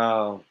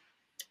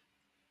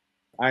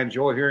 I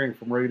enjoy hearing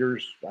from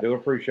readers. I do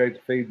appreciate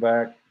the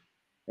feedback.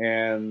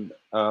 And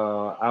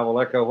I will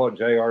echo what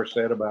JR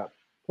said about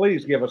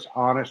please give us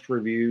honest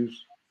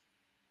reviews.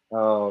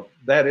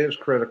 That is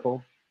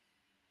critical.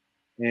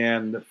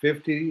 And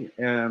 50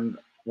 and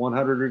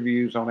 100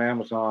 reviews on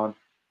Amazon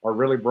are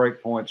really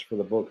break points for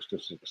the books to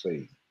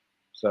succeed.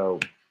 So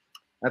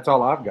that's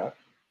all I've got.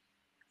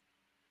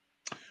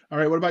 All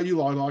right. What about you,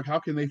 Log? How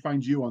can they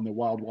find you on the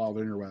wild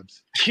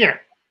interwebs? Yeah.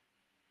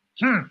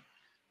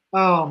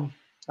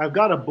 I've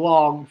got a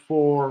blog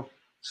for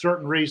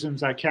certain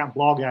reasons. I can't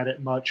blog at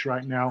it much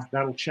right now.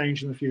 That'll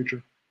change in the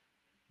future.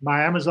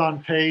 My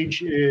Amazon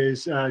page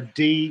is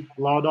D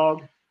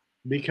Lawdog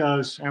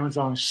because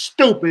Amazon's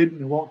stupid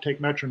and won't take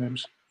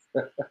metronyms.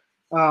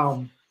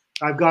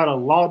 I've got a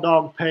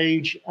Lawdog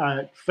page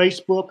at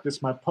Facebook.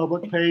 That's my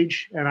public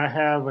page. And I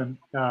have an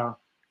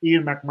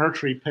Ian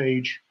McMurtry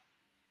page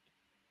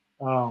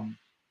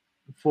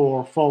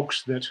for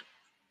folks that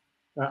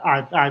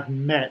I've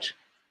met.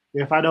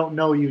 If I don't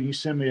know you, you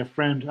send me a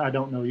friend, I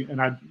don't know you,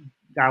 and I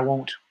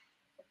won't.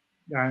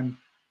 And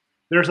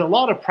there's a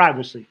lot of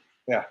privacy.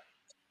 Yeah.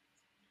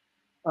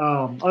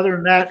 Other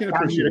than that,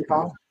 find me at a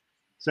con.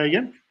 Say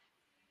again?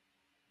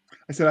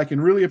 I said I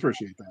can really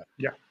appreciate that.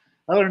 Yeah.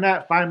 Other than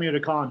that, find me at a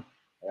con.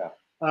 Yeah.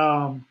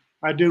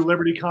 I do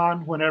Liberty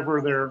Con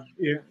whenever they're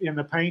in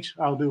the paint.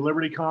 I'll do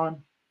Liberty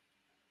Con.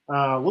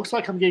 Looks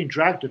like I'm getting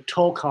dragged to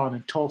TollCon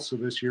in Tulsa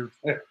this year.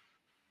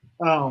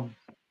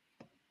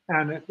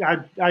 And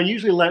I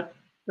usually let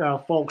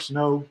folks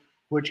know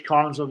which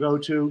cons they'll go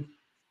to.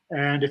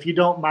 And if you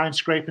don't mind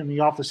scraping me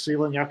off the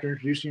ceiling after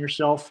introducing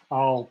yourself,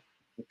 I'm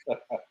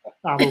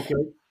okay.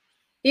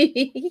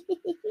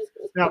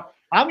 Now,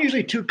 I'm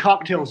usually 2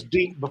 cocktails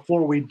deep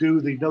before we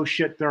do the no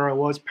shit there I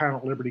was panel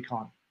at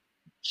LibertyCon.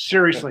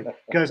 Seriously,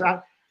 because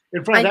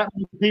in front of that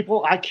many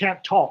people, I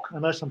can't talk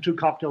unless I'm 2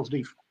 cocktails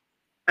deep.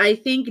 I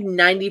think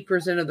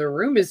 90% of the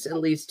room is at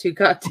least 2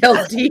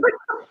 cocktails deep.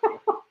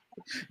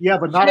 Yeah,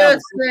 but not out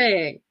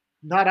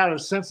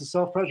of sense of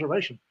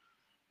self-preservation.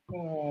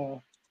 Yeah,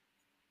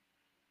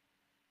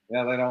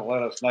 they don't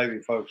let us Navy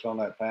folks on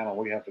that panel.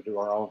 We have to do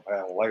our own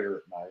panel later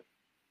at night.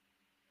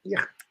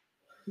 Yeah.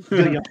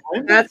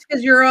 That's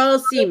because you're all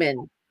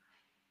seamen.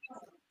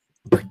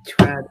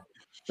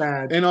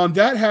 Bad. And on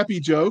that happy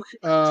joke,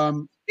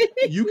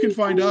 you can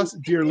find us,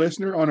 dear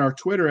listener, on our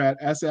Twitter at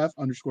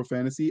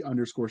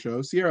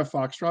SF_fantasy_show, Sierra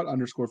Foxtrot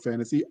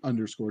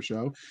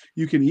 _fantasy_show.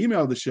 You can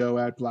email the show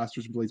at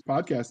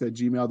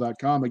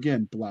blastersandbladespodcast@gmail.com.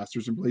 Again,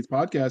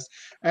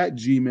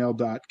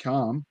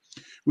 blastersandbladespodcast@gmail.com.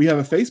 We have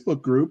a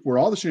Facebook group where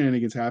all the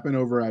shenanigans happen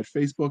over at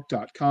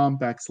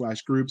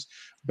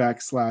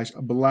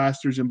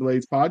facebook.com/groups/Blasters and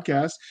Blades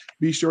podcast.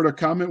 Be sure to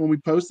comment when we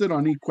post it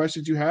on any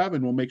questions you have,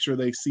 and we'll make sure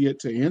they see it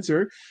to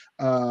answer.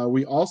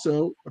 We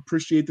also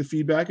appreciate the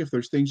feedback. If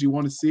there's things you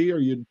want to see or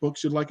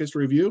books you'd like us to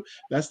review,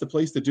 that's the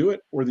place to do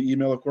it, or the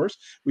email, of course.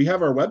 We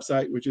have our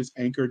website, which is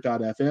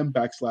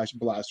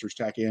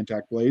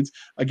anchor.fm/blasters-and-blades.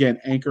 Again,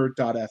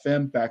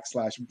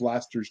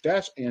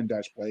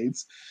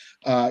 anchor.fm/blasters-and-blades.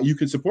 You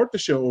can support the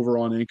show over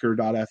on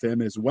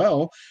anchor.fm as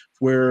well,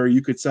 where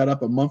you could set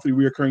up a monthly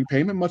recurring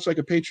payment, much like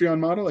a Patreon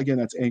model. Again,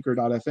 that's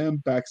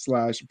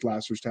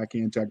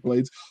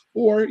anchor.fm/blasters-and-blades.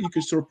 Or you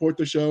can support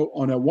the show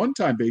on a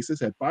one-time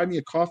basis at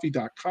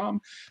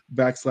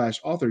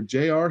buymeacoffee.com/author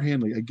J.R.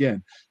 Handley.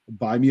 Again,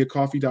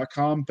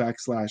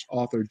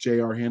 buymeacoffee.com/author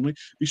J.R. Handley.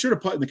 Be sure to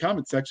put in the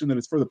comment section that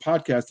it's for the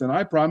podcast, and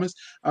I promise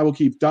I will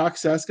keep Doc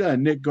Seska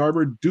and Nick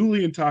Garber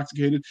duly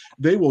intoxicated.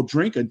 They will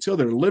drink until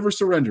their liver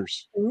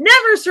surrenders.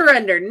 Never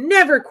surrender,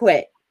 never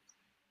quit.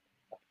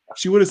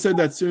 She would have said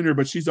that sooner,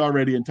 but she's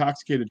already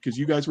intoxicated because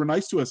you guys were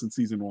nice to us in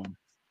season 1.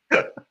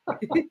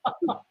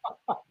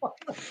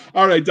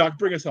 All right, Doc,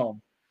 bring us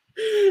home.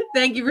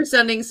 Thank you for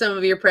spending some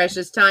of your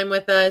precious time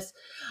with us.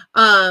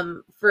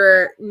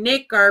 For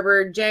Nick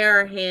Garber,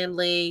 J.R.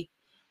 Handley,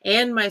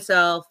 and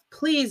myself,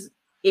 please,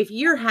 if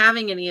you're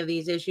having any of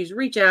these issues,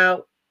 reach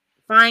out.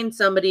 Find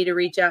somebody to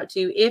reach out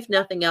to. If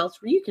nothing else,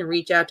 you can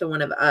reach out to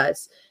one of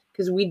us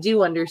because we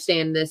do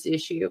understand this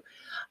issue.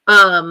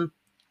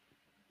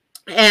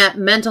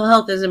 Mental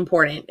health is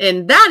important,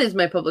 and that is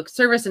my public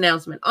service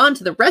announcement. On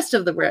to the rest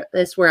of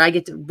this, where I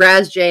get to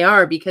razz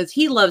JR because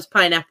he loves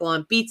pineapple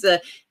on pizza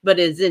but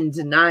is in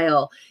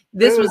denial.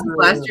 This was the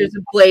Blasters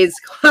and Blades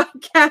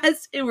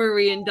podcast, where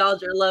we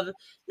indulge our love of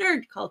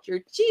nerd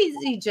culture,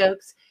 cheesy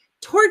jokes,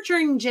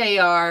 torturing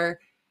JR,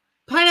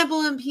 pineapple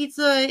on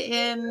pizza,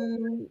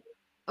 and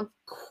of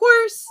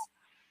course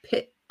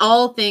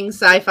all things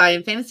sci-fi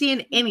and fantasy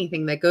and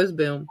anything that goes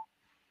boom.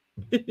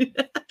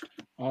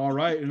 All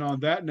right, and on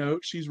that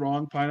note, she's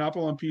wrong.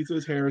 Pineapple on pizza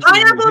is Harris.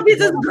 Pineapple on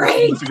pizza is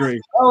great.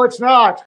 Disagree. Oh, it's not.